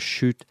 to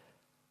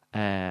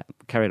carry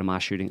out a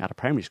mass shooting at a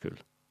primary school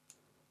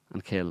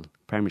and kill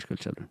primary school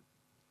children.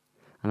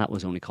 And that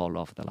was only called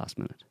off at the last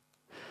minute.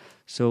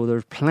 So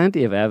there's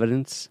plenty of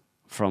evidence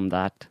from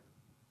that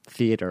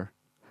theatre,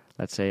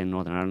 let's say in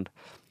Northern Ireland,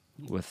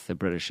 with the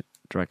British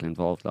directly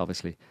involved,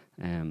 obviously,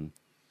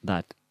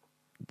 that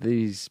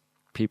these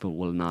people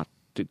will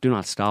do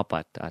not stop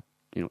at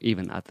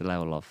even at the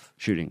level of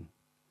shooting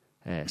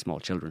small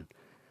children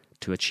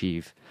to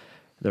achieve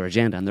their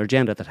agenda. And their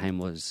agenda at the time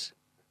was,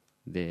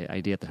 the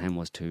idea at the time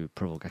was to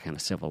provoke a kind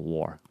of civil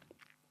war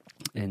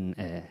in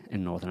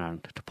Northern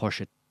Ireland, to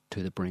push it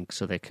to the brink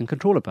so they can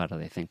control it better.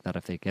 They think that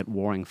if they get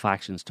warring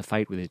factions to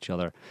fight with each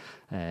other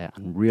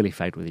and really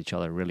fight with each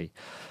other, really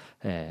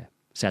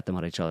set them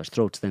at each other's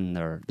throats, then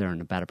they're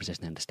in a better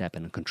position then to step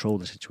in and control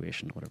the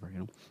situation, whatever,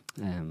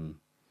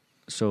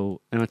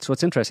 So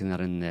it's interesting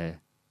that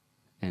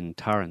in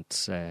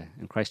Tarrant's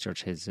in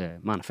Christchurch, his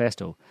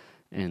manifesto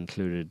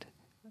included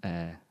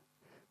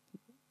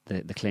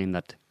the claim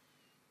that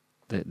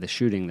the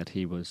shooting that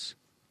he was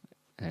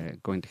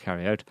going to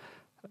carry out,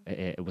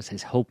 it was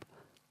his hope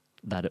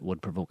that it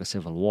would provoke a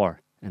civil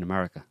war in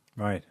America.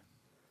 Right.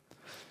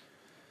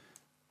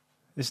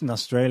 This is an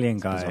Australian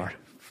guy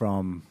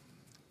from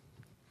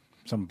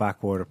some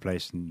backwater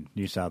place in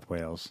New South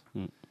Wales,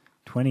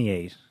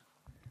 28.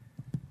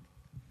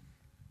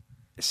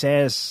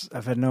 Says,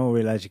 I've had no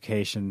real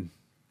education.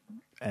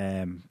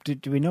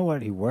 Do we know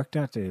what he worked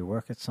at? Did he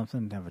work at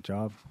something, have a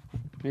job?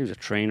 He was a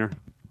trainer.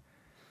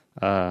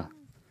 Like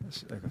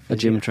a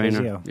gym trainer.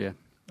 Physio? Yeah.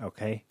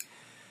 Okay.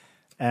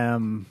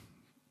 On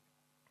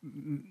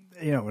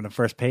the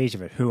first page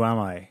of it, who am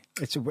I?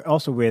 It's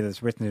also weird that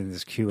it's written in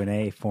this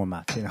Q&A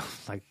format,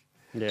 like.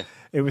 Yeah.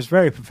 It was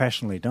very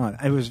professionally done.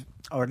 It was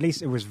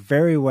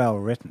very well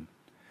written.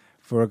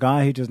 For a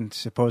guy who doesn't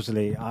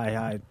supposedly,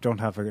 I don't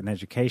have an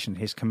education,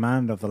 his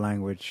command of the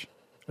language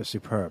was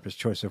superb. His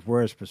choice of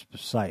words was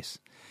precise.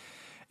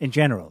 In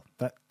general,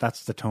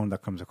 that's the tone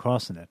that comes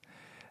across in it.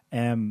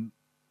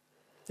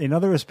 In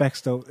other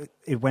respects, though,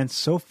 it went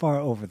so far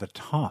over the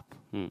top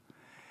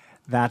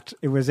that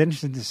it was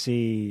interesting to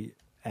see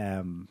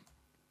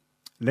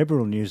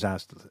liberal news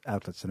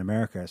outlets in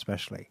America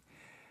especially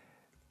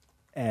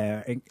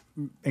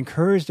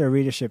encourage their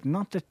readership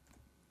not to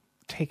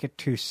take it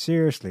too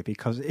seriously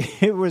because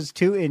it was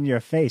too in your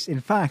face. In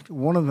fact,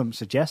 one of them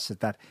suggested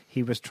that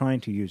he was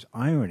trying to use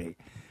irony,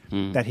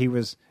 that he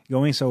was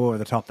going so over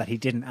the top that he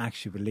didn't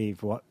actually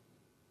believe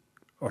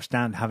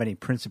have any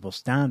principle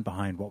stand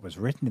behind what was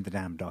written in the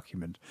damn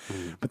document.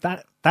 But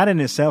that in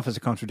itself is a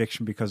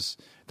contradiction because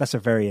that's a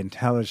very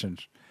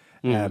intelligent,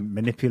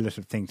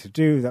 manipulative thing to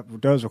do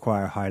that does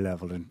require a high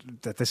level and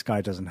that this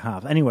guy doesn't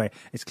have. Anyway,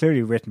 it's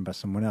clearly written by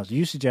someone else.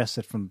 You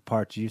suggested from the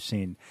parts you've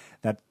seen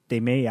that they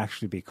may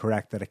actually be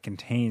correct, that it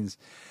contains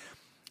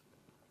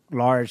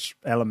large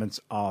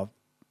elements of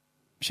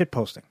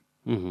shitposting.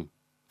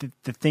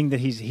 the thing that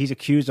he's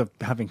accused of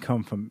having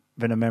come from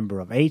being a member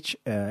of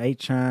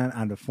 8chan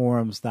and the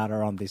forums that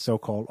are on the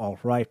so-called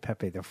alt-right,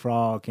 Pepe the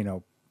Frog,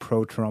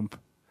 pro-Trump,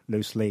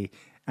 loosely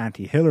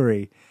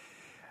anti-Hillary,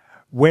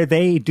 where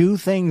they do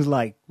things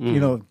like,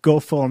 go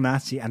full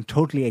Nazi and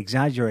totally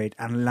exaggerate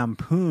and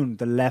lampoon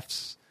the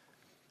left's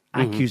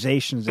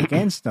accusations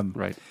against them.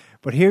 Right.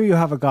 But here you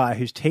have a guy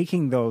who's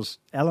taking those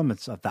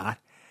elements of that.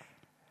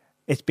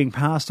 It's being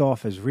passed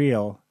off as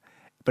real,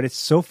 but it's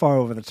so far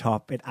over the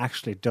top, it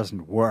actually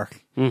doesn't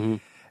work. Mm-hmm.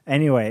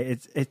 Anyway,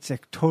 it's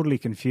totally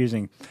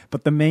confusing.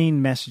 But the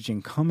main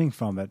messaging coming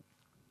from it,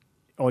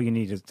 all you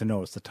need to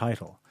know is the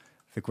title,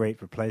 The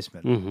Great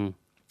Replacement. Mm-hmm.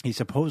 He's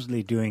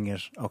supposedly doing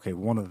it. Okay,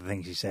 one of the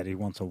things he said, he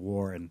wants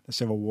a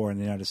civil war in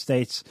the United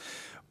States,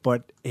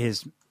 but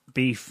his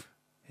beef,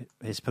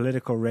 his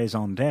political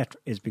raison d'etre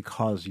is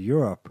because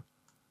Europe,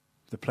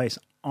 the place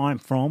I'm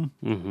from,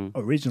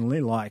 originally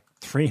like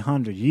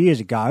 300 years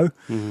ago,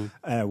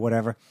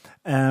 whatever,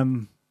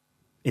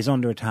 is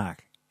under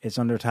attack. It's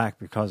under attack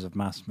because of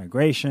mass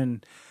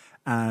migration,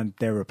 and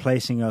they're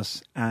replacing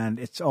us, and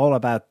it's all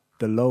about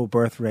the low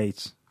birth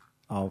rates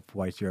of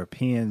white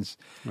Europeans.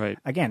 Right.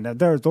 Again,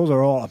 those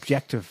are all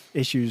objective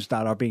issues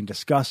that are being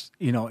discussed,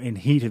 in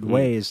heated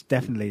ways.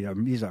 Definitely,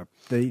 these are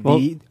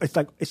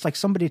it's like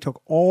somebody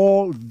took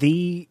all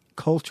the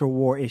culture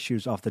war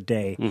issues of the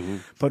day,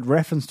 put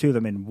reference to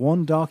them in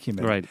one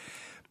document. Right.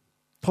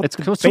 It's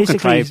so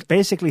contrived.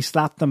 basically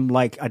slapped them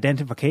like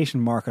identification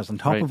markers on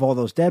top of all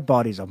those dead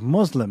bodies of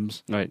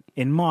Muslims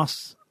in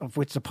mosques, of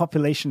which the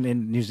population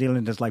in New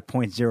Zealand is like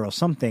 0.0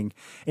 something,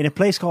 in a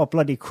place called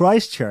bloody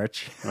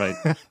Christchurch, right?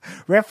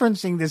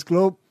 referencing this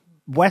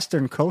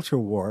Western culture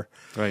war.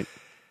 Right.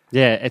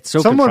 Yeah, it's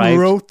so Someone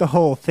contrived. wrote the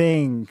whole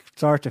thing,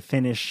 start to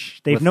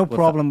finish. They've no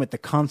problem with the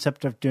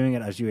concept of doing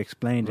it, as you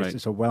explained. Right.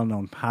 It's a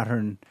well-known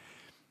pattern.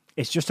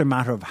 It's just a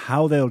matter of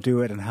how they'll do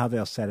it and how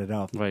they'll set it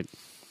up. Right.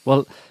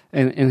 Well,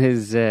 in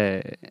his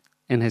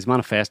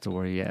manifesto,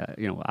 where he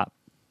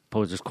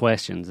poses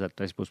questions that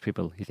I suppose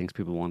he thinks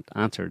people want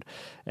answered,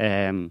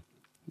 it's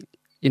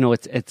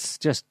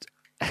just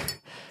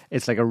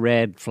it's like a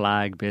red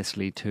flag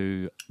basically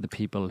to the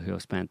people who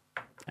have spent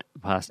the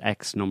past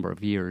X number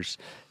of years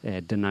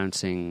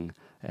denouncing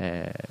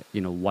the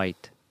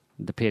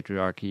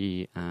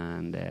patriarchy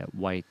and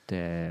white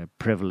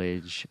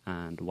privilege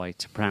and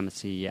white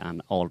supremacy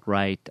and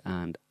alt-right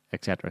and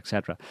etc.,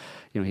 etc.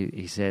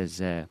 He says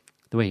the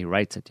way he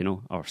writes it,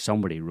 or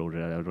somebody wrote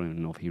it. I don't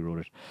even know if he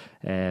wrote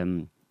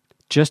it.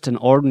 Just an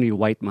ordinary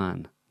white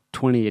man,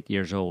 28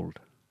 years old,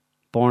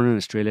 born in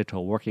Australia to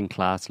a working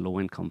class, low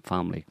income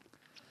family.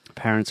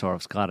 Parents are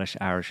of Scottish,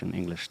 Irish, and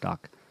English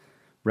stock.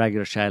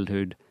 Regular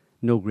childhood,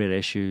 no great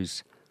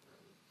issues.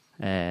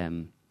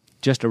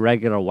 Just a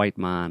regular white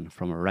man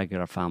from a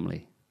regular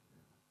family.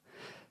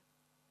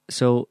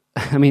 So,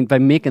 I mean, by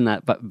making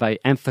that, by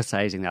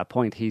emphasizing that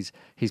point, he's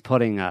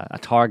putting a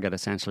target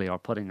essentially, or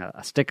putting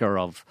a sticker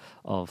of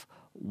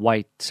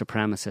white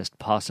supremacist,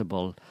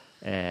 possible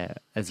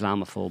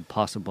Islamophobe,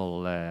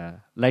 possible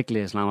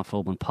likely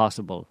Islamophobe, and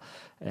possible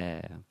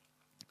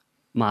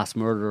mass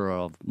murderer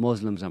of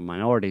Muslims and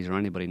minorities or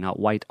anybody not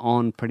white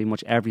on pretty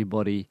much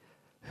everybody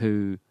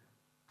who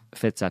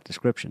fits that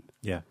description.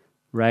 Yeah,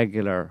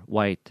 regular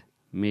white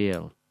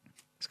male,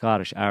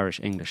 Scottish, Irish,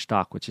 English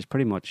stock, which is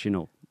pretty much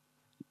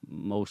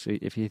mostly,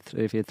 if he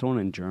had thrown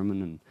in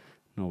German and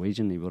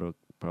Norwegian, he would have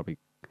probably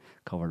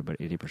covered about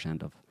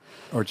 80% of,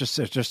 or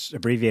just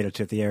abbreviated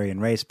to the Aryan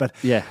race. But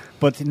yeah,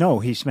 but no,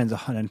 he spends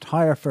an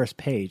entire first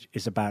page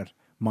is about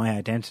my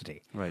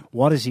identity. Right.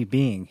 What is he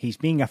being? He's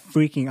being a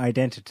freaking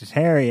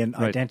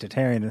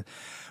identitarian,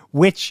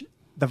 which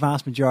the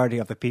vast majority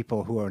of the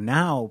people who are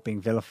now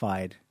being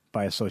vilified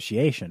by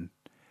association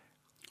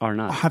are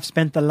not, have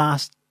spent the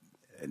last.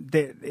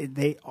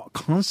 They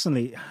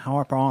constantly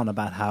harp on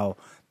about how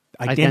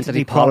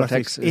identity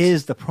politics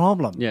is the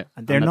problem. Yeah,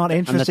 and they're not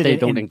interested. And that they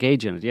don't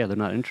engage in it. Yeah, they're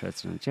not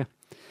interested in it. Yeah,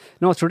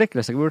 no, it's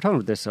ridiculous. Like we were talking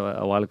about this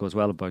a while ago as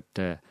well, about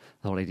the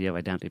whole idea of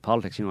identity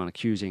politics. And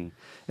accusing.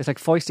 It's like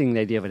foisting the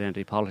idea of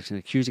identity politics and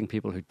accusing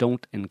people who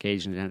don't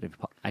engage in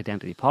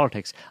identity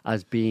politics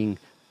as being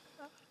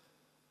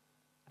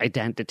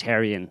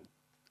identitarians,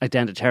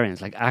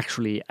 like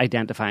actually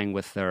identifying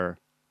with their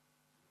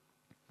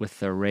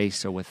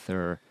race or with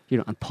their,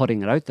 and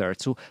putting it out there.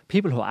 So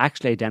people who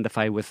actually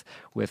identify with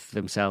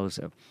themselves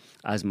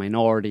as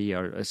minority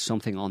or as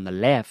something on the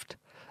left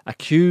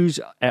accuse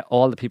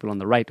all the people on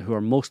the right, who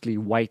are mostly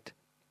white,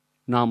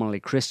 nominally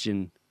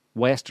Christian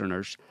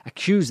Westerners,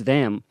 accuse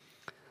them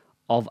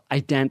of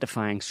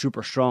identifying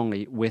super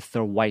strongly with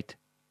their white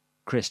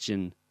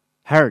Christian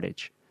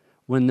heritage,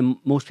 when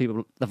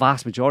the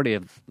vast majority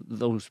of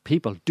those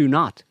people do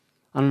not,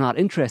 and are not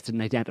interested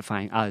in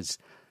identifying as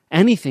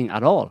anything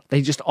at all.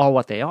 They just are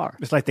what they are.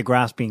 It's like the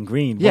grass being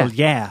green. Yeah. Well,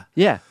 yeah.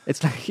 Yeah.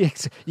 It's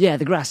like,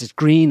 the grass is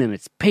green and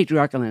it's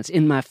patriarchal and it's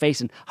in my face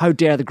and how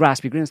dare the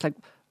grass be green. It's like,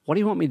 what do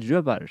you want me to do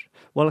about it?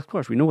 Well, of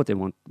course, we know what they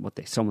want,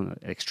 some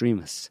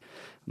extremists,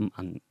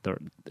 and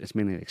it's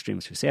mainly the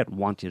extremists who say it,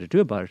 want you to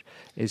do about it,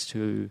 is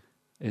to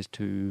is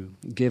to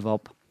give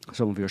up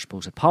some of your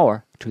supposed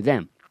power to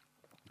them,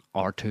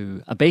 or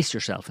to abase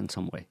yourself in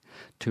some way,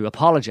 to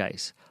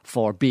apologise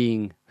for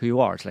being who you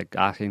are. It's like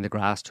asking the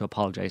grass to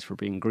apologise for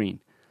being green.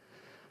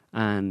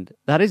 And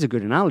that is a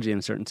good analogy in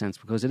a certain sense,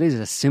 because it is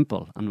as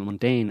simple and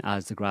mundane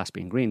as the grass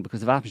being green, because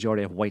the vast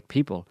majority of white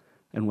people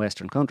in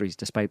Western countries,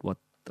 despite what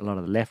a lot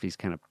of the lefties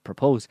kind of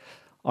propose,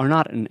 are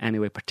not in any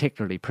way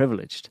particularly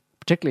privileged,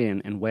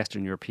 particularly in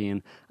Western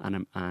European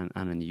and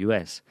in the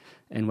US,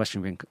 in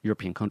Western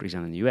European countries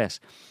and in the US.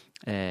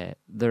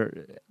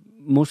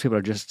 Most people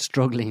are just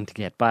struggling to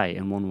get by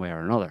in one way or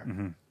another.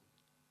 Mm-hmm.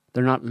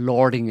 They're not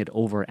lording it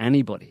over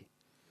anybody.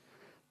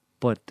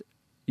 But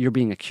you're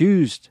being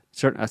accused,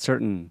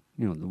 certain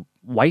the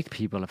white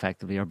people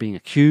effectively are being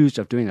accused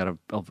of doing that,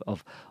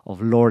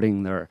 of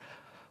lording their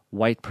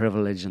white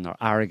privilege and their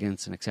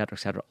arrogance and et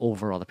cetera,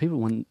 over other people,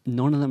 when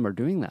none of them are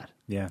doing that.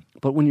 Yeah.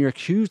 But when you're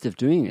accused of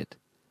doing it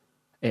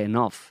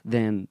enough,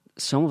 then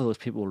some of those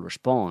people will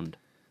respond.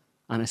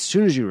 And as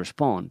soon as you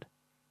respond,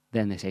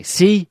 then they say,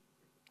 see,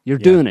 you're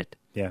doing it.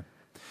 Yeah.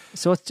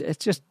 So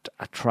it's just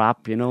a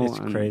trap, It's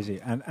crazy.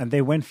 And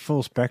they went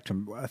full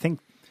spectrum. I think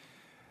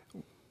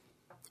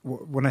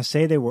when I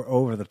say they were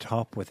over the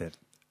top with it,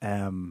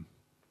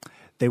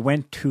 they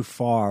went too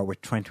far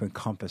with trying to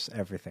encompass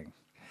everything.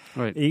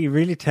 Right. You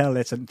really tell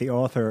it's the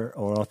author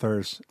or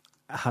authors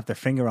have their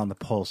finger on the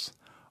pulse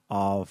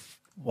of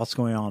what's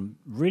going on,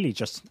 really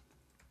just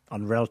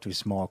on relatively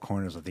small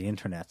corners of the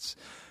internets.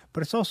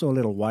 But it's also a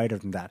little wider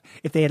than that.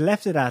 If they had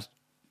left it at,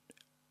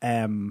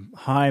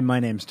 hi, my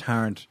name's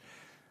Tarrant,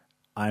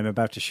 I'm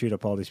about to shoot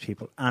up all these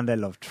people, and I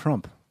love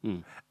Trump,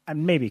 and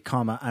maybe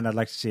comma, and I'd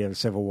like to see a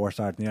civil war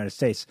start in the United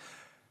States,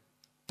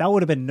 that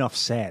would have been enough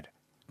said.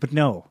 But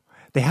no,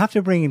 they have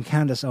to bring in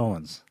Candace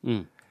Owens.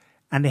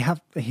 And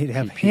he'd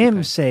have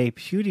him say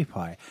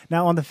PewDiePie.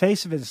 Now, on the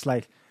face of it, it's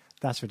like,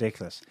 that's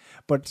ridiculous.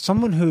 But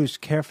someone who's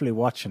carefully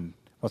watching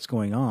what's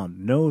going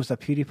on knows that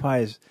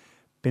PewDiePie has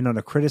been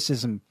under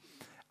criticism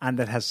and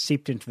that has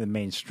seeped into the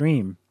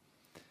mainstream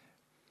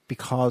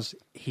because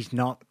he's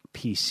not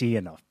PC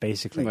enough,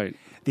 basically. Right.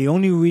 The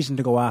only reason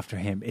to go after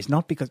him is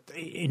not because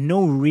in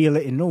no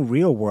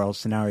real world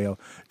scenario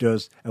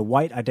does a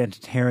white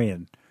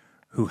identitarian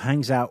who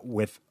hangs out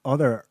with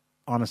other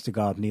honest to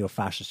God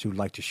neo-fascists who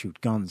like to shoot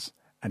guns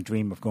and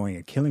dream of going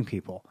and killing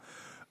people.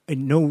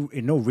 In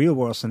no real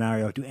world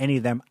scenario do any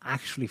of them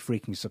actually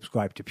freaking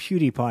subscribe to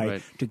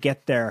PewDiePie to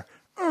get their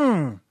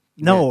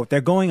no,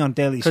 they're going on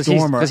Daily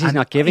Stormer because he's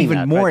not giving even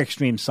that, more right?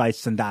 extreme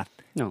sites than that.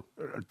 No.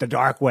 The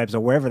dark webs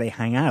or wherever they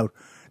hang out.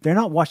 They're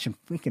not watching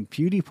freaking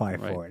PewDiePie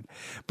for it.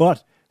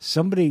 But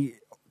somebody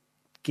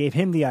gave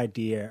him the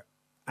idea,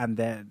 and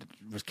then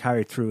it was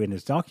carried through in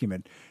his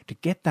document, to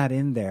get that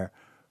in there,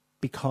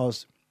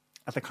 because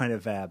at the kind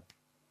of at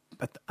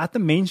the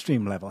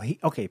mainstream level,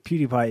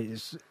 PewDiePie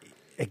is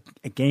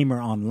a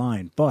gamer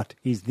online, but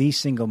he's the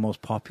single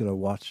most popular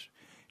watch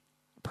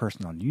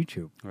person on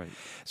YouTube. Right.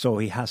 So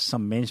he has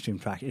some mainstream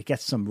track. It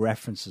gets some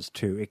references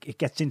to. It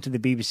gets into the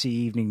BBC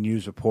Evening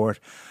News report.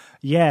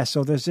 Yeah,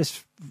 so there's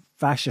this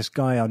fascist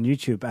guy on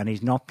YouTube, and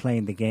he's not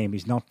playing the game.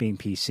 He's not being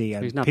PC,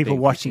 and people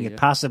watching it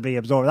passively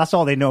absorb. That's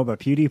all they know about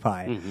PewDiePie.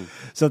 Mm-hmm.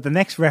 So the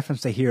next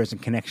reference they hear is in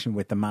connection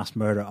with the mass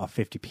murder of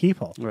 50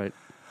 people. Right.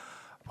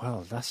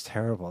 Well, that's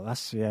terrible.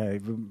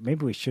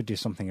 Maybe we should do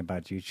something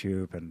about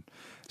YouTube and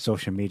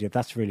social media.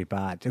 That's really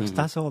bad.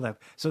 That's all that.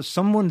 So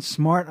someone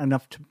smart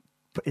enough to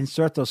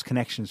insert those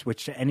connections,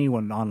 which to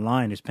anyone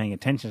online who's paying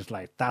attention is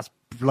like, that's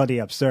bloody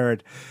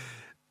absurd.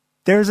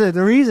 There's the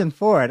reason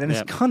for it, and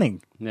it's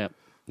cunning. Yeah,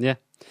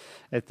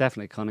 it's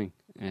definitely cunning,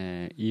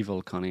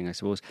 evil cunning, I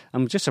suppose.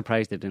 I'm just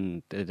surprised they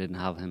didn't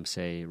have him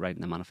say right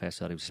in the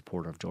manifesto that he was a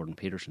supporter of Jordan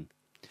Peterson.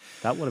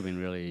 That would have been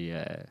really,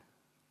 that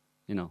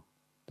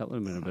would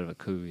have been a bit of a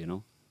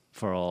coup,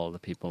 for all the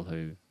people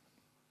who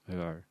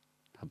have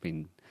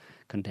been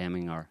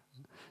condemning or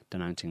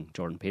denouncing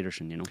Jordan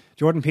Peterson.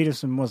 Jordan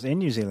Peterson was in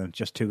New Zealand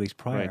just 2 weeks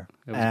prior,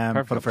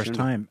 for the first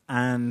time,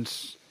 and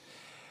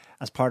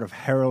as part of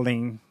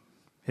heralding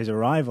his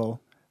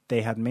arrival,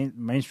 they had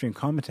mainstream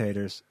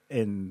commentators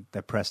in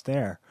the press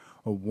there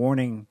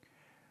warning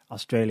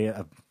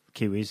Australia,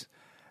 Kiwis,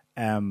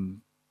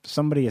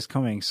 somebody is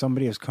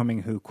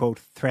coming who, quote,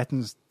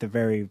 threatens the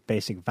very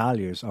basic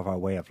values of our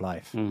way of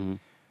life. Mm-hmm.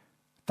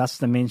 That's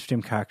the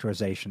mainstream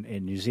characterization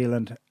in New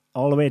Zealand,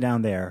 all the way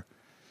down there.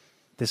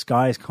 This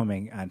guy is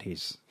coming, and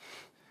he's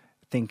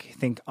think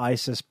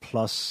ISIS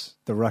plus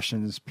the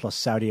Russians plus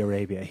Saudi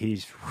Arabia.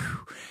 He's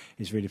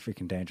really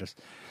freaking dangerous.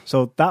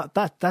 So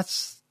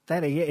that's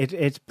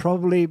it's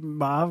probably, I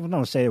don't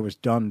want to say it was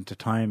done to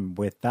time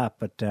with that,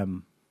 but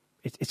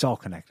it's all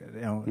connected.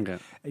 Okay.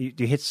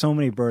 You hit so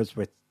many birds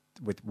with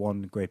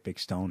one great big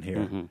stone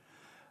here.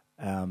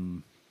 Mm-hmm.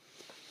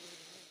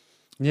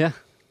 Yeah,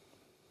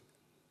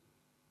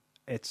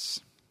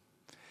 it's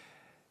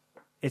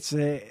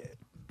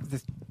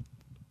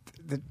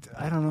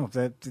I don't know.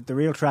 The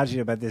real tragedy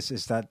about this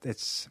is that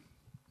it's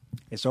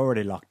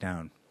already locked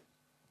down.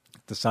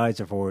 The sides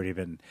have already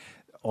been.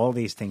 All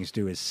these things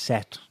do is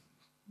set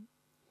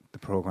the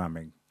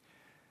programming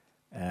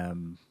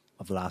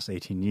of the last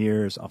 18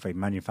 years, of a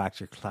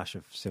manufactured clash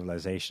of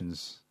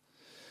civilizations.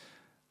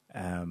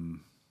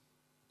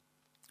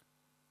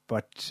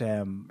 But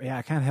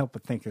I can't help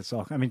but think it's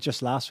all. I mean,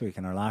 just last week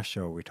in our last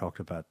show, we talked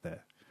about the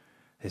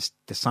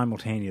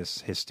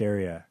simultaneous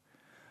hysteria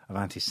of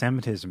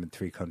anti-Semitism in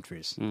 3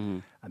 countries,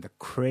 and the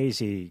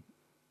crazy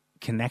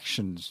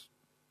connections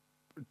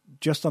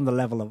just on the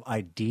level of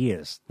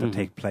ideas that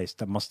take place,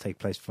 that must take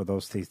place for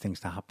those 3 things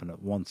to happen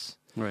at once.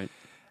 Right.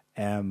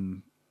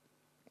 Tarrant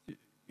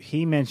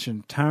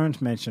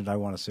mentioned, I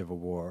want a civil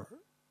war.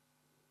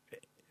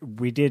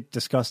 We did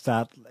discuss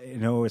that. You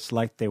know, it's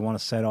like they want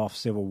to set off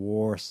civil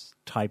war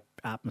type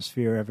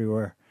atmosphere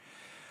everywhere.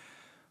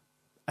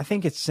 I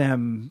think it's,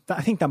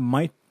 I think that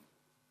might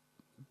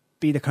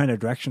be the kind of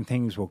direction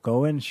things will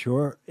go in,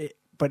 sure.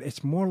 But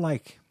it's more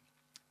like,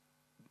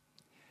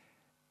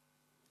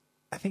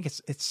 I think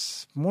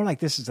it's more like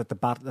this is at the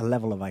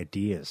level of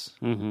ideas.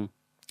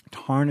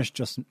 Tarnish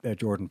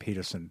Jordan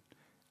Peterson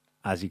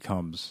as he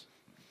comes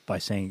by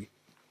saying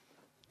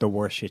the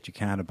worst shit you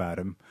can about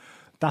him.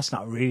 That's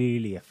not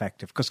really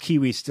effective because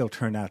Kiwis still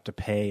turn out to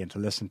pay and to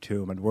listen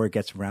to him, and word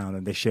gets around,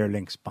 and they share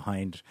links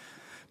behind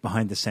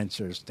the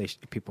censors.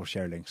 People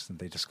share links and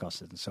they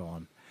discuss it and so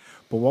on.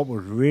 But what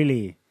would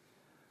really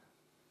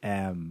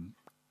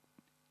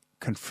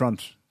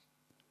confront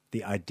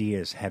the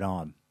ideas head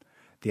on,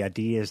 the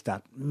ideas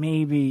that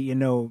maybe, you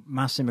know,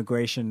 mass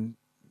immigration,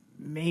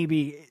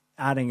 maybe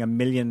adding 1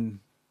 million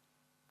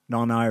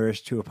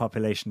non-Irish to a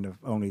population of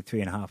only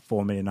 3.5,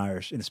 4 million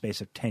Irish in the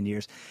space of 10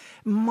 years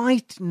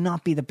might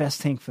not be the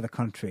best thing for the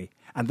country.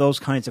 And those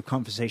kinds of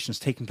conversations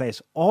taking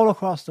place all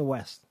across the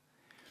West.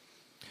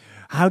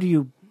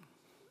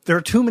 There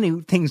are too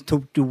many things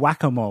to do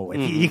whack-a-mole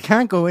with. You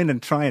can't go in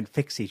and try and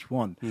fix each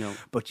one. No.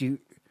 But you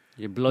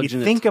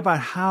think about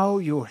how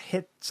you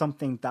hit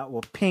something that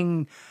will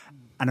ping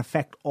and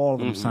affect all of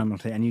them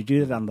simultaneously. And you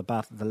do it on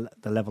the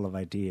level of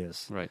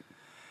ideas. Right.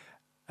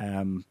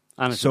 And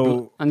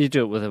you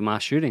do it with a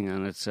mass shooting,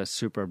 and it's a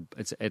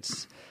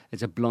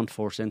it's a blunt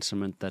force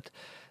instrument that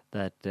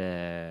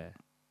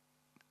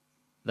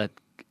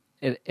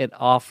it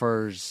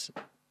offers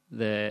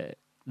the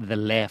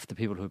left, the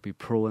people who would be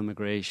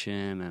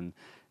pro-immigration and,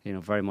 you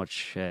know, very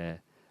much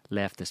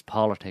leftist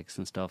politics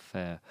and stuff.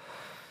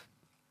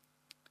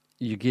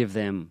 You give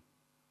them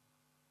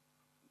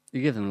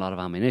a lot of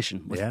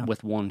ammunition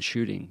with one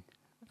shooting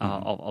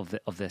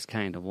of this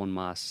kind, of one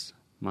mass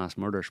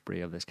murder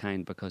spree of this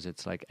kind, because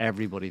it's like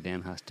everybody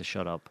then has to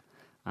shut up,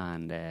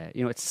 and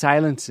it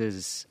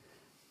silences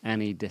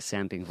any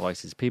dissenting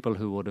voices. People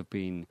who would have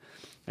been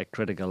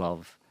critical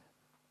of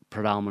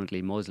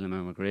predominantly Muslim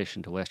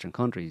immigration to Western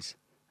countries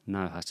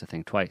now has to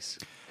think twice,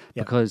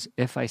 because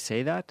if I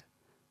say that,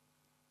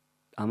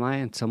 am I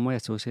in some way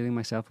associating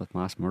myself with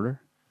mass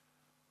murder?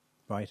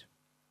 Right.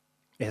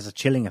 It has a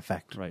chilling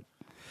effect. Right.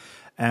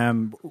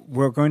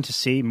 We're going to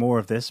see more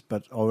of this,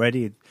 but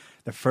already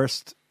the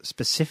first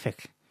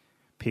specific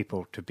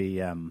people to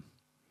be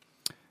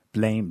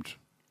blamed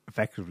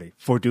effectively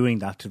for doing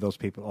that to those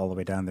people all the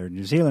way down there in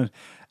New Zealand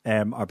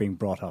are being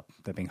brought up.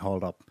 They're being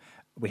hauled up.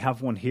 We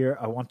have one here.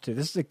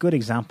 This is a good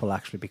example,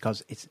 actually,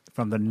 because it's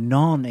from the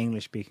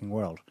non-English speaking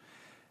world.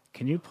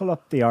 Can you pull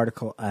up the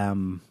article,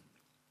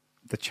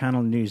 the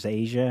Channel News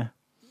Asia?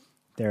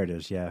 There it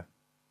is, yeah.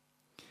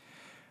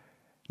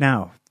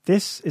 Now,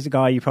 this is a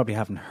guy you probably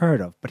haven't heard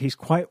of, but he's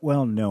quite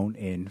well known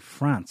in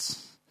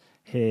France.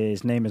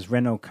 His name is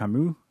Renaud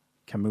Camus.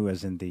 Camus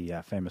as in the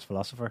famous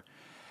philosopher.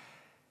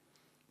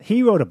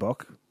 He wrote a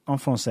book en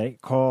français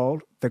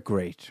called The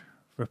Great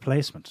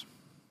Replacement.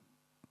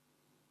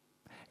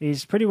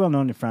 He's pretty well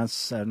known in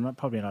France,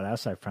 probably not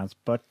outside France,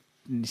 but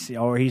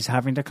he's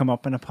having to come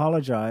up and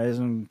apologize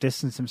and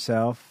distance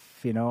himself.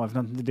 You know, I've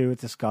nothing to do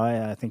with this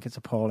guy. I think it's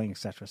appalling,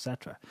 etc.,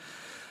 etc.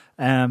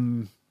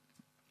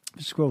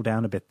 Scroll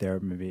down a bit there,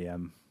 maybe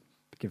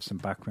give some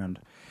background.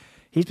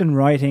 He's been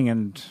writing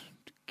and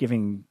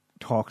giving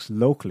talks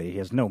locally. He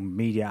has no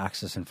media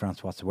access in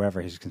France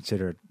whatsoever. He's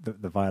considered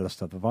the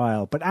vilest of the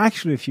vile. But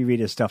actually, if you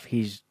read his stuff,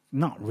 he's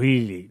not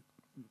really,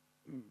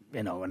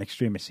 an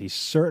extremist. He's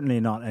certainly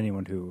not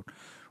anyone who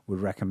would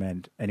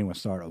recommend anyone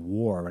start a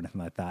war or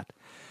anything like that.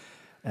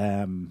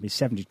 He's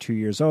 72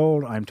 years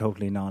old. I'm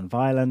totally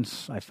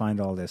non-violent. I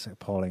find all this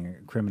appalling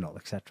and criminal,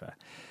 etc.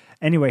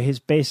 Anyway, his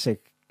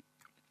basic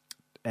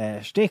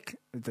shtick,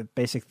 the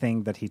basic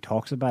thing that he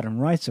talks about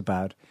and writes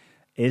about,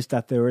 is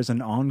that there is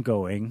an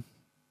ongoing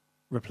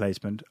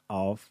replacement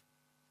of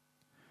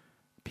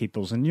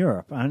peoples in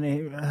Europe.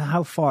 And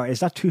how far? Is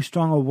that too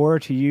strong a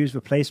word to use,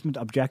 replacement,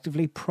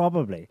 objectively?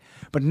 Probably.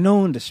 But no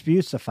one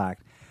disputes the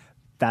fact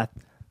that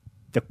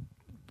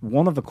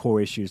one of the core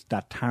issues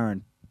that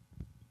Tarrant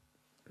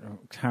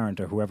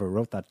or whoever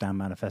wrote that damn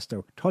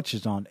manifesto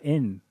touches on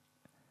in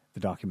the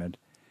document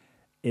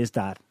is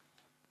that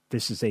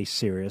this is a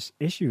serious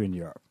issue in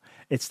Europe.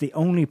 It's the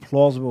only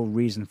plausible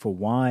reason for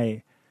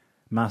why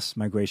mass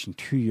migration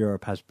to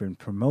Europe has been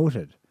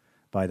promoted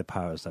by the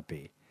powers that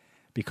be,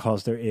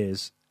 because there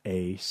is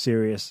a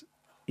serious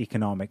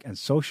economic and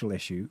social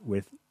issue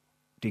with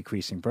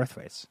decreasing birth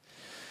rates.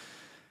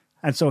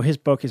 And so his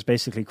book is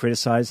basically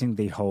criticizing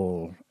the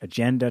whole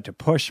agenda to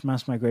push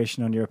mass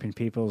migration on European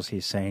peoples.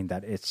 He's saying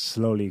that it's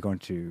slowly going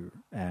to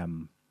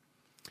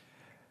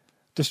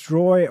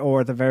destroy,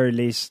 or at the very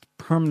least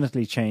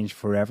permanently change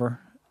forever,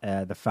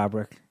 the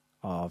fabric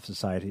of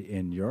society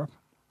in Europe.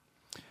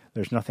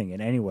 There's nothing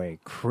in any way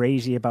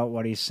crazy about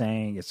what he's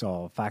saying. It's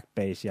all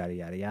fact-based, yada,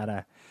 yada,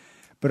 yada.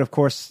 But of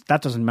course,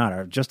 that doesn't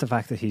matter. Just the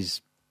fact that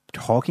he's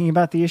talking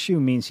about the issue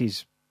means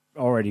he's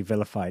already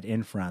vilified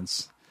in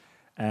France.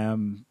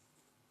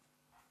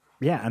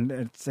 Yeah, and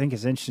I think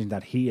it's interesting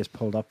that he is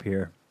pulled up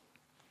here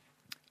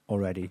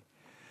already.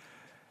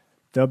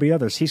 There'll be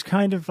others. He's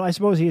kind of, I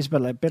suppose he's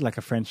a bit like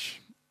a French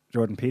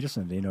Jordan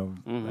Peterson, you know,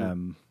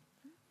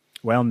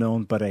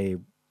 well-known but a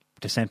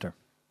dissenter.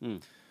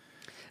 Mm.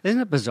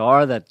 Isn't it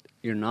bizarre that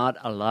you're not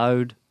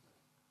allowed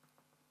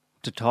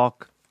to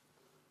talk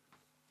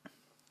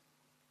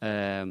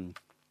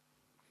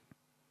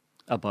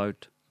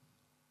about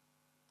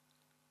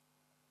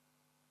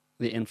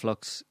the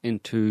influx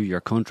into your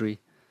country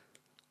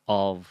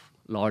of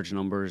large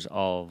numbers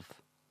of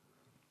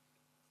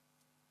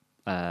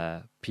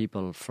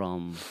people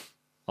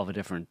of a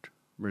different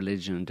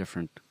religion and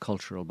different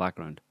cultural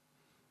background?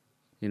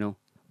 You know,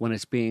 when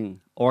it's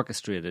being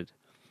orchestrated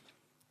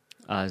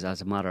as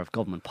a matter of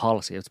government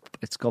policy,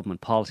 it's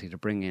government policy to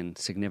bring in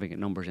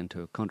significant numbers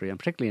into a country, and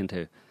particularly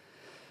into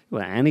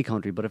any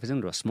country. But if it's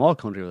into a small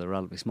country with a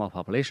relatively small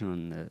population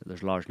and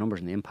there's large numbers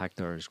and the impact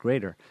there is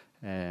greater,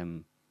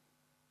 isn't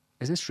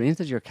it strange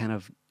that you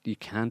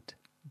can't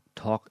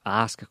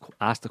ask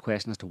the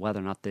question as to whether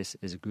or not this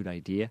is a good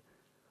idea?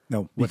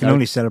 No, we can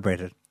only celebrate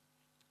it.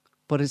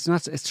 But it's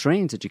not. It's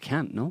strange that you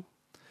can't. No,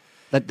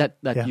 that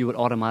Yeah. you would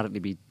automatically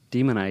be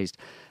demonized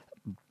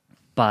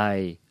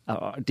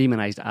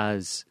demonized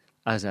as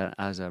a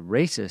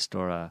racist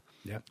or a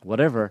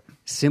whatever,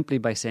 simply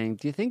by saying,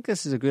 "Do you think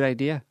this is a good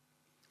idea?"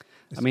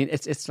 I mean,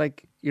 it's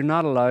like you're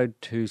not allowed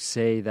to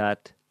say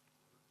that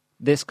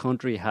this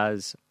country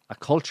has a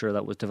culture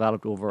that was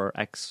developed over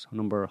X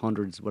number,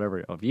 hundreds,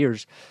 whatever, of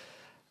years,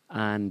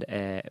 and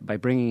by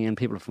bringing in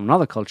people from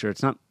another culture,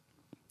 it's not.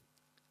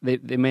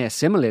 They may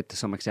assimilate to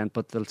some extent,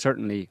 but they'll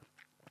certainly,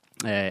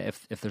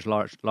 if there's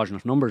large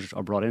enough numbers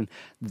are brought in,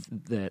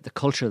 the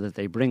culture that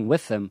they bring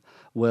with them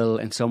will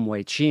in some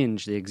way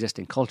change the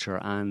existing culture.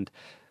 And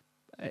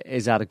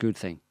is that a good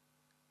thing?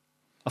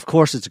 Of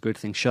course it's a good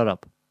thing. Shut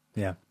up.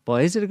 Yeah.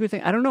 But is it a good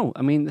thing? I don't know.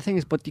 I mean, the thing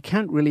is, but you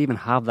can't really even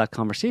have that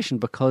conversation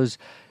because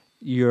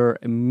you're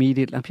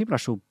immediately, and people are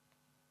so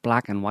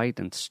black and white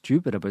and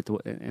stupid about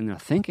in their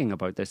thinking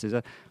about this, is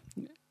that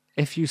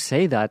if you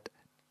say that,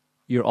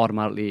 you're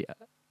automatically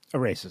a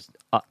racist.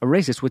 A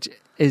racist, which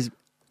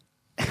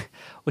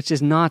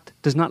does not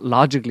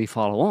logically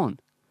follow on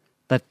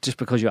that just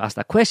because you ask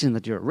that question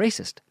that you're a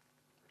racist.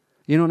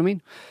 You know what I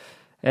mean?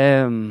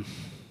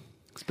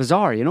 It's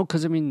bizarre, you know,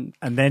 because I mean...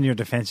 And then your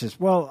defense is,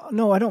 well,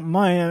 no, I don't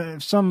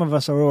mind. Some of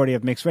us are already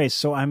of mixed race,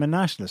 so I'm a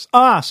nationalist.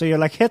 So you're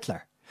like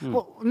Hitler.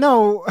 Well,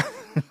 no.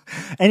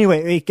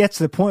 Anyway, it gets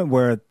to the point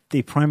where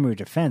the primary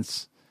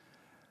defense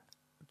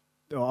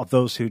of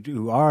those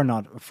who are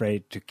not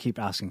afraid to keep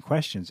asking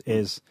questions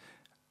is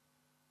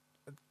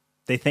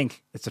they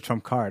think it's a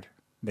trump card.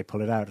 They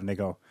pull it out and they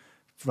go,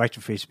 right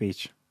to free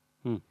speech.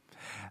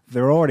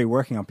 They're already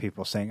working on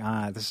people saying,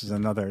 this is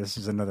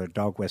another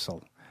dog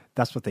whistle.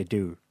 That's what they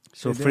do.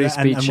 So free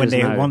speech and when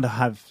they now want to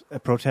have a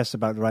protest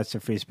about the rights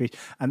to free speech.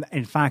 And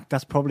in fact,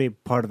 that's probably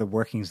part of the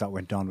workings that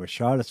went on with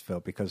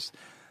Charlottesville, because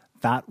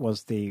that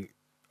was the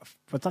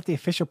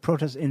official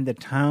protest in the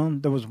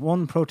town. There was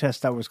one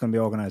protest that was going to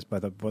be organized by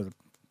the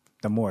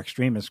more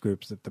extremist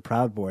groups, the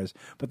Proud Boys.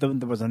 But there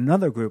was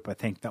another group, I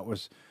think, that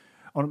was,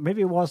 or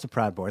maybe it was the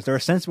Proud Boys. Their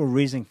sensible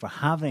reasoning for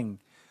having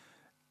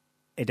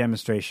a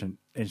demonstration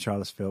in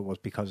Charlottesville was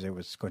because it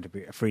was going to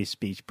be a free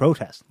speech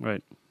protest.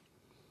 Right.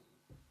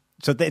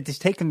 So they're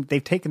playing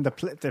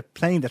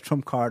the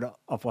trump card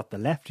of what the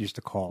left used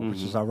to call,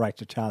 which is our right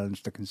to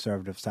challenge the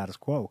conservative status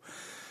quo.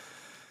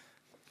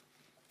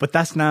 But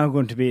that's now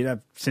going to be,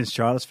 since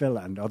Charlottesville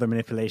and other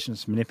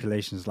manipulations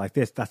like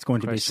this, that's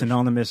going to be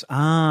synonymous.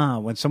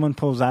 When someone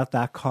pulls out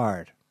that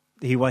card,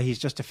 he's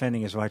just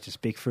defending his right to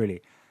speak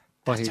freely.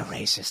 That's a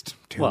racist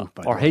too. Well,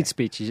 or hate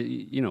speech.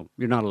 You know,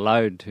 you're not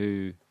allowed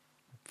to.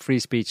 Free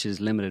speech is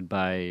limited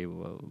by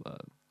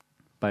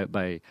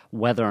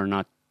whether or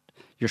not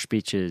your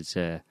speech is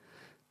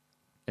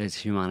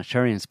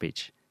humanitarian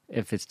speech.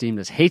 If it's deemed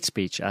as hate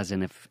speech, as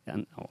in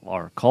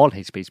or called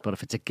hate speech, but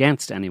if it's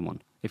against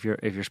anyone, if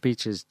your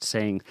speech is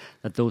saying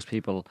that those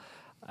people,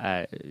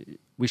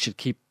 we should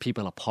keep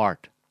people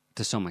apart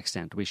to some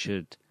extent, we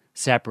should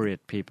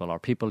separate people, or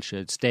people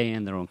should stay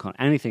in their own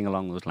country, anything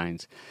along those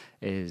lines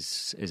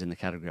is in the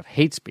category of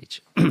hate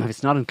speech. If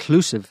it's not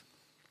inclusive,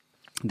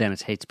 then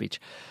it's hate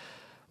speech,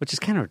 which is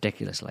kind of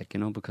ridiculous,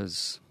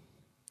 because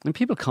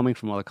people coming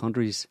from other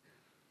countries,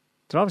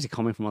 they're obviously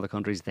coming from other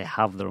countries. They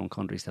have their own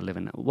countries to live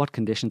in. What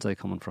conditions are they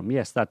coming from?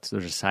 Yes, there's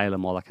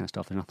asylum, all that kind of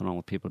stuff. There's nothing wrong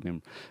with people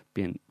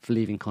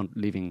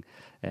leaving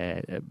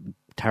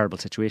terrible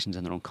situations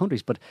in their own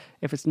countries. But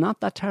if it's not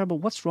that terrible,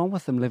 what's wrong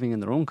with them living in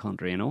their own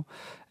country?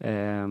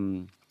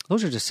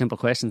 Those are just simple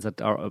questions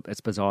that are.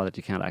 It's bizarre that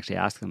you can't actually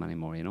ask them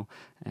anymore.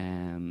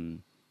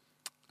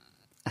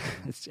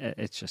 It's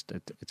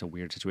a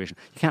weird situation.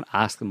 You can't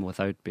ask them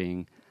without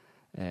being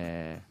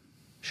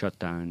shut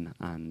down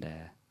and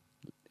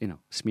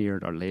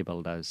smeared or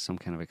labelled as some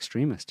kind of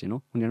extremist.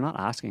 When you're not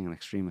asking an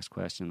extremist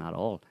question at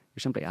all,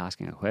 you're simply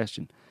asking a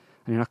question,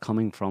 and you're not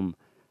coming from.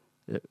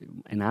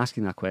 In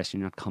asking that question,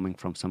 you're not coming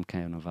from some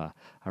kind of a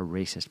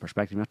racist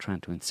perspective. You're not trying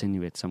to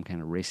insinuate some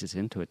kind of racism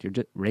into it.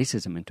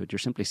 You're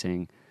simply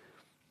saying,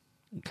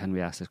 can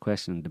we ask this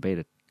question and debate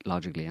it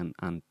logically?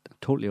 And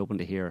totally open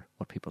to hear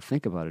what people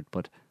think about it.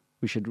 But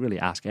we should really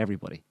ask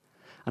everybody.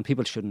 And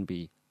people shouldn't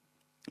be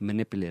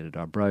manipulated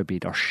or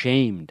browbeat or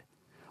shamed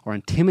or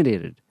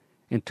intimidated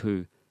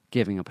into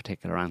giving a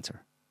particular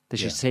answer. They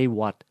should say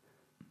what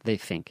they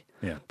think.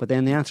 Yeah. But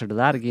then the answer to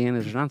that, again,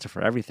 is an answer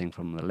for everything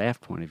from the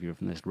left point of view,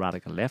 from this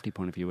radical lefty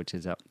point of view, which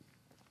is that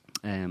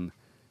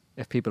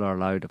if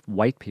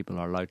white people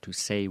are allowed to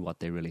say what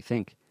they really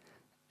think,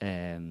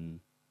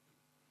 it'll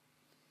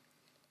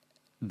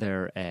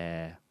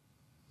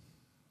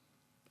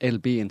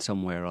be in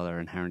some way or other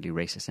inherently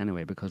racist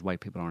anyway, because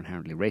white people are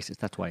inherently racist.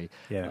 That's why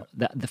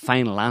the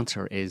final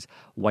answer is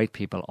white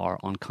people are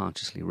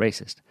unconsciously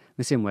racist. In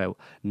the same way,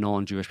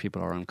 non-Jewish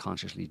people are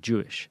unconsciously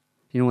Jewish.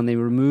 When they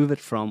remove it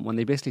when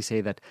they basically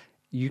say that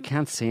you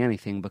can't say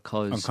anything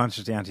because...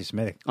 Unconsciously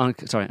anti-Semitic.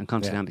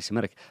 Unconsciously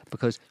anti-Semitic.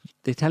 Because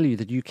they tell you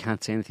that you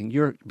can't say anything.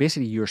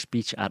 Your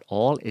speech at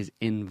all is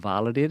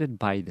invalidated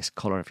by this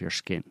colour of your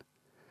skin.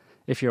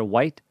 If you're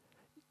white,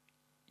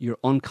 your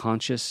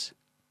unconscious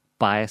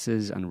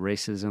biases and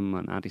racism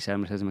and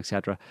anti-Semitism,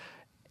 etc.,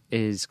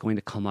 is going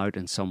to come out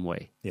in some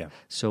way. Yeah.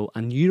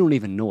 And you don't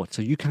even know it,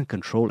 so you can't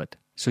control it.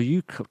 So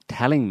you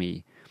telling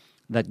me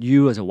that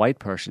you as a white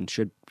person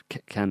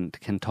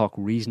can talk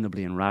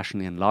reasonably and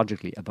rationally and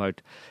logically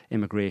about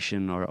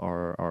immigration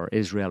or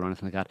Israel or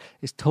anything like that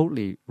is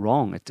totally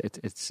wrong.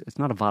 It's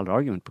not a valid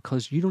argument,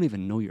 because you don't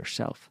even know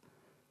yourself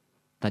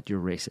that you're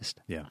racist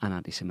and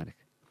anti-Semitic.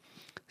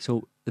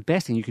 So the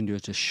best thing you can do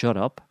is just shut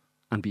up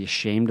and be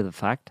ashamed of the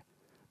fact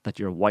that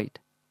you're white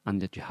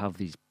and that you have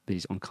these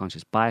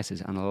unconscious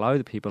biases, and allow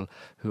the people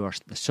who are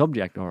the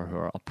subject or who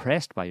are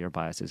oppressed by your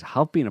biases,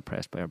 have been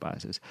oppressed by your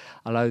biases,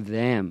 allow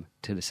them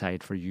to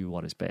decide for you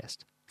what is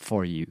best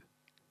for you.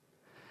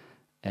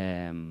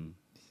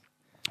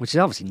 Which is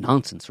obviously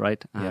nonsense,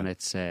 right? And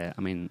it's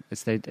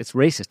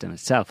racist in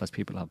itself, as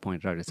people have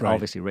pointed out. It's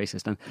obviously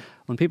racist. And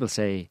when people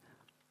say,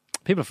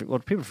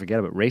 what people forget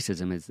about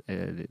racism is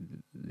the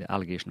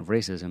allegation of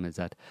racism is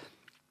that,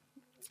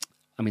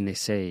 they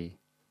say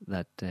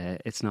that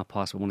it's not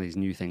possible. One of these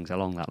new things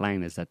along that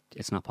line is that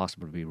it's not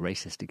possible to be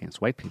racist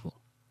against white people.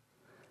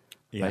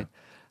 Yeah. Right?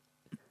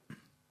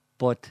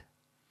 But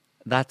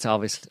that's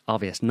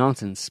obvious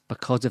nonsense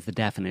because of the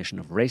definition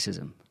of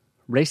racism.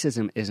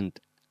 Racism isn't,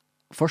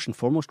 first and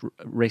foremost,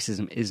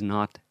 racism is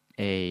not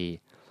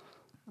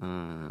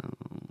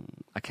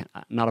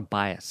not a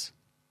bias.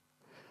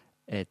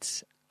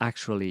 It's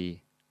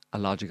actually a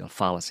logical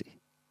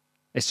fallacy.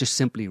 It's just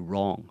simply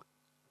wrong,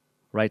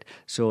 right?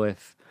 So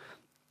if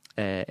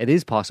it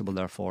is possible,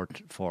 therefore,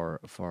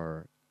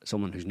 for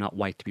someone who's not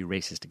white to be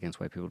racist against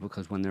white people,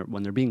 because when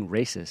they're being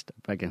racist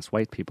against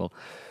white people,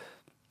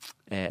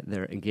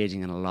 they're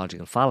engaging in a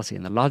logical fallacy,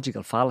 and the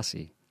logical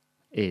fallacy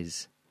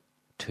is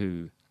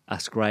to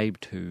ascribe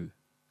to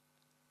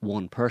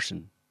one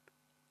person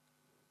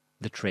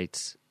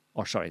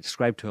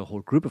ascribe to a whole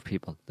group of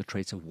people the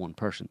traits of one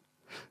person.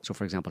 So,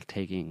 for example,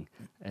 taking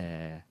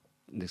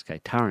this guy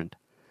Tarrant,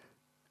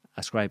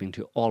 ascribing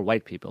to all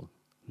white people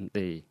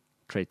the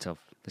traits of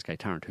this guy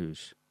Tarrant,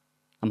 who's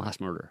a mass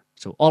murderer.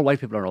 So all white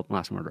people are a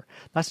mass murderer.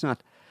 That's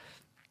not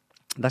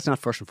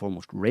first and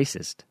foremost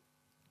racist,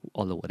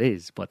 although it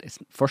is. But it's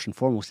first and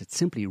foremost, it's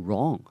simply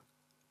wrong.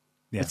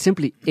 Yeah. It's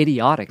simply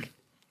idiotic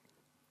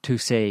to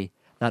say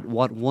that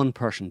what one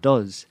person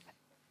does,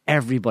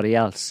 everybody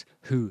else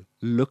who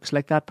looks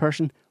like that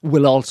person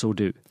will also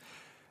do.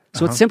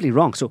 So it's simply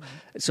wrong. So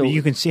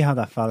you can see how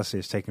that fallacy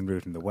has taken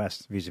root in the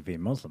West vis-a-vis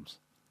Muslims.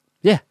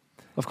 Yeah,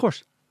 of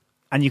course.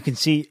 And you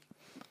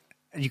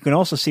can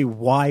also see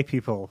why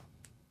people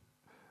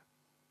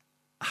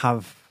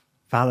have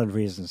valid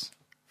reasons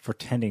for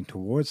tending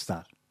towards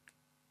that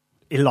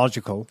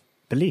illogical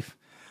belief.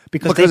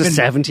 Because they've been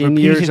 17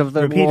 years of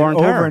the war on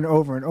terror. Over and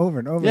over and over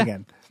and over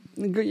again.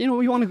 You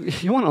want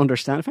to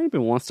understand, if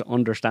anybody wants to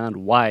understand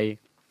why,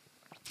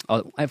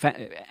 if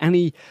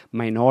any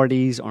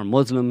minorities or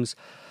Muslims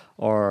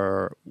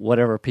or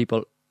whatever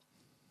people,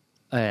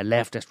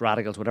 leftist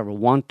radicals, whatever,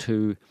 want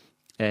to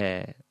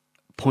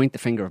point the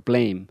finger of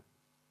blame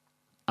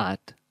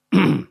at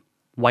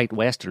white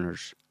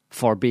Westerners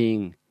for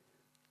being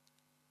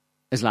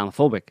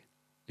Islamophobic,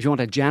 if you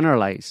want to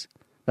generalize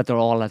that they're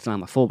all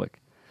Islamophobic,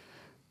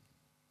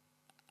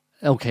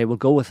 okay, we'll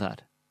go with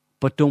that.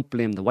 But don't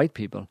blame the white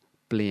people.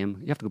 You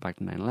have to go back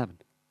to 9/11.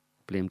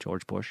 Blame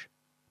George Bush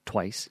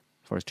twice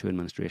for his 2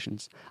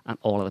 administrations and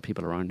all of the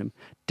people around him.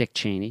 Dick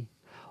Cheney,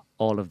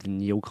 all of the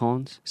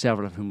neocons,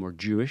 several of whom were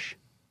Jewish,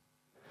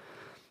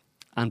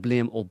 and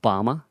blame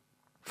Obama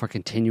for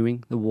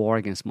continuing the war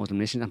against Muslim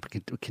nations and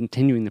for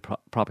continuing the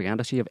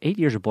propaganda. So you have 8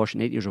 years of Bush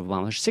and 8 years of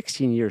Obama. There's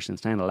 16 years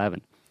since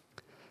 9/11.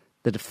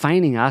 The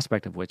defining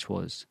aspect of which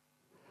was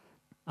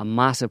a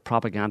massive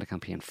propaganda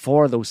campaign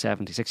for those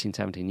 16,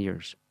 17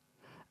 years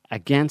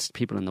against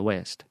people in the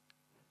West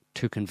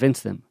to convince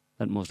them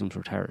that Muslims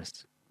were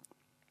terrorists.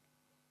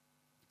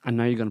 And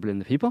now you're going to blame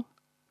the people?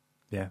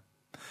 Yeah.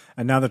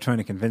 And now they're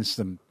trying to convince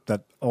them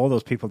that all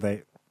those people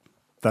that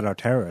are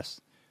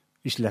terrorists,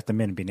 you should let them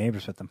in and be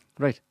neighbours with them.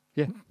 Right.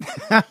 Yeah.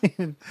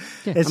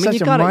 It's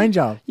such a mind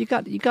job. You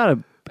got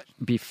to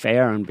be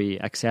fair and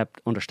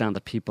understand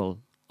that people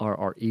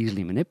are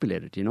easily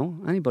manipulated. You know,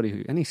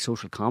 any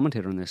social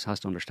commentator on this has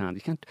to understand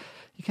you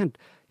can't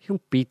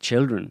beat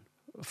children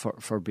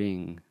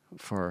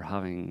for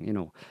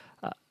having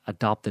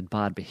adopted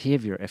bad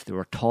behaviour if they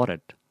were taught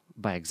it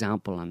by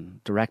example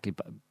and directly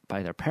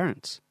by their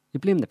parents. You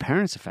blame the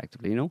parents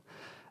effectively. You know.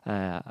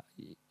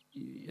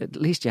 At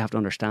least you have to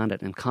understand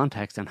it in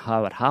context and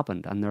how it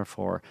happened, and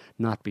therefore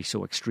not be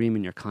so extreme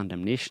in your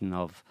condemnation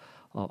of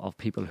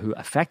people who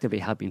effectively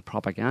have been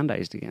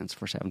propagandized against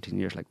for 17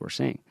 years, like we're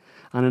saying,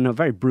 and in a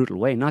very brutal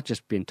way, not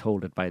just being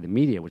told it by the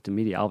media, with the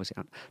media obviously,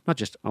 not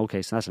just,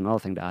 okay, so that's another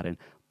thing to add in,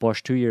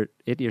 Bush, 8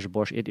 years of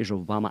Bush, 8 years of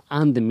Obama,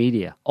 and the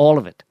media, all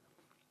of it,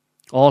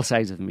 all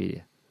sides of the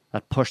media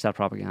that pushed that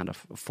propaganda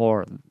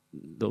for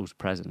those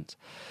presidents,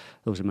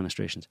 those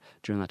administrations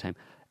during that time.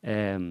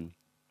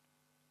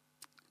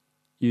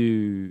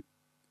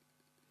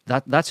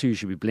 That's who you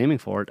should be blaming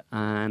for it,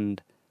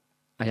 and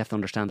I have to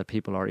understand that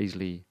people are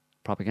easily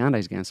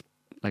propagandized against,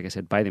 like I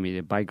said, by the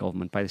media, by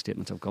government, by the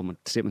statements of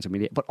government, statements of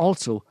media, but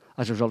also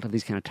as a result of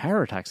these kind of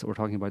terror attacks that we're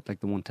talking about, like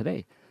the one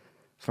today.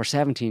 For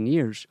 17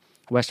 years,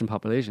 Western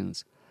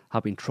populations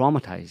have been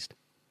traumatized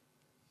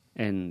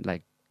in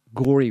like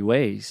gory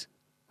ways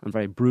and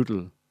very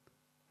brutal,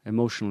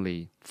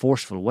 emotionally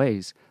forceful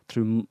ways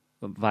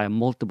via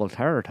multiple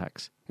terror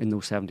attacks in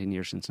those 17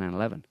 years since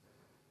 9/11.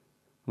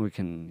 We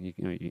can,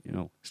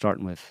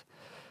 starting with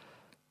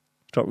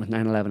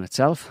 9/11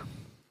 itself,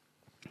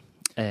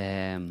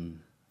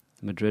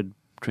 Madrid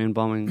train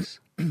bombings,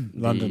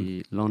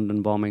 the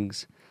London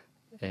bombings,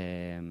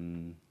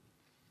 and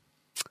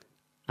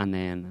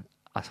then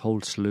a whole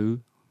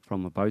slew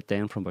from about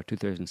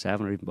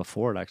 2007 or even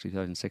before it, actually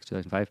 2006,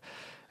 2005,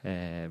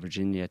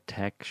 Virginia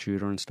Tech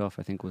shooter and stuff.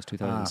 I think it was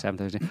 2007,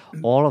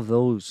 2008. All of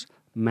those,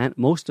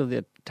 most of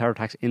the terror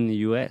attacks in the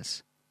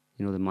US,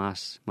 the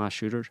mass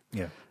shooters.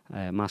 Yeah.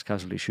 Mass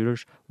casualty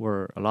shooters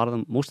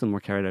most of them were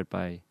carried out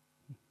by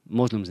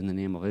Muslims in the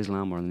name of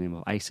Islam or in the name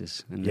of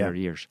ISIS in later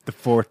years. The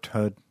Fort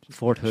Hood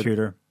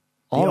shooter.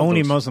 The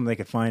only Muslim they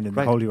could find in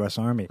the whole US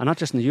Army. And not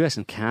just in the US,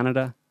 in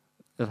Canada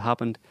it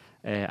happened.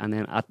 And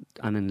then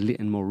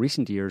in more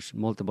recent years,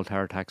 multiple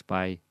terror attacks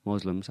by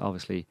Muslims,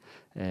 obviously.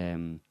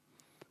 The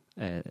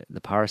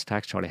Paris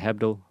attacks, Charlie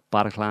Hebdo,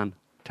 Bataclan,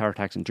 terror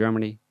attacks in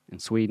Germany, in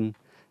Sweden.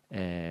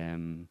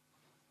 And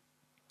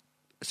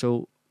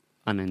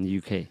in the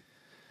UK.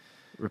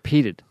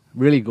 Repeated,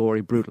 really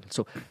gory, brutal.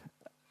 So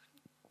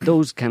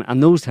those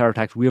terror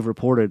attacks we have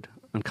reported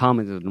and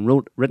commented and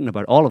written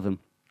about all of them,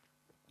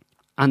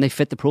 and they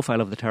fit the profile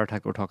of the terror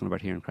attack we're talking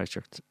about here in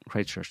Christchurch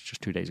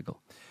just 2 days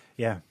ago.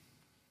 Yeah,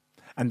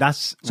 and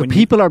that's so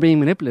people are being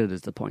manipulated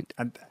is the point,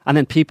 and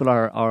then people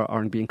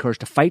are being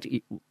encouraged to fight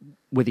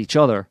with each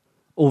other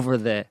over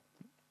the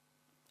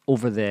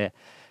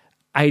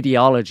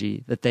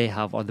ideology that they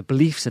have or the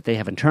beliefs that they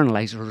have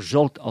internalized as a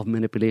result of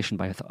manipulation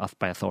by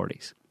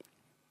authorities.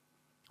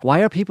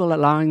 Why are people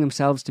allowing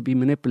themselves to be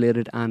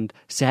manipulated and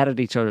set at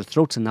each other's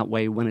throats in that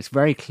way when it's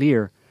very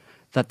clear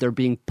that they're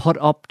being put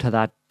up to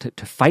that,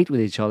 to fight with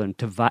each other and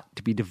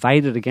to be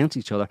divided against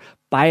each other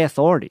by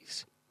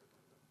authorities?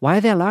 Why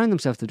are they allowing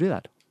themselves to do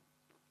that?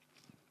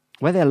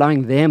 Why are they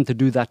allowing them to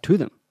do that to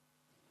them?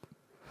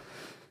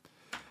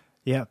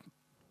 Yeah.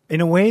 In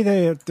a way,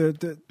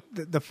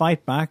 the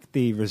fight back,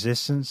 the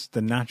resistance,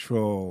 the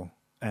natural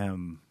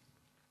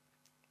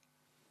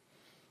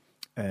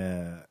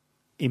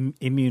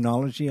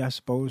immunology, I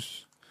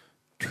suppose,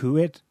 to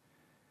it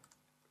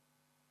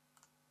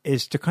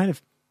is to kind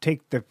of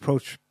take the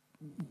approach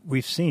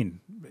we've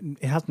seen.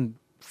 It hasn't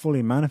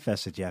fully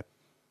manifested yet,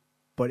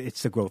 but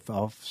it's the growth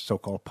of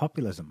so-called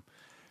populism.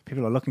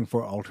 People are looking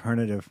for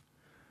alternative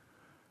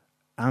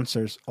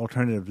answers,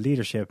 alternative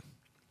leadership.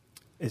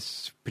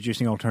 It's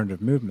producing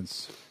alternative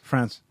movements.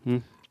 France.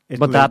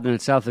 But that in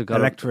itself, they've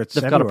got a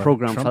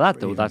program Trump, for that,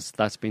 though.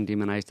 That's been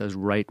demonized as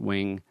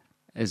right-wing.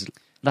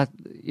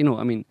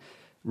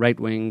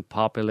 Right-wing,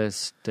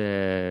 populist,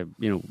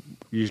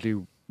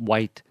 usually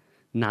white,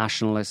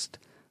 nationalist.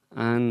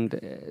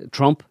 And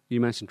Trump, you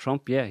mentioned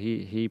Trump, yeah,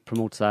 he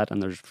promotes that,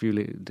 and there's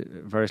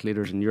various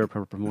leaders in Europe who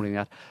are promoting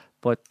that.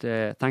 But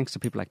thanks to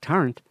people like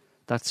Tarrant,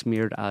 that's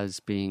smeared as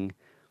being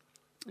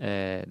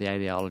the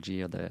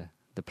ideology of the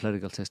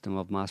political system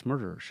of mass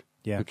murderers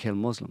who kill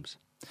Muslims.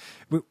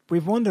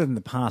 We've wondered in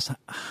the past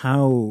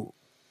how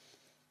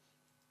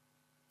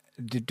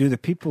do the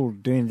people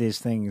doing these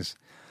things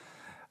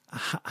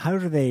how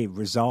do they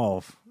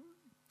resolve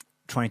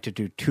trying to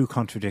do two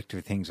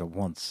contradictory things at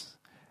once?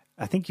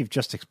 I think you've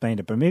just explained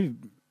it, but maybe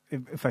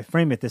if I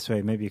frame it this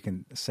way, maybe you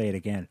can say it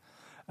again.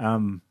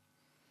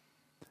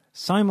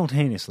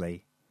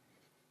 Simultaneously,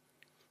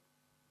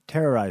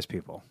 terrorize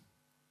people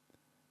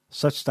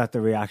such that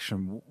the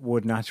reaction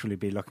would naturally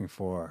be looking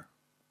for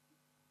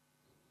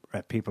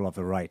people of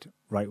the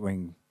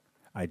right-wing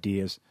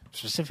ideas,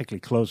 specifically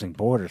closing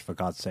borders, for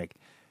God's sake.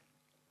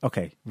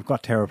 Okay, we've got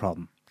a terror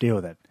problem, deal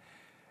with it.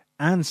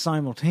 And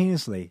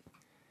simultaneously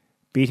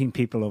beating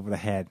people over the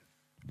head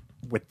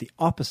with the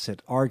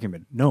opposite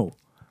argument. No,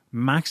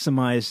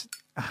 maximize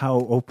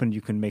how open you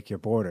can make your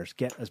borders.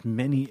 Get as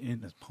many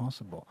in as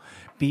possible.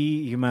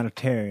 Be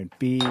humanitarian.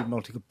 Be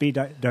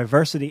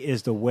diversity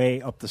is the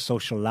way up the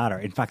social ladder.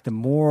 In fact, the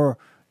more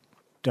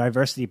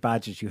diversity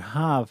badges you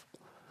have,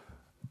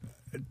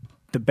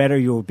 the better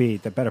you'll be,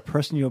 the better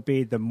person you'll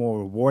be, the more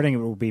rewarding it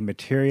will be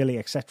materially,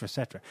 etc.,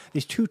 etc.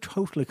 These two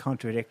totally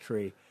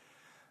contradictory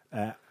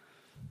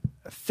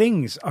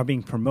things are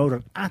being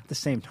promoted at the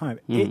same time.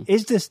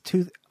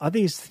 Are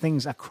these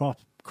things at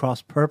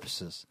cross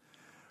purposes?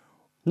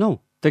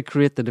 No, they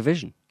create the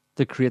division.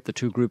 They create the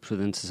two groups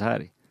within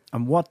society.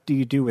 And what do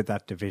you do with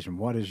that division?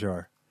 What is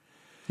your...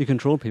 You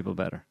control people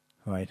better.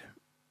 Right.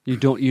 You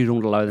don't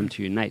allow them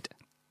to unite.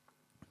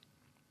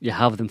 You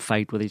have them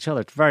fight with each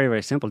other. It's very,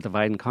 very simple.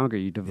 Divide and conquer.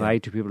 You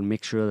divide two people and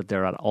make sure that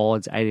they're at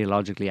odds,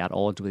 ideologically at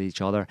odds with each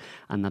other,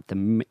 and that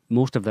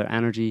most of their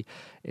energy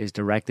is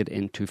directed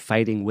into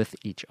fighting with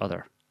each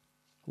other.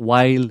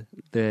 While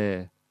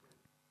the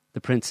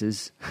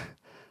princes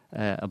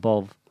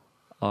above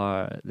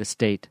are the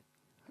state,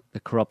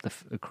 the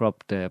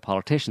corrupt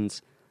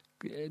politicians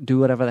do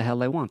whatever the hell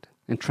they want,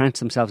 entrench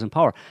themselves in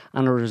power.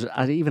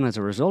 And even as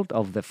a result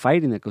of the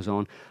fighting that goes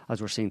on,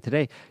 as we're seeing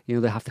today,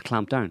 they have to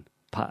clamp down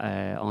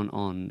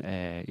on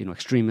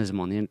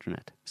extremism on the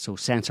internet. So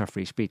censor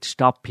free speech,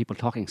 stop people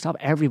talking, stop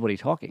everybody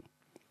talking.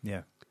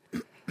 Yeah.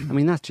 I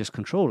mean, that's just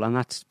control, and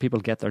that's people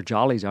get their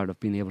jollies out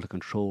of being able to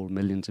control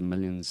millions and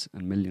millions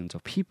and millions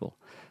of people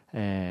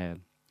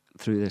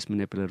through this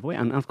manipulative way.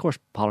 And of course,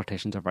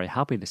 politicians are very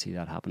happy to see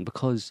that happen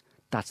because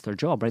that's their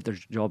job, right? Their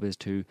job is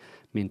to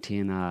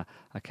maintain a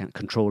kind of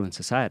control in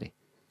society.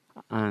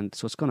 And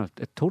so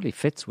it totally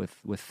fits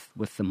with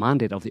the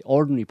mandate of the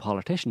ordinary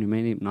politician who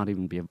may not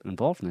even be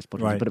involved in this, but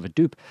right. It's a bit of a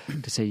dupe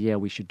to say, yeah,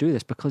 we should do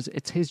this because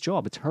it's his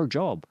job, it's her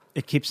job.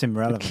 It keeps him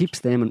relevant. It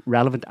keeps them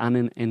relevant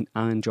and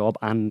in job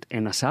and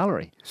in a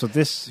salary. So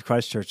this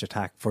Christchurch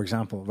attack, for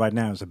example, right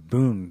now is a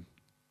boon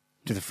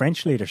to the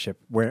French leadership,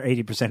 where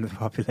 80% of the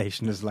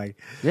population is like,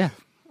 yeah,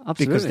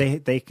 absolutely,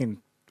 because they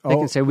can. They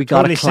can say we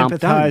got to clamp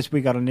down. We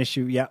got an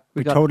issue. Yeah,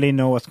 we totally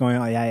know what's going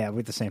on. Yeah,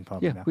 with the same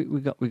problem.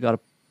 Yeah, we got to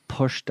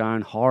push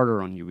down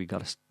harder on you. We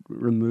got to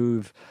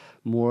remove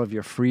more of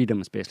your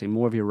freedoms, basically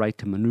more of your right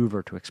to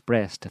maneuver, to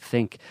express, to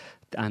think,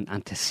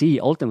 and to see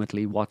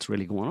ultimately what's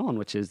really going on,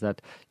 which is that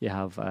you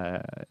have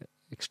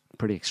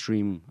pretty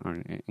extreme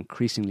or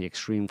increasingly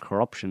extreme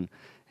corruption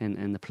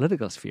in the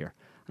political sphere,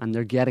 and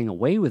they're getting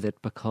away with it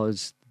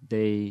because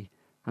they.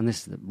 And this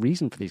is the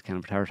reason for these kind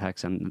of terror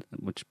attacks, and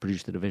which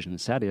produce the division in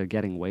society, are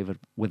getting away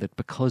with it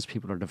because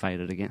people are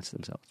divided against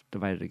themselves,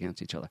 divided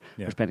against each other.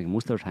 Yeah. They're spending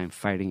most of their time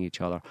fighting each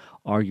other,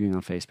 arguing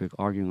on Facebook,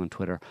 arguing on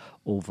Twitter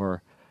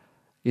over,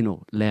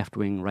 left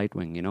wing, right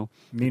wing.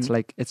 It's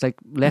like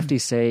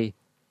lefties say,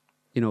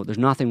 there's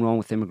nothing wrong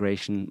with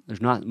immigration.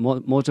 There's not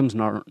Muslims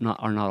are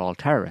not all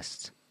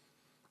terrorists,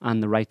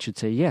 and the right should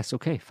say yes,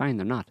 okay, fine,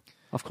 they're not.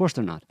 Of course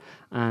they're not,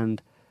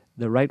 and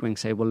the right wing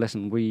say, well,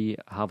 listen, we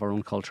have our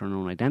own culture and our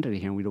own identity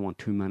here, and we don't want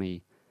too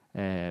many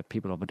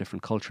people of a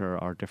different culture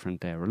or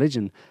different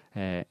religion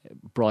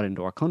brought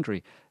into our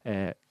country.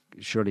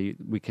 Surely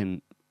we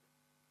can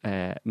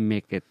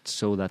make it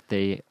so that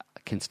they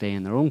can stay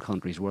in their own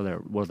countries where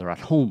they're at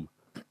home,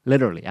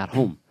 literally at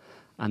home.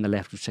 And the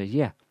left would say,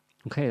 yeah,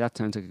 okay, that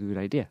sounds like a good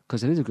idea,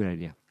 because it is a good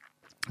idea.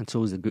 And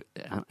so is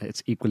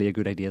it's equally a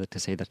good idea to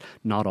say that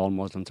not all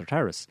Muslims are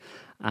terrorists,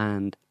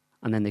 and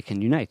then they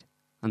can unite.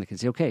 And they can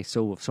say, okay,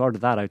 so we've sorted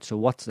that out. So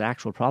what's the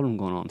actual problem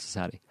going on in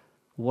society?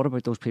 What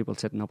about those people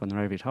sitting up in their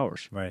ivory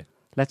towers? Right.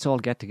 Let's all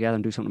get together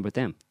and do something about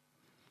them.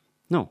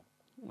 No,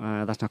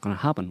 that's not going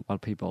to happen while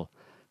people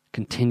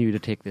continue to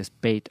take this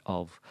bait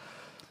of,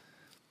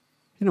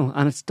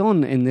 and it's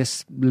done in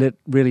this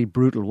really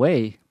brutal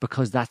way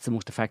because that's the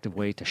most effective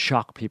way to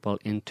shock people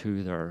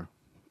into their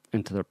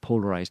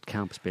polarized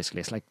camps, basically.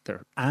 It's like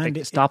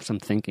it stops them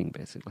thinking,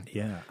 basically.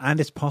 Yeah,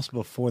 and it's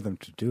possible for them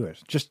to do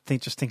it. Just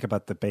think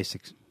about the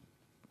basics.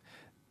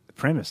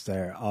 Premise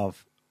there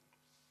of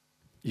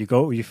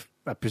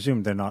I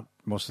presume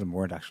most of them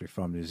weren't actually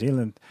from New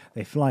Zealand.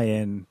 They fly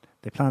in,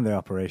 they plan their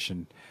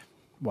operation,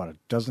 a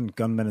dozen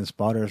gunmen and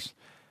spotters,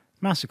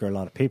 massacre a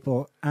lot of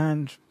people,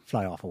 and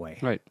fly off away.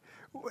 Right.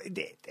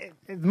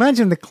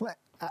 Imagine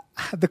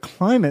the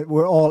climate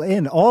we're all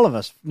in, all of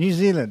us, New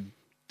Zealand,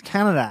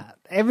 Canada,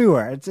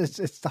 everywhere.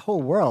 It's the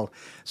whole world,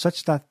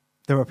 such that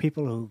there are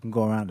people who can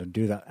go around and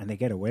do that, and they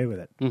get away with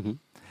it. Mm-hmm.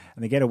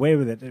 And they get away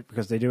with it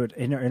because they do it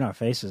in our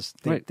faces.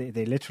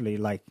 They literally,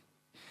 like,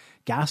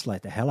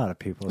 gaslight the hell out of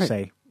people. Right.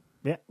 Say,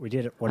 yeah, we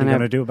did it. What are you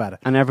going to do about it?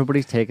 And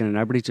everybody's taking it, and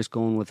everybody's just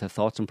going with the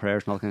thoughts and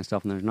prayers and all that kind of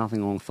stuff, and there's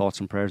nothing wrong with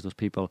thoughts and prayers. Those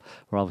people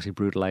were obviously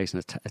brutalised,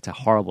 and it's a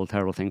horrible,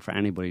 terrible thing for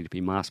anybody to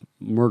be mass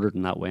murdered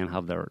in that way and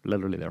have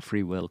literally their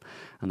free will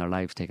and their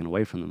lives taken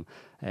away from them.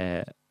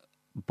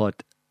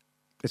 But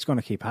it's going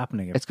to keep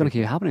happening. It's going to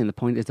keep happening. The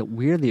point is that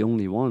we're the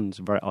only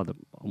ones,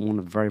 one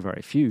of very,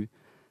 very few,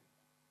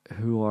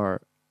 who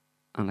are,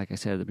 and like I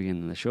said at the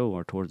beginning of the show,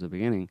 or towards the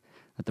beginning,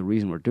 that the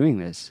reason we're doing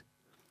this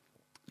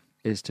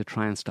is to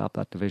try and stop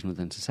that division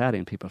within society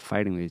and people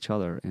fighting with each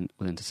other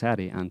within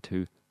society, and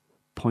to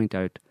point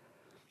out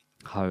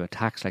how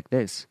attacks like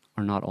this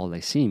are not all they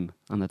seem,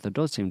 and that there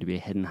does seem to be a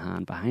hidden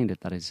hand behind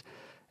it that is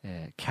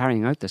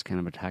carrying out this kind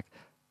of attack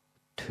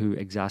to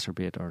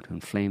exacerbate or to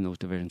inflame those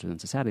divisions within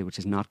society, which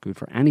is not good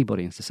for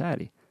anybody in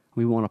society.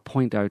 We want to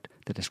point out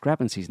the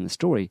discrepancies in the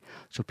story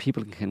so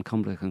people can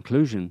come to the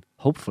conclusion,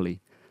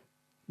 hopefully,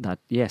 that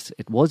yes,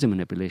 it was a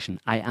manipulation,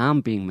 I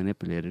am being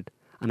manipulated,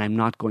 and I'm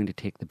not going to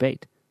take the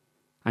bait.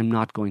 I'm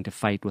not going to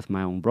fight with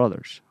my own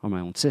brothers or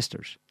my own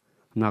sisters.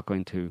 I'm not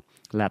going to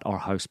let our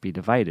house be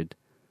divided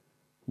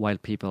while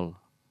people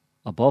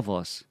above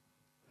us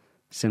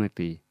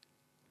cynically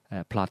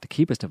plot to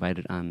keep us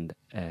divided and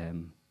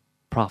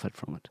profit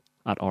from it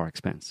at our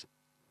expense.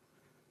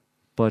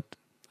 But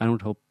I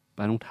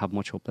don't have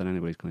much hope that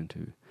anybody's going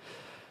to,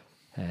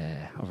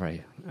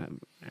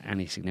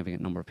 any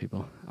significant number of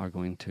people are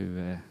going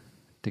to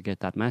get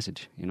that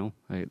message. The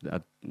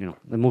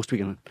most we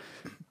can.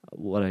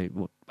 If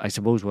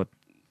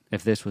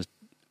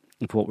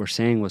what we're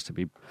saying was to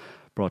be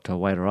brought to a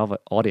wider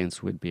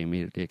audience, we'd be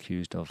immediately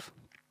accused of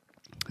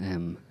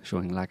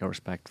showing lack of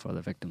respect for the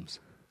victims.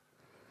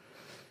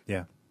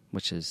 Yeah.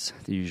 Which is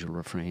the usual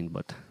refrain.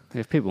 But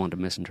if people want to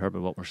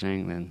misinterpret what we're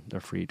saying, then they're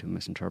free to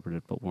misinterpret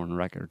it. But we're on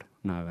record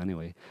now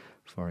anyway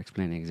for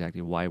explaining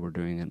exactly why we're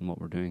doing it and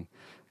what we're doing,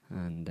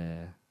 and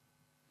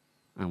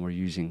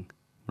we're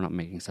not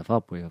making stuff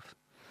up.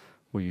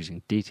 We're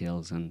using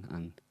details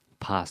and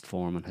past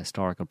form and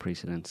historical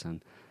precedents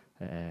and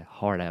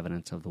hard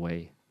evidence of the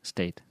way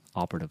state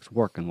operatives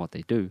work and what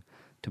they do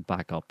to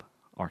back up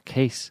our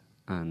case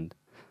and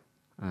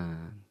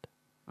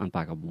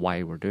back up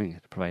why we're doing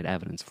it, provide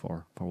evidence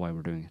for why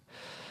we're doing it.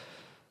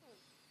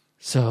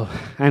 So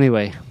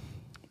anyway,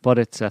 but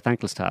it's a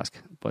thankless task.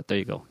 But there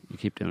you go. You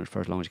keep doing it for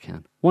as long as you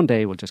can. One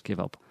day we'll just give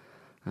up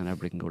and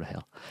everybody can go to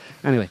hell.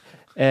 Anyway,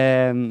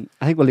 I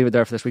think we'll leave it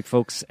there for this week,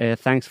 folks.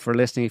 Thanks for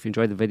listening. If you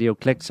enjoyed the video,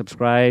 click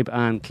subscribe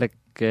and click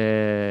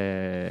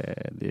the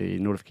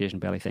notification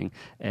belly thing.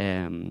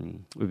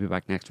 We'll be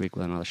back next week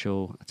with another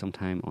show at some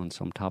time on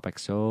some topic.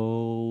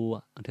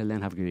 So until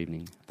then, have a good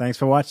evening. Thanks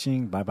for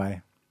watching.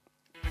 Bye-bye.